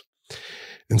parents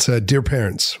and said, "Dear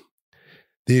parents,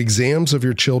 the exams of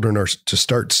your children are to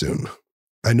start soon.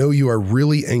 I know you are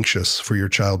really anxious for your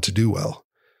child to do well,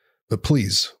 but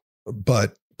please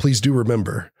do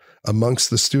remember, Amongst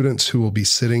the students who will be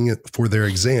sitting for their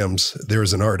exams, there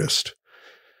is an artist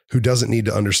who doesn't need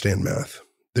to understand math.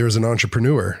 There is an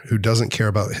entrepreneur who doesn't care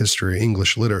about history or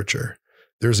English literature.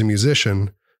 There's a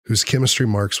musician whose chemistry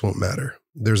marks won't matter.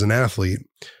 There's an athlete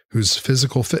whose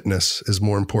physical fitness is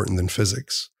more important than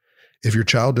physics. If your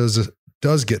child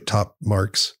does get top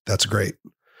marks, that's great.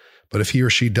 But if he or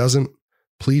she doesn't,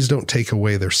 please don't take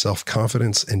away their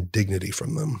self-confidence and dignity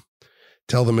from them.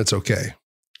 Tell them it's okay.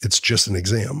 It's just an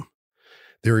exam.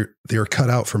 They are cut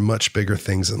out for much bigger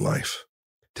things in life.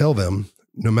 Tell them,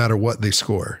 no matter what they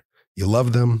score, you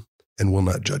love them and will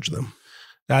not judge them.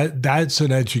 That's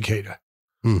an educator.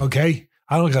 Okay?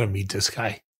 I don't got to meet this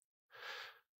guy.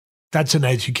 That's an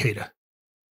educator.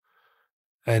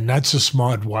 And that's a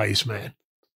smart, wise man.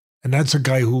 And that's a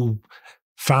guy who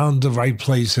found the right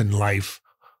place in life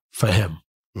for him.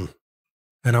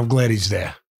 And I'm glad he's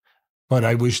there. But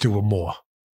I wish there were more.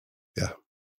 Yeah,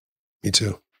 me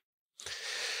too.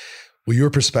 Well, your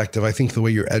perspective, I think the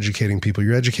way you're educating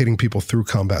people through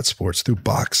combat sports, through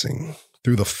boxing,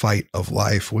 through the fight of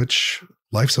life, which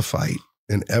life's a fight.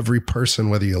 And every person,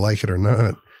 whether you like it or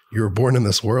not, you were born in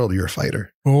this world, you're a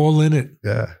fighter. We're all in it.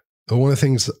 Yeah. But one of the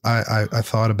things I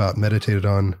thought about, meditated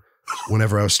on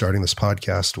whenever I was starting this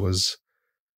podcast was,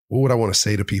 what would I want to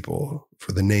say to people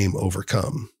for the name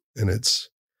Overcome? And it's,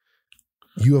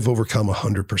 you have overcome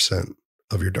 100%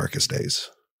 of your darkest days.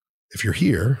 If you're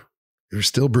here, you're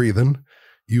still breathing,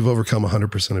 you've overcome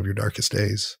 100% of your darkest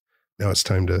days. Now it's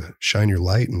time to shine your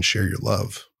light and share your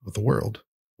love with the world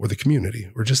or the community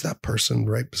or just that person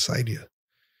right beside you.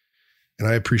 And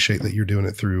I appreciate that you're doing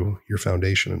it through your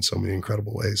foundation in so many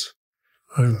incredible ways.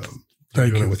 You're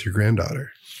doing it with your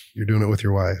granddaughter. You're doing it with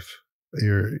your wife,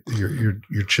 your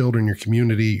children, your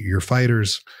community, your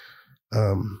fighters.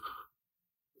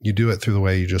 You do it through the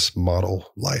way you just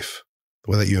model life,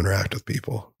 the way that you interact with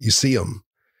people. You see them.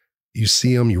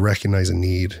 You recognize a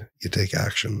need, you take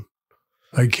action.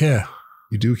 I care.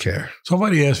 You do care.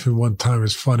 Somebody asked me one time,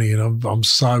 it's funny, and I'm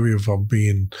sorry if I'm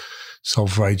being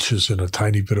self-righteous in a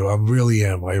tiny bit. I really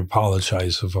am. I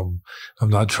apologize if I'm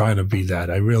not trying to be that.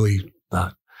 I really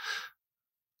not.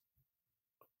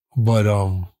 But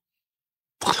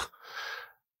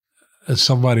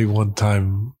somebody one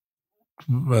time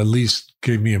at least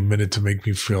gave me a minute to make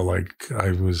me feel like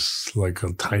I was like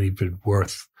a tiny bit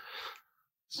worth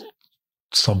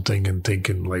something, and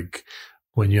thinking like,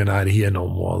 when you're not here no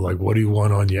more, like, what do you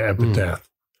want on your epitaph?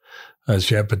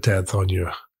 As your epitaph on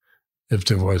your, if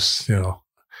there was,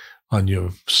 on your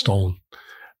stone.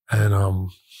 And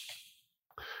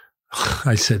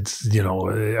I said,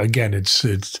 again,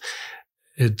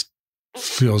 it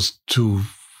feels too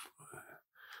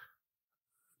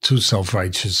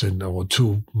self-righteous or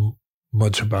too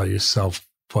much about yourself.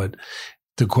 But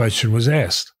the question was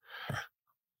asked.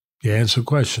 You answer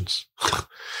questions.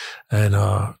 And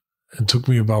it took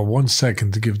me about 1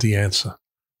 second to give the answer.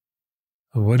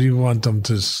 What do you want them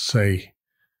to say?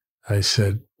 I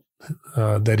said,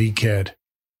 that he cared.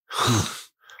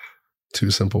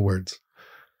 2 simple words.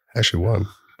 Actually one,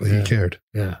 but he cared.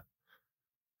 Yeah.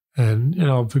 And,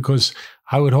 because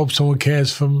I would hope someone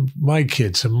cares for my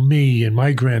kids and me and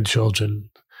my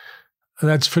grandchildren. And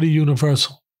that's pretty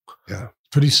universal. Yeah.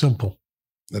 Pretty simple.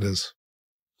 It is.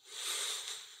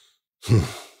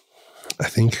 I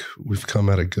think we've come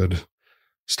at a good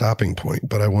stopping point,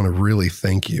 but I want to really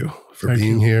thank you for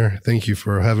being here. Thank you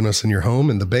for having us in your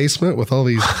home in the basement with all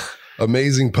these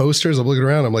amazing posters. I'm looking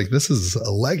around. I'm like, this is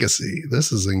a legacy.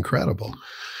 This is incredible.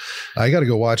 I got to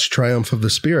go watch Triumph of the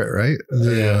Spirit, right?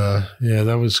 Yeah,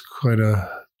 that was quite a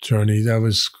journey. That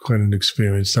was quite an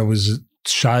experience. That was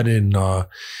shot in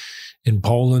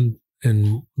Poland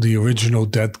in the original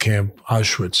death camp,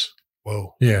 Auschwitz.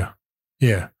 Whoa. Yeah.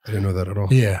 Yeah. I didn't know that at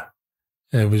all. Yeah.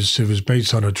 It was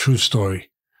based on a true story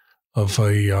of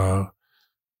a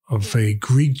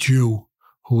Greek Jew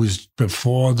who was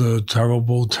before the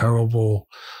terrible, terrible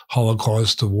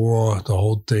Holocaust, the war, the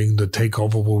whole thing, the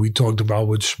takeover, what we talked about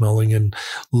with Schmeling and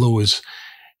Lewis.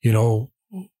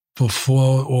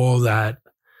 Before all that,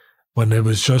 when it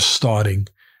was just starting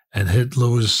and Hitler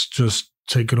was just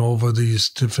taking over these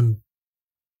different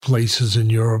places in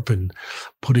Europe and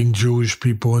putting Jewish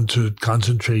people into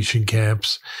concentration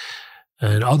camps.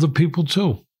 And other people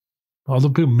too. Other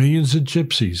people, millions of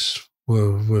gypsies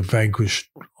were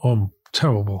vanquished.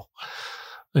 Terrible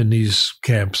in these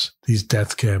camps, these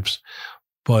death camps.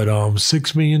 But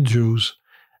 6 million Jews.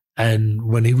 And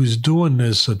when he was doing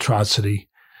this atrocity,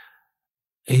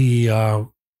 these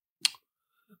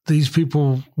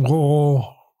people were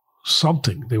all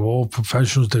something. They were all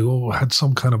professionals. They all had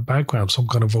some kind of background, some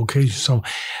kind of vocation.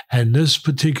 And this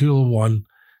particular one,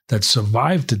 that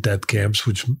survived the death camps,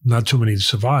 which not too many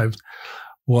survived,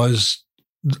 was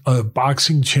a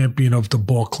boxing champion of the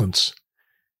Balkans.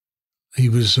 He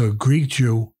was a Greek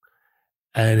Jew,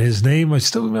 and his name, I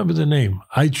still remember the name.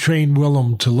 I trained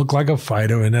Willem to look like a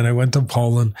fighter, and then I went to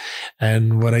Poland,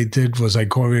 and what I did was I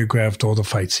choreographed all the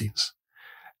fight scenes.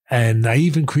 And I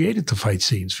even created the fight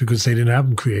scenes because they didn't have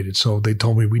them created. So they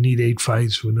told me, we need 8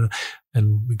 fights,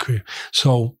 and we created.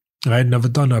 So I had never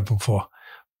done that before.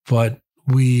 But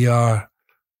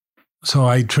so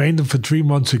I trained him for 3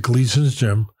 months at Gleason's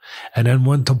gym, and then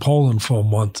went to Poland for a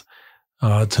month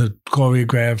to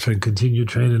choreograph and continue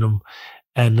training him.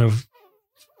 And the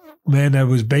man that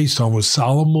was based on was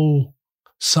Salomo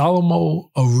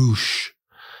Arush,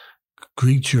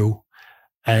 Greek Jew.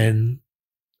 And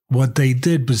what they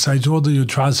did, besides all the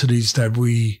atrocities that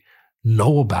we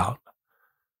know about,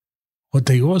 what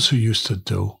they also used to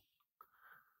do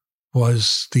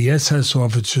was the SS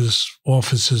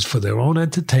officers for their own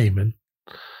entertainment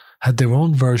had their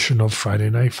own version of Friday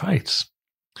Night Fights.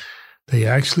 They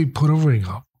actually put a ring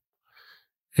up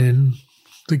in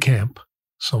the camp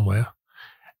somewhere,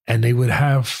 and they would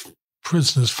have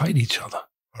prisoners fight each other.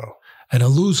 Wow. And the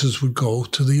losers would go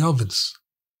to the ovens.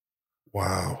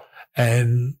 Wow.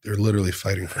 And they're literally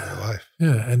fighting for their life.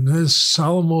 Yeah, and this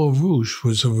Salomo Arush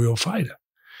was a real fighter.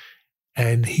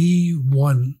 And he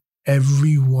won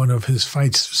every one of his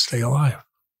fights to stay alive.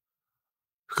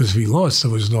 Because if he lost,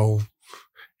 there was no,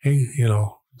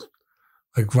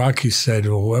 like Rocky said,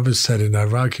 or whoever said in that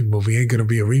Rocky movie, ain't going to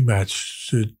be a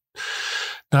rematch.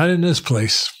 Not in this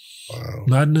place. Wow.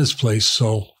 Not in this place.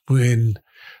 So I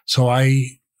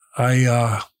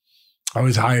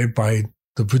was hired by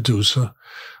the producer,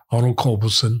 Arnold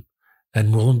Cobleson,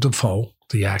 and Willem Dafoe,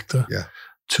 the actor,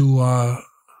 to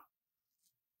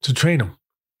train him.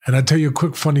 And I'll tell you a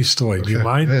quick funny story. Okay. Do you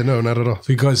mind? Yeah, no, not at all.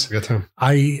 Because I got time.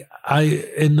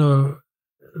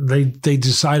 They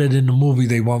decided in the movie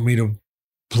they want me to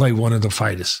play one of the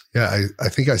fighters. Yeah, I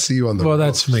think I see you on the ropes.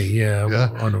 That's me, yeah.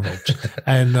 On the ropes.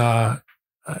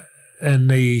 And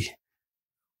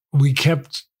we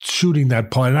kept shooting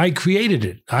that part, and I created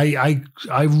it. I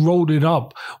wrote it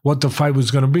up, what the fight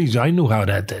was going to be. So I knew how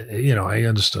I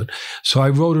understood. So I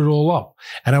wrote it all up,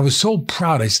 and I was so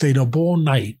proud. I stayed up all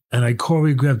night, and I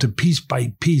choreographed it piece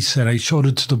by piece, and I showed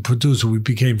it to the producer. We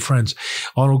became friends,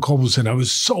 Arnold Cobleson. I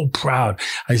was so proud.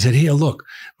 I said, "Here, look,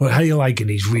 well, how you like it?"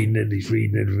 He's reading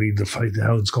the fight,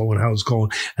 how it's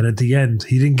going. And at the end,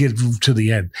 he didn't get to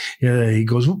the end. He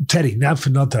goes, "Teddy, not for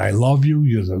nothing. I love you.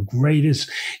 You're the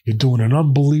greatest. You're doing an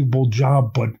unbelievable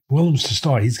job, but Willem's the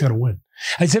star. He's got to win."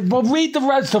 I said, "Well, read the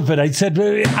rest of it." I said,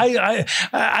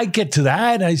 I get to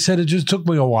that. I said, it just took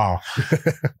me a while.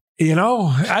 I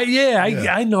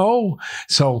know.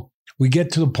 So we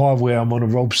get to the part where I'm on the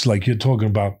ropes like you're talking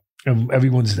about, and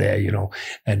everyone's there,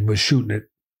 and we're shooting it.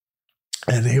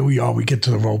 And here we are. We get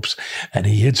to the ropes, and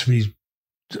he hits me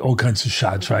all kinds of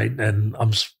shots, right? And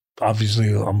I'm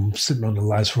sitting on the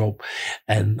last rope,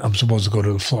 and I'm supposed to go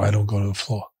to the floor. I don't go to the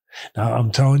floor. Now,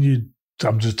 I'm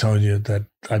just telling you that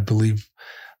I believe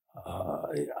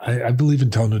I believe in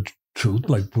telling the truth,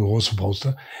 like we're all supposed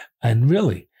to. And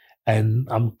really, and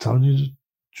I'm telling you the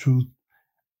truth,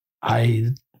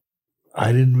 I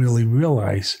didn't really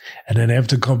realize. And then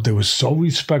after they were so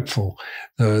respectful,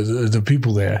 the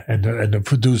people there and the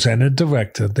producer and the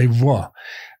director, they were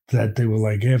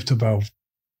like, after about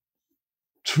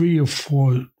 3 or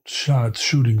 4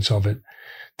 shootings of it,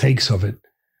 takes of it,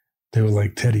 they were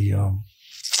like, "Teddy,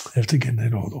 after getting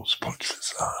hit all those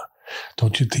punches,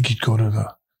 don't you think you'd go to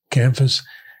the canvas?"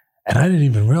 And I didn't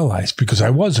even realize, because I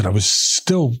wasn't. I was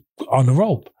still on the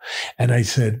rope. And I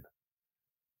said,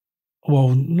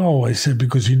 "Well, no." I said,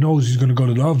 because he knows he's going to go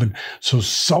to the oven. So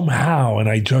somehow, and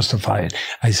I justify it,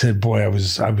 I said, boy, I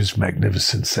was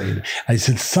magnificent saying it. I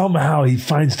said, somehow he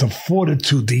finds the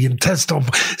fortitude, the intestinal,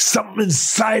 something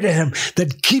inside of him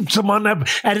that keeps him on that,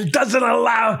 and it doesn't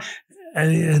allow.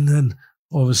 And then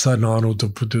all of a sudden, Arnold, the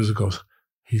producer,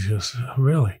 he goes,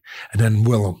 "Really?" And then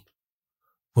Willem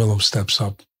steps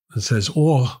up and says,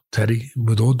 "Or, Teddy,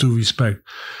 with all due respect,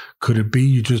 could it be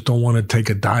you just don't want to take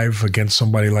a dive against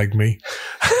somebody like me?"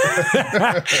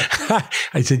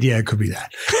 I said, "Yeah, it could be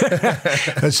that.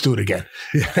 Let's do it again."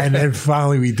 And then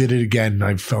finally we did it again, and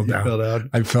I fell down.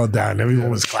 I fell down. Everyone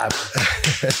was clapping.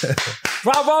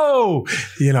 Bravo!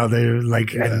 They were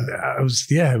like, and I was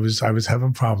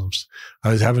having problems. I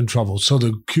was having trouble. So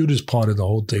the cutest part of the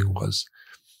whole thing was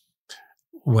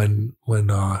when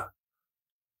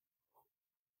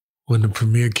the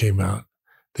premiere came out,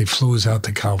 they flew us out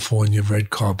to California, red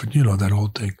carpet, that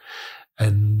whole thing.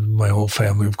 And my whole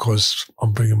family, of course,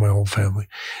 I'm bringing my whole family.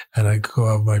 And I go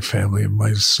out with my family, and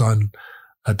my son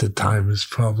at the time is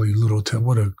probably little Ted.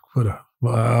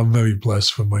 I'm very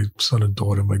blessed for my son and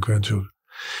daughter, my grandchildren.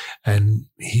 And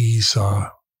he's, I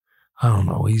don't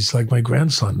know, he's like my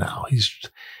grandson now. He's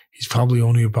probably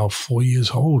only about 4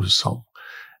 years old or something.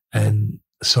 And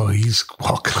so he's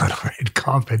walking on a red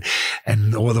carpet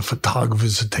and all the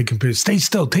photographers are taking pictures. Stay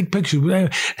still, take pictures.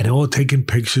 And they're all taking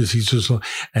pictures.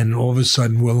 And all of a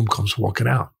sudden, Willem comes walking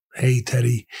out. Hey,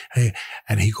 Teddy. Hey.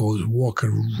 And he goes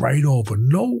walking right over.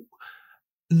 No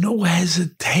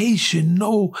hesitation,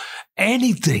 no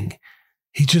anything.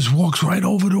 He just walks right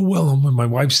over to Willem. And my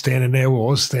wife's standing there. We're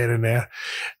all standing there.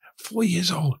 4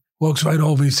 years old. Walks right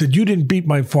over. He said, you didn't beat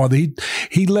my father.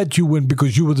 He let you win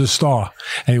because you were the star.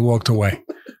 And he walked away.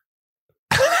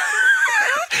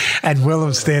 And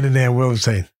Willem's standing there. Willem's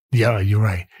saying, yeah, you're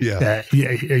right. Yeah.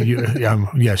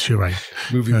 Yes, you're right.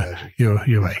 Movie magic.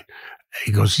 You're right.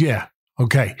 He goes, yeah.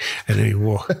 Okay. And then he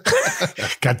walked.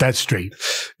 Got that straight.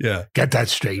 Yeah. Got that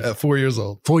straight. At 4 years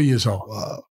old. 4 years old.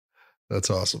 Wow. That's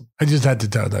awesome. I just had to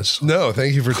tell that story. No,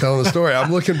 thank you for telling the story.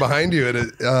 I'm looking behind you,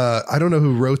 and I don't know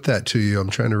who wrote that to you. I'm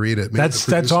trying to read it. Maybe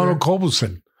that's Arnold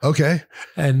Cobleson. Okay.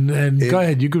 And go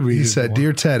ahead, you can read it. He said,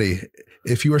 "Dear Teddy,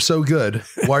 if you are so good,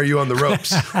 why are you on the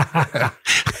ropes?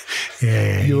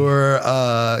 Yeah. Your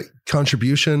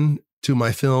contribution to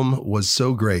my film was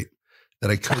so great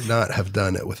that I could not have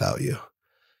done it without you.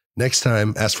 Next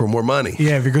time, ask for more money."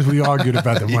 Yeah, because we argued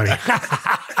about the money.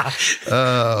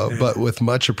 But with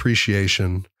much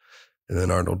appreciation. And then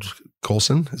Arnold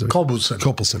Cobleson.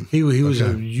 He was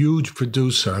a huge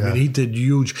producer. I mean, he did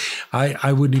huge.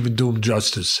 I wouldn't even do him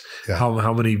justice. Yeah.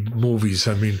 How many movies?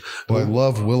 I mean, well, I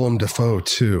love Willem Dafoe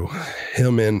too.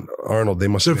 Him and Arnold. They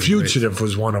must. The Fugitive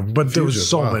was one of them, but there was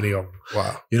so many of them.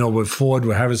 Wow. You know, with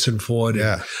Harrison Ford.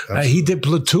 Yeah. He did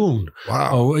Platoon.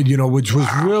 Wow. You know, which was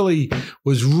really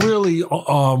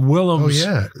Willem's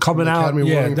coming out.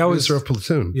 Academy Award that was of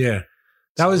Platoon. Yeah.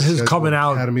 That was his coming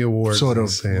out Academy Award sort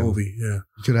of movie. Yeah,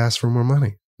 you could ask for more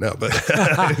money. No, but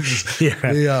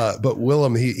but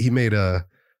Willem he made a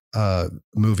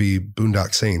movie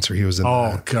Boondock Saints where he was in.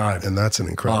 Oh that, God, and that's an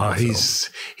incredible. Film.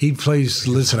 He plays.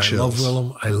 Listen, I love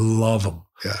Willem. I love him.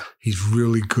 Yeah, he's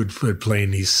really good at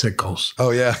playing these sickos.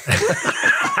 Oh yeah,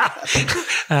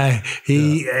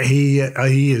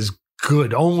 he is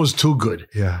good, almost too good.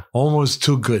 Yeah, almost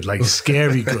too good, like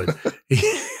scary good.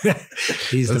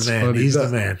 He's the man. Funny. He's the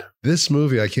man. This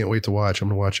movie, I can't wait to watch. I'm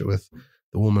going to watch it with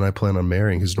the woman I plan on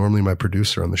marrying, who's normally my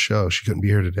producer on the show. She couldn't be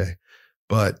here today.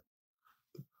 But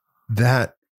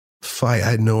that fight, I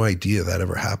had no idea that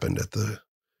ever happened at the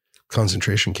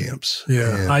concentration camps.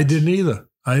 Yeah, and I didn't either.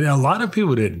 A lot of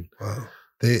people didn't. Wow.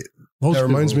 That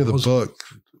reminds me of the book.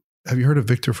 Have you heard of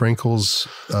Viktor Frankl's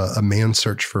A Man's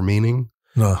Search for Meaning?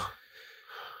 No.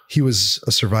 He was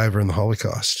a survivor in the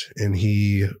Holocaust, and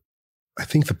I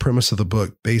think the premise of the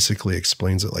book basically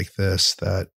explains it like this,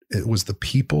 that it was the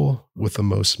people with the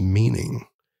most meaning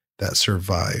that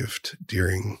survived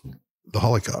during the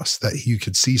Holocaust, that you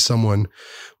could see someone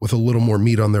with a little more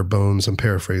meat on their bones, I'm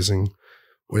paraphrasing,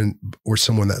 or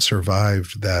someone that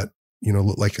survived that, you know,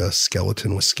 looked like a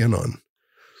skeleton with skin on.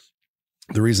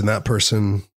 The reason that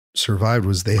person survived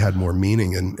was they had more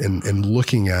meaning, and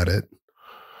looking at it,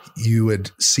 you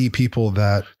would see people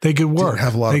that they could work,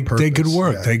 have a lot of purpose. They could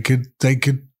work.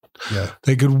 Yeah.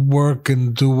 They could work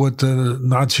and do what the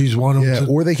Nazis want them to.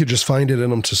 Or they could just find it in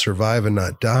them to survive and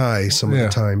not die some of the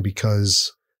time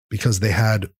because they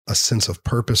had a sense of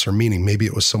purpose or meaning. Maybe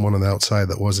it was someone on the outside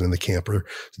that wasn't in the camp, or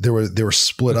they were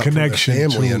split up from their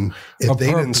family, and if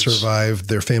they didn't survive,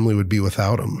 their family would be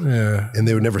without them. Yeah, and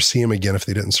they would never see them again if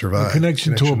they didn't survive. A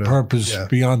connection to a purpose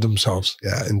beyond themselves.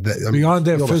 Yeah, and beyond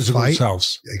their physical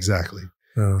selves. Exactly.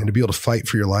 And to be able to fight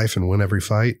for your life and win every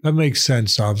fight. That makes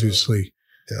sense. Obviously,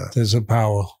 there's a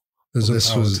power. There's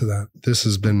a power to that. This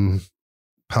has been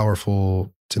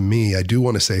powerful to me. I do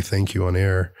want to say thank you on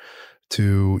air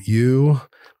to you,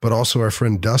 but also our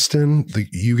friend Dustin.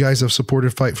 You guys have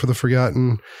supported Fight for the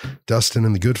Forgotten. Dustin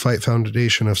and the Good Fight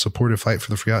Foundation have supported Fight for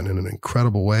the Forgotten in an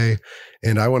incredible way.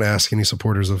 And I want to ask any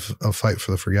supporters of Fight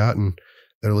for the Forgotten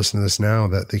that are listening to this now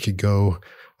that they could go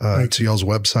to y'all's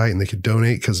website and they could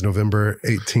donate, because November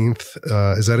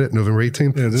 18th, is that it? November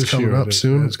 18th? Yeah, it's coming up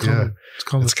soon. Yeah,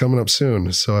 it's coming up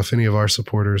soon. So if any of our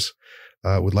supporters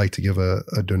would like to give a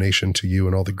donation to you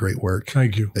and all the great work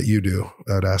that you do,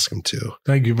 I would ask them to.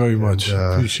 Thank you very much.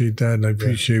 I appreciate that. And I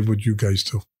appreciate what you guys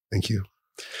do. Thank you.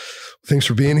 Thanks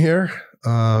for being here.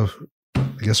 I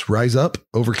guess rise up,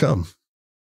 overcome.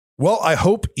 Well, I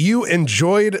hope you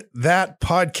enjoyed that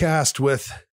podcast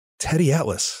with Teddy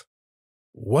Atlas.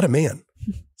 What a man.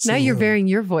 Now you're varying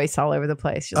your voice all over the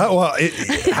place. Oh, well,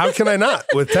 how can I not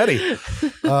with Teddy?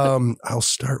 I'll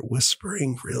start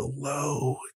whispering real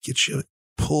low, get you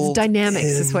pulled. Dynamics in.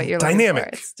 Is what you're dynamic.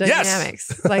 Looking for. It's dynamics.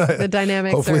 Yes. Like the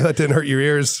dynamics. Hopefully that didn't hurt your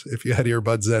ears if you had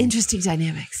earbuds in. Interesting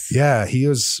dynamics. Yeah, he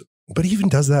was, but he even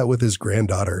does that with his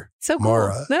granddaughter. So cool.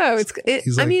 Mara. No, it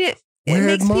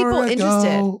makes people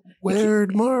interested.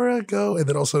 Where'd Mara go? And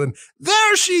then all of a sudden,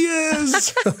 there she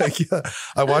is.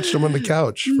 I watched him on the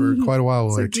couch for quite a while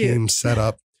while our team set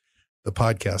up the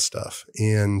podcast stuff.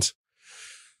 And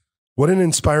what an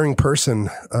inspiring person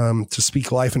to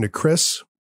speak life into Chris,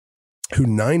 who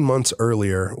 9 months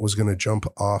earlier was going to jump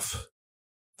off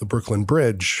the Brooklyn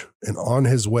Bridge. And on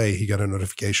his way, he got a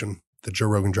notification that Joe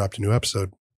Rogan dropped a new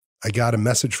episode. I got a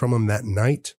message from him that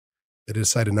night. I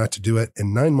decided not to do it.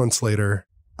 And 9 months later,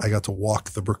 I got to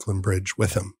walk the Brooklyn Bridge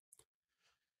with him.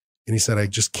 And he said, I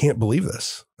just can't believe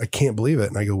this. I can't believe it.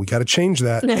 And I go, we got to change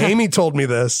that. Amy told me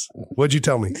this. What'd you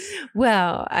tell me?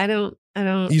 Well, I don't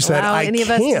you said, allow any of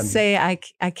us can. to say I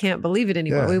can't believe it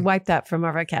anymore. Yeah. We wipe that from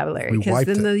our vocabulary because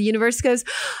then the universe goes,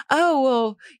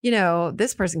 oh, well,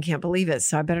 this person can't believe it.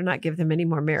 So I better not give them any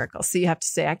more miracles. So you have to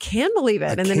say, I can believe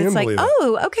it. And then it's like,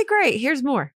 oh, okay, great. Here's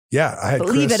more. Yeah.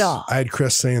 I had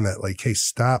Chris saying that, like, hey,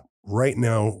 stop right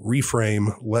now,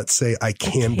 reframe. Let's say I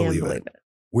can believe it.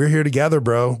 We're here together,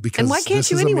 bro. Because and why can't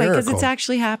you anyway? Because it's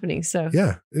actually happening. So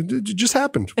yeah, it just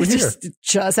happened. We're here. It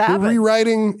just happened. We're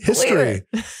rewriting history.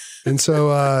 And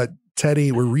so,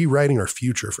 Teddy, we're rewriting our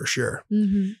future for sure.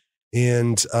 Mm-hmm.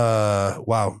 And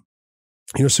wow,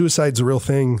 suicide's a real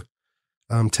thing.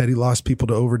 Teddy lost people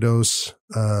to overdose.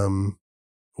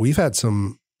 We've had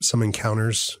some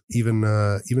encounters even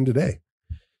today.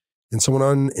 And someone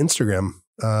on Instagram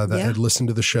that had listened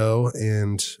to the show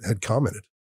and had commented.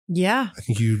 Yeah. I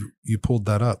think you pulled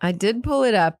that up. I did pull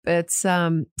it up. It's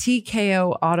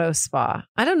TKO Auto Spa.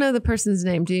 I don't know the person's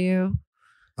name. Do you?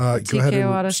 Go ahead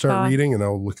and start reading and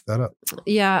I'll look that up.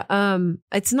 Yeah.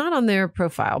 It's not on their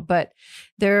profile, but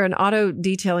they're an auto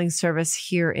detailing service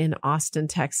here in Austin,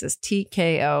 Texas.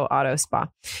 TKO Auto Spa.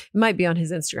 It might be on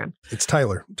his Instagram. It's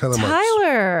Tyler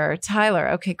Marks.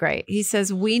 Tyler. Okay, great. He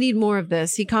says, we need more of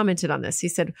this. He commented on this. He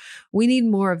said, we need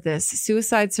more of this.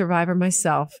 Suicide survivor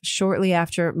myself, shortly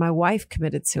after my wife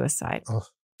committed suicide. Oh,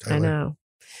 Tyler. I know.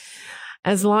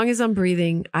 As long as I'm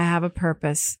breathing, I have a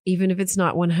purpose, even if it's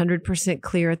not 100%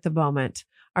 clear at the moment.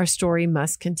 Our story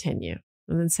must continue.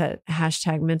 And then said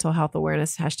 #mental health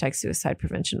awareness, #suicide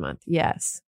prevention month.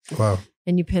 Yes. Wow.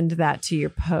 And you pinned that to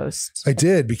your post. I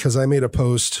did, because I made a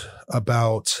post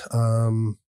about,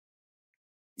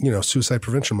 suicide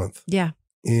prevention month. Yeah.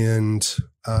 And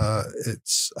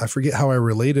I forget how I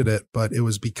related it, but it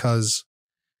was because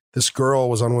this girl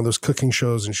was on one of those cooking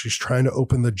shows and she's trying to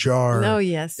open the jar. Oh,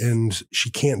 yes. And she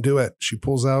can't do it. She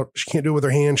pulls out, she can't do it with her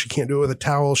hand. She can't do it with a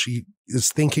towel. She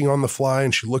is thinking on the fly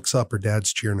and she looks up, her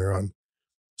dad's cheering her on.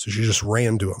 So she just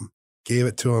ran to him, gave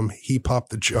it to him. He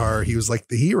popped the jar. He was like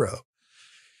the hero.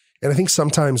 And I think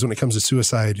sometimes when it comes to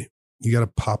suicide, you got to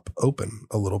pop open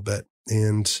a little bit.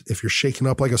 And if you're shaking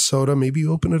up like a soda, maybe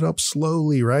you open it up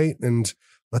slowly, right? And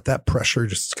let that pressure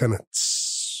just kind of...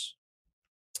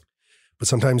 But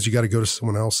sometimes you got to go to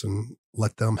someone else and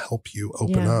let them help you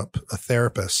open up, a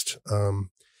therapist, or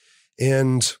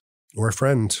a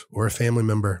friend or a family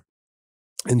member.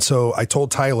 And so I told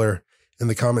Tyler in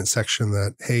the comment section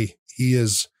that, hey,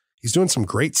 he's doing some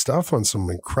great stuff on some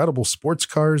incredible sports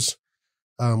cars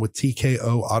with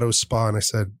TKO Auto Spa. And I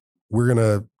said, we're going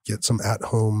to get some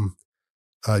at-home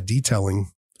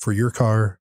detailing for your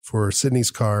car, for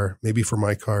Sydney's car, maybe for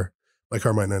my car. My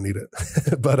car might not need it,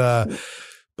 but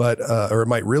or it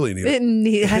might really need it. It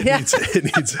needs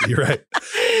it. You're right.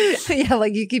 Yeah,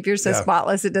 like you keep yours so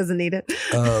spotless, it doesn't need it.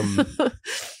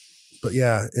 But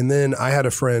yeah, and then I had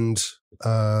a friend,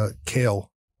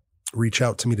 Kale, reach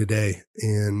out to me today,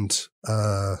 and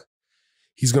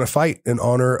he's going to fight in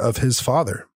honor of his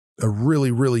father, a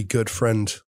really, really good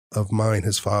friend of mine,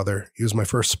 his father. He was my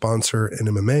first sponsor in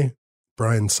MMA,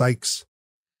 Brian Sykes,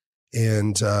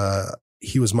 and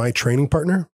he was my training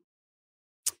partner.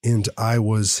 And I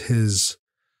was his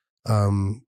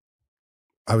coach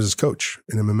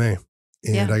in MMA,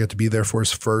 and I got to be there for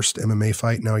his first MMA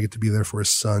fight. Now I get to be there for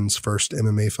his son's first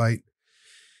MMA fight.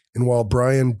 And while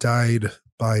Brian died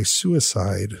by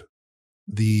suicide,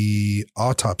 the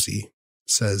autopsy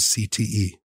says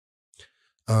CTE.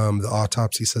 The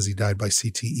autopsy says he died by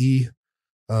CTE,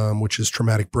 which is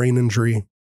traumatic brain injury.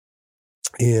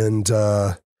 And,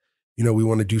 we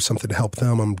want to do something to help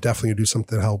them. I'm definitely going to do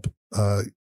something to help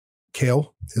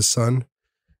Kale, his son,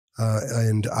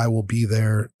 and I will be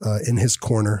there in his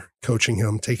corner, coaching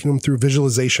him, taking him through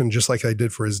visualization, just like I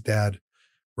did for his dad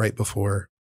right before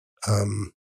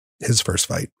his first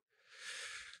fight.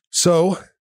 So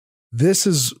this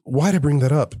is why to bring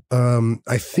that up.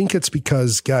 I think it's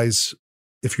because, guys,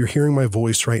 if you're hearing my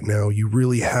voice right now, you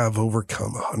really have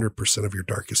overcome 100% of your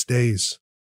darkest days.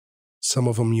 Some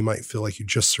of them you might feel like you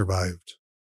just survived.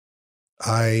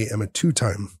 I am a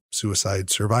 2-time suicide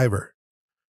survivor.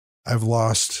 I've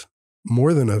lost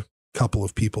more than a couple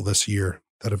of people this year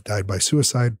that have died by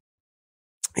suicide.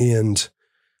 And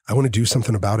I want to do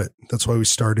something about it. That's why we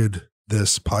started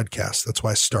this podcast. That's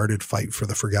why I started Fight for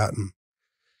the Forgotten.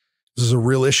 This is a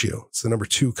real issue. It's the number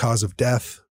 2 cause of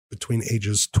death between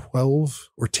ages 12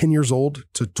 or 10 years old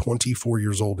to 24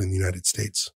 years old in the United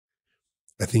States.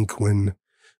 I think when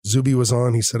Zuby was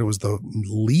on, he said it was the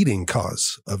leading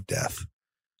cause of death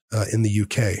in the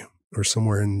UK or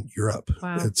somewhere in Europe.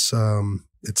 Wow.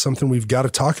 It's something we've got to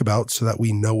talk about so that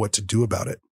we know what to do about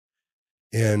it.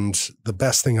 And the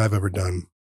best thing I've ever done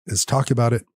is talk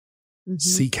about it,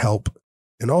 seek help,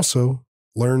 and also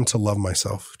learn to love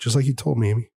myself. Just like you told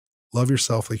me, Amy, love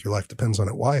yourself like your life depends on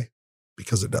it. Why?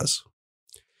 Because it does.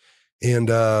 And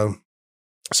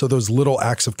so those little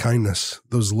acts of kindness,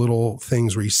 those little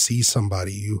things where you see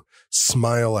somebody, you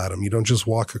smile at them. You don't just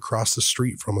walk across the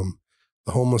street from them,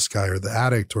 the homeless guy or the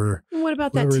addict or what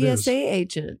about that TSA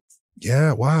agent?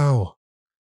 Yeah. Wow.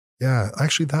 Yeah.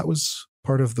 Actually, that was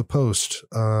part of the post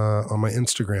on my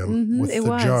Instagram with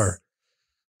the jar.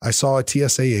 I saw a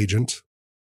TSA agent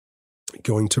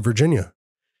going to Virginia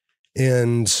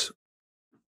and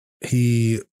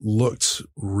he looked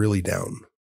really down.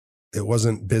 It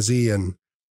wasn't busy and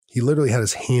he literally had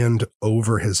his hand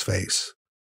over his face.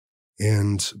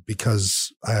 And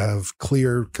because I have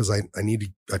clear, because I travel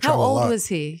a lot. How old was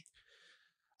he?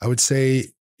 I would say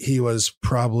he was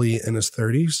probably in his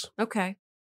 30s. Okay.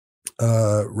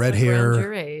 Red hair. Around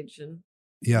your age. And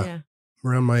yeah.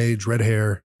 Around my age, red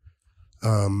hair.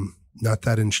 Not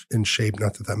that in shape,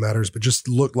 not that matters, but just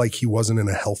looked like he wasn't in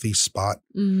a healthy spot,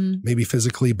 maybe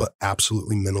physically, but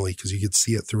absolutely mentally, because you could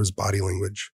see it through his body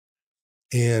language.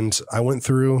 And I went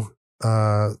through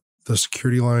the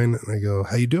security line and I go,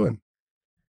 "How you doing?"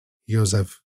 He goes,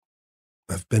 I've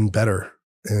been better.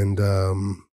 And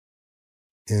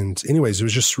anyways, it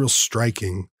was just real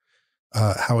striking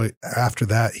how after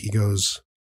that he goes,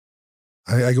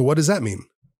 I go, "What does that mean?"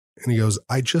 And he goes,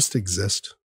 "I just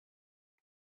exist."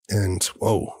 And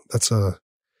whoa, that's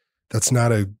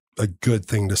not a good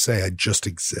thing to say. I just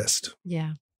exist.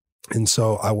 Yeah. And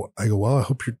so I go, "Well, I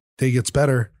hope your day gets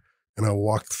better." And I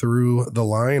walked through the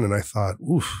line and I thought,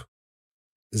 oof,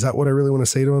 is that what I really want to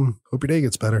say to him? Hope your day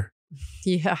gets better.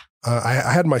 Yeah.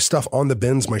 I had my stuff on the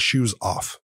bins, my shoes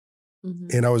off.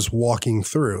 And I was walking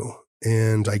through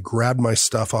and I grabbed my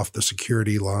stuff off the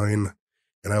security line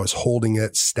and I was holding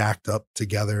it stacked up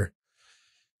together.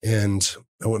 And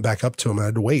I went back up to him. I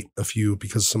had to wait a few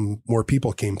because some more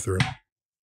people came through.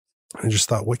 I just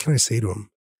thought, what can I say to him?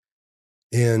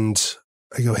 And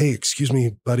I go, "Hey, excuse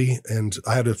me, buddy." And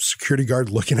I had a security guard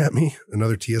looking at me,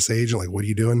 another TSA agent, like, "What are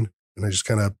you doing?" And I just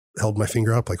kind of held my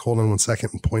finger up, like, "Hold on 1 second,"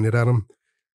 and pointed at him.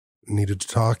 I needed to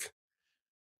talk.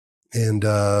 And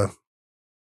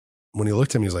when he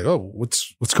looked at me, he was like, "Oh,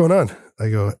 what's going on?" I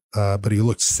go, but he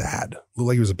looked sad, looked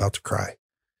like he was about to cry.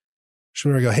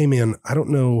 So I go, "Hey man, I don't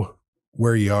know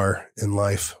where you are in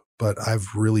life, but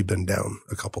I've really been down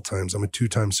a couple times. I'm a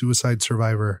 2-time suicide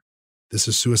survivor. This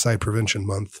is Suicide Prevention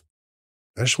Month.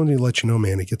 I just wanted to let you know,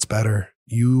 man, it gets better.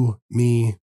 You,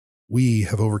 me, we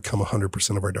have overcome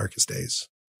 100% of our darkest days.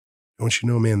 I want you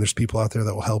to know, man, there's people out there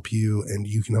that will help you and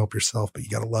you can help yourself, but you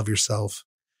got to love yourself."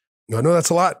 I know that's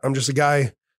a lot. I'm just a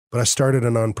guy, but I started a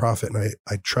nonprofit and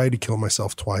I tried to kill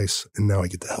myself twice and now I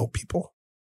get to help people.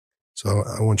 So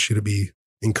I want you to be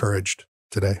encouraged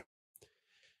today.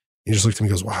 He just looked at me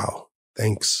and goes, "Wow,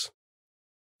 thanks."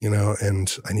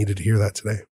 And I needed to hear that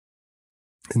today.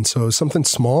 And so something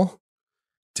small,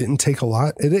 didn't take a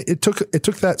lot. It took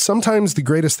that. Sometimes the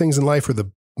greatest things in life or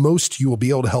the most you will be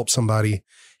able to help somebody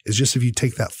is just if you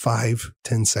take that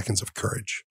 5-10 seconds of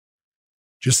courage,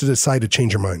 just to decide to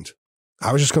change your mind.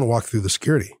 I was just going to walk through the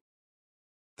security.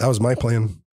 That was my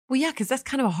plan. Well, yeah, because that's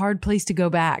kind of a hard place to go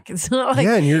back. It's not like,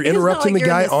 and you're interrupting the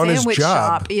guy on his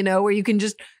job, shop, where you can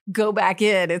just go back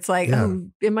in. It's like, oh,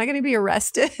 am I going to be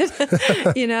arrested?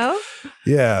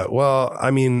 Yeah. Well,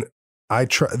 I mean, I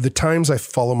try the times I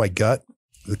follow my gut,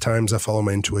 the times I follow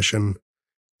my intuition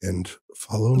and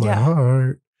follow my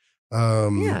heart.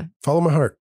 Follow my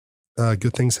heart.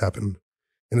 Good things happen.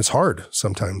 And it's hard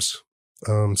sometimes.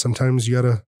 Sometimes you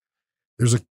gotta,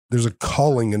 there's a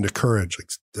calling into courage,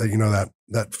 like,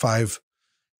 that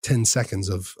 5-10 seconds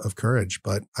of courage,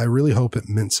 but I really hope it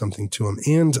meant something to him.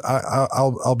 And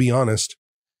I'll be honest.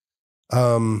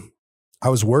 I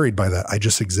was worried by that. I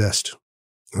just exist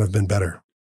and I've been better,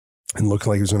 and looked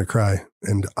like he was going to cry,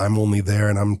 and I'm only there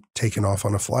and I'm taking off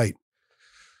on a flight.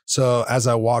 So as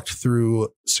I walked through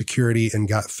security and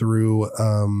got through,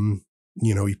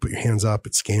 you put your hands up,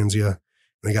 it scans you.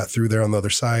 And I got through there on the other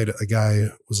side. A guy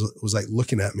was like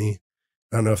looking at me.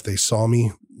 I don't know if they saw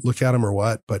me look at him or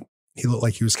what, but he looked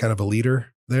like he was kind of a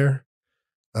leader there.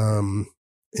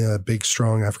 A big,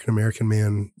 strong African-American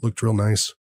man, looked real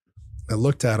nice. I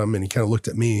looked at him and he kind of looked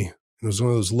at me, and it was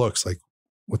one of those looks like,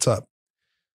 what's up?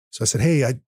 So I said, hey,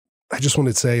 I just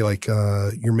wanted to say, like,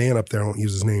 your man up there, I won't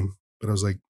use his name, but I was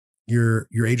like, your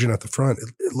agent at the front,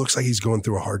 it looks like he's going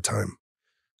through a hard time.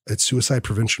 It's Suicide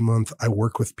Prevention Month. I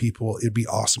work with people. It'd be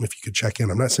awesome if you could check in.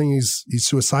 I'm not saying he's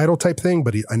suicidal type thing,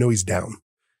 but I know he's down.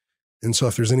 And so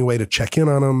if there's any way to check in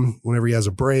on him whenever he has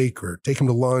a break, or take him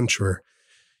to lunch, or,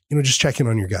 just check in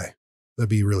on your guy, that'd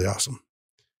be really awesome.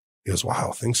 He goes,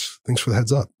 wow, thanks for the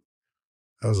heads up.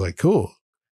 I was like, cool.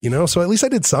 So at least I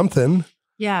did something.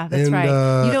 Yeah, that's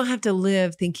right. You don't have to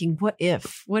live thinking, what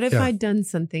if I'd done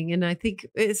something? And I think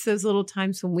it's those little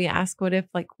times when we ask what if,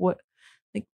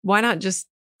 why not just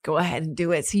go ahead and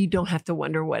do it, so you don't have to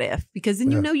wonder what if, because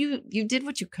then you did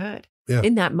what you could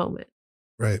in that moment.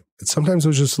 Right. And sometimes it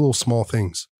was just little small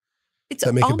things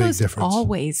that make a big difference.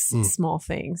 Always small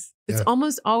things. It's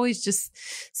almost always just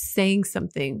saying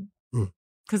something.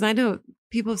 Because I know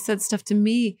people have said stuff to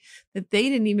me that they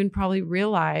didn't even probably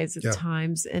realize at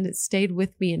times, and it stayed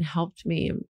with me and helped me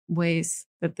in ways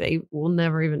that they will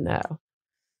never even know.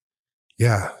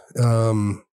 Yeah.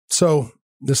 So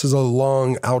this is a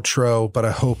long outro, but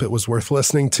I hope it was worth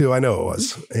listening to. I know it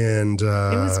was. And it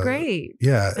was great.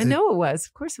 Yeah. I know it was.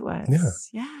 Of course it was.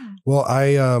 Yeah. Well,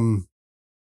 I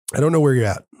don't know where you're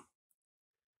at,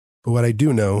 but what I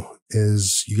do know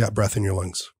is you got breath in your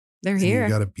lungs. They're here. You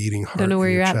got a beating heart. Don't know where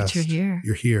you're at, chest. but you're here.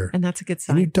 You're here. And that's a good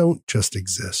sign. And you don't just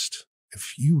exist.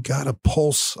 If you got a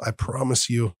pulse, I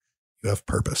promise you have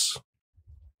purpose.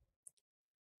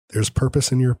 There's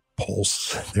purpose in your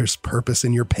pulse. There's purpose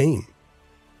in your pain.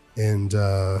 And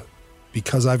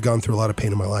because I've gone through a lot of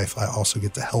pain in my life, I also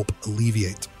get to help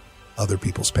alleviate other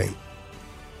people's pain.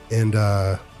 And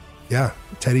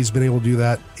Teddy's been able to do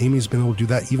that. Amy's been able to do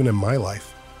that even in my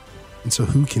life. And so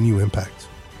who can you impact?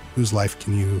 Whose life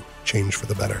can you change for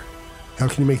the better? How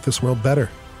can you make this world better?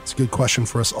 It's a good question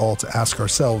for us all to ask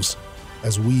ourselves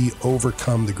as we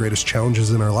overcome the greatest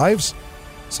challenges in our lives,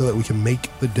 so that we can make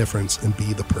the difference and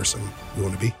be the person we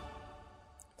want to be.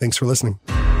 Thanks for listening.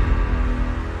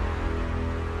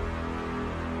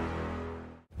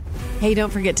 Hey,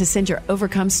 don't forget to send your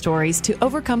Overcome stories to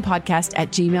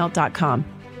overcomepodcast@gmail.com.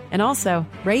 And also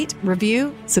rate,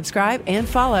 review, subscribe, and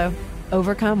follow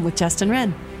Overcome with Justin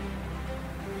Wren.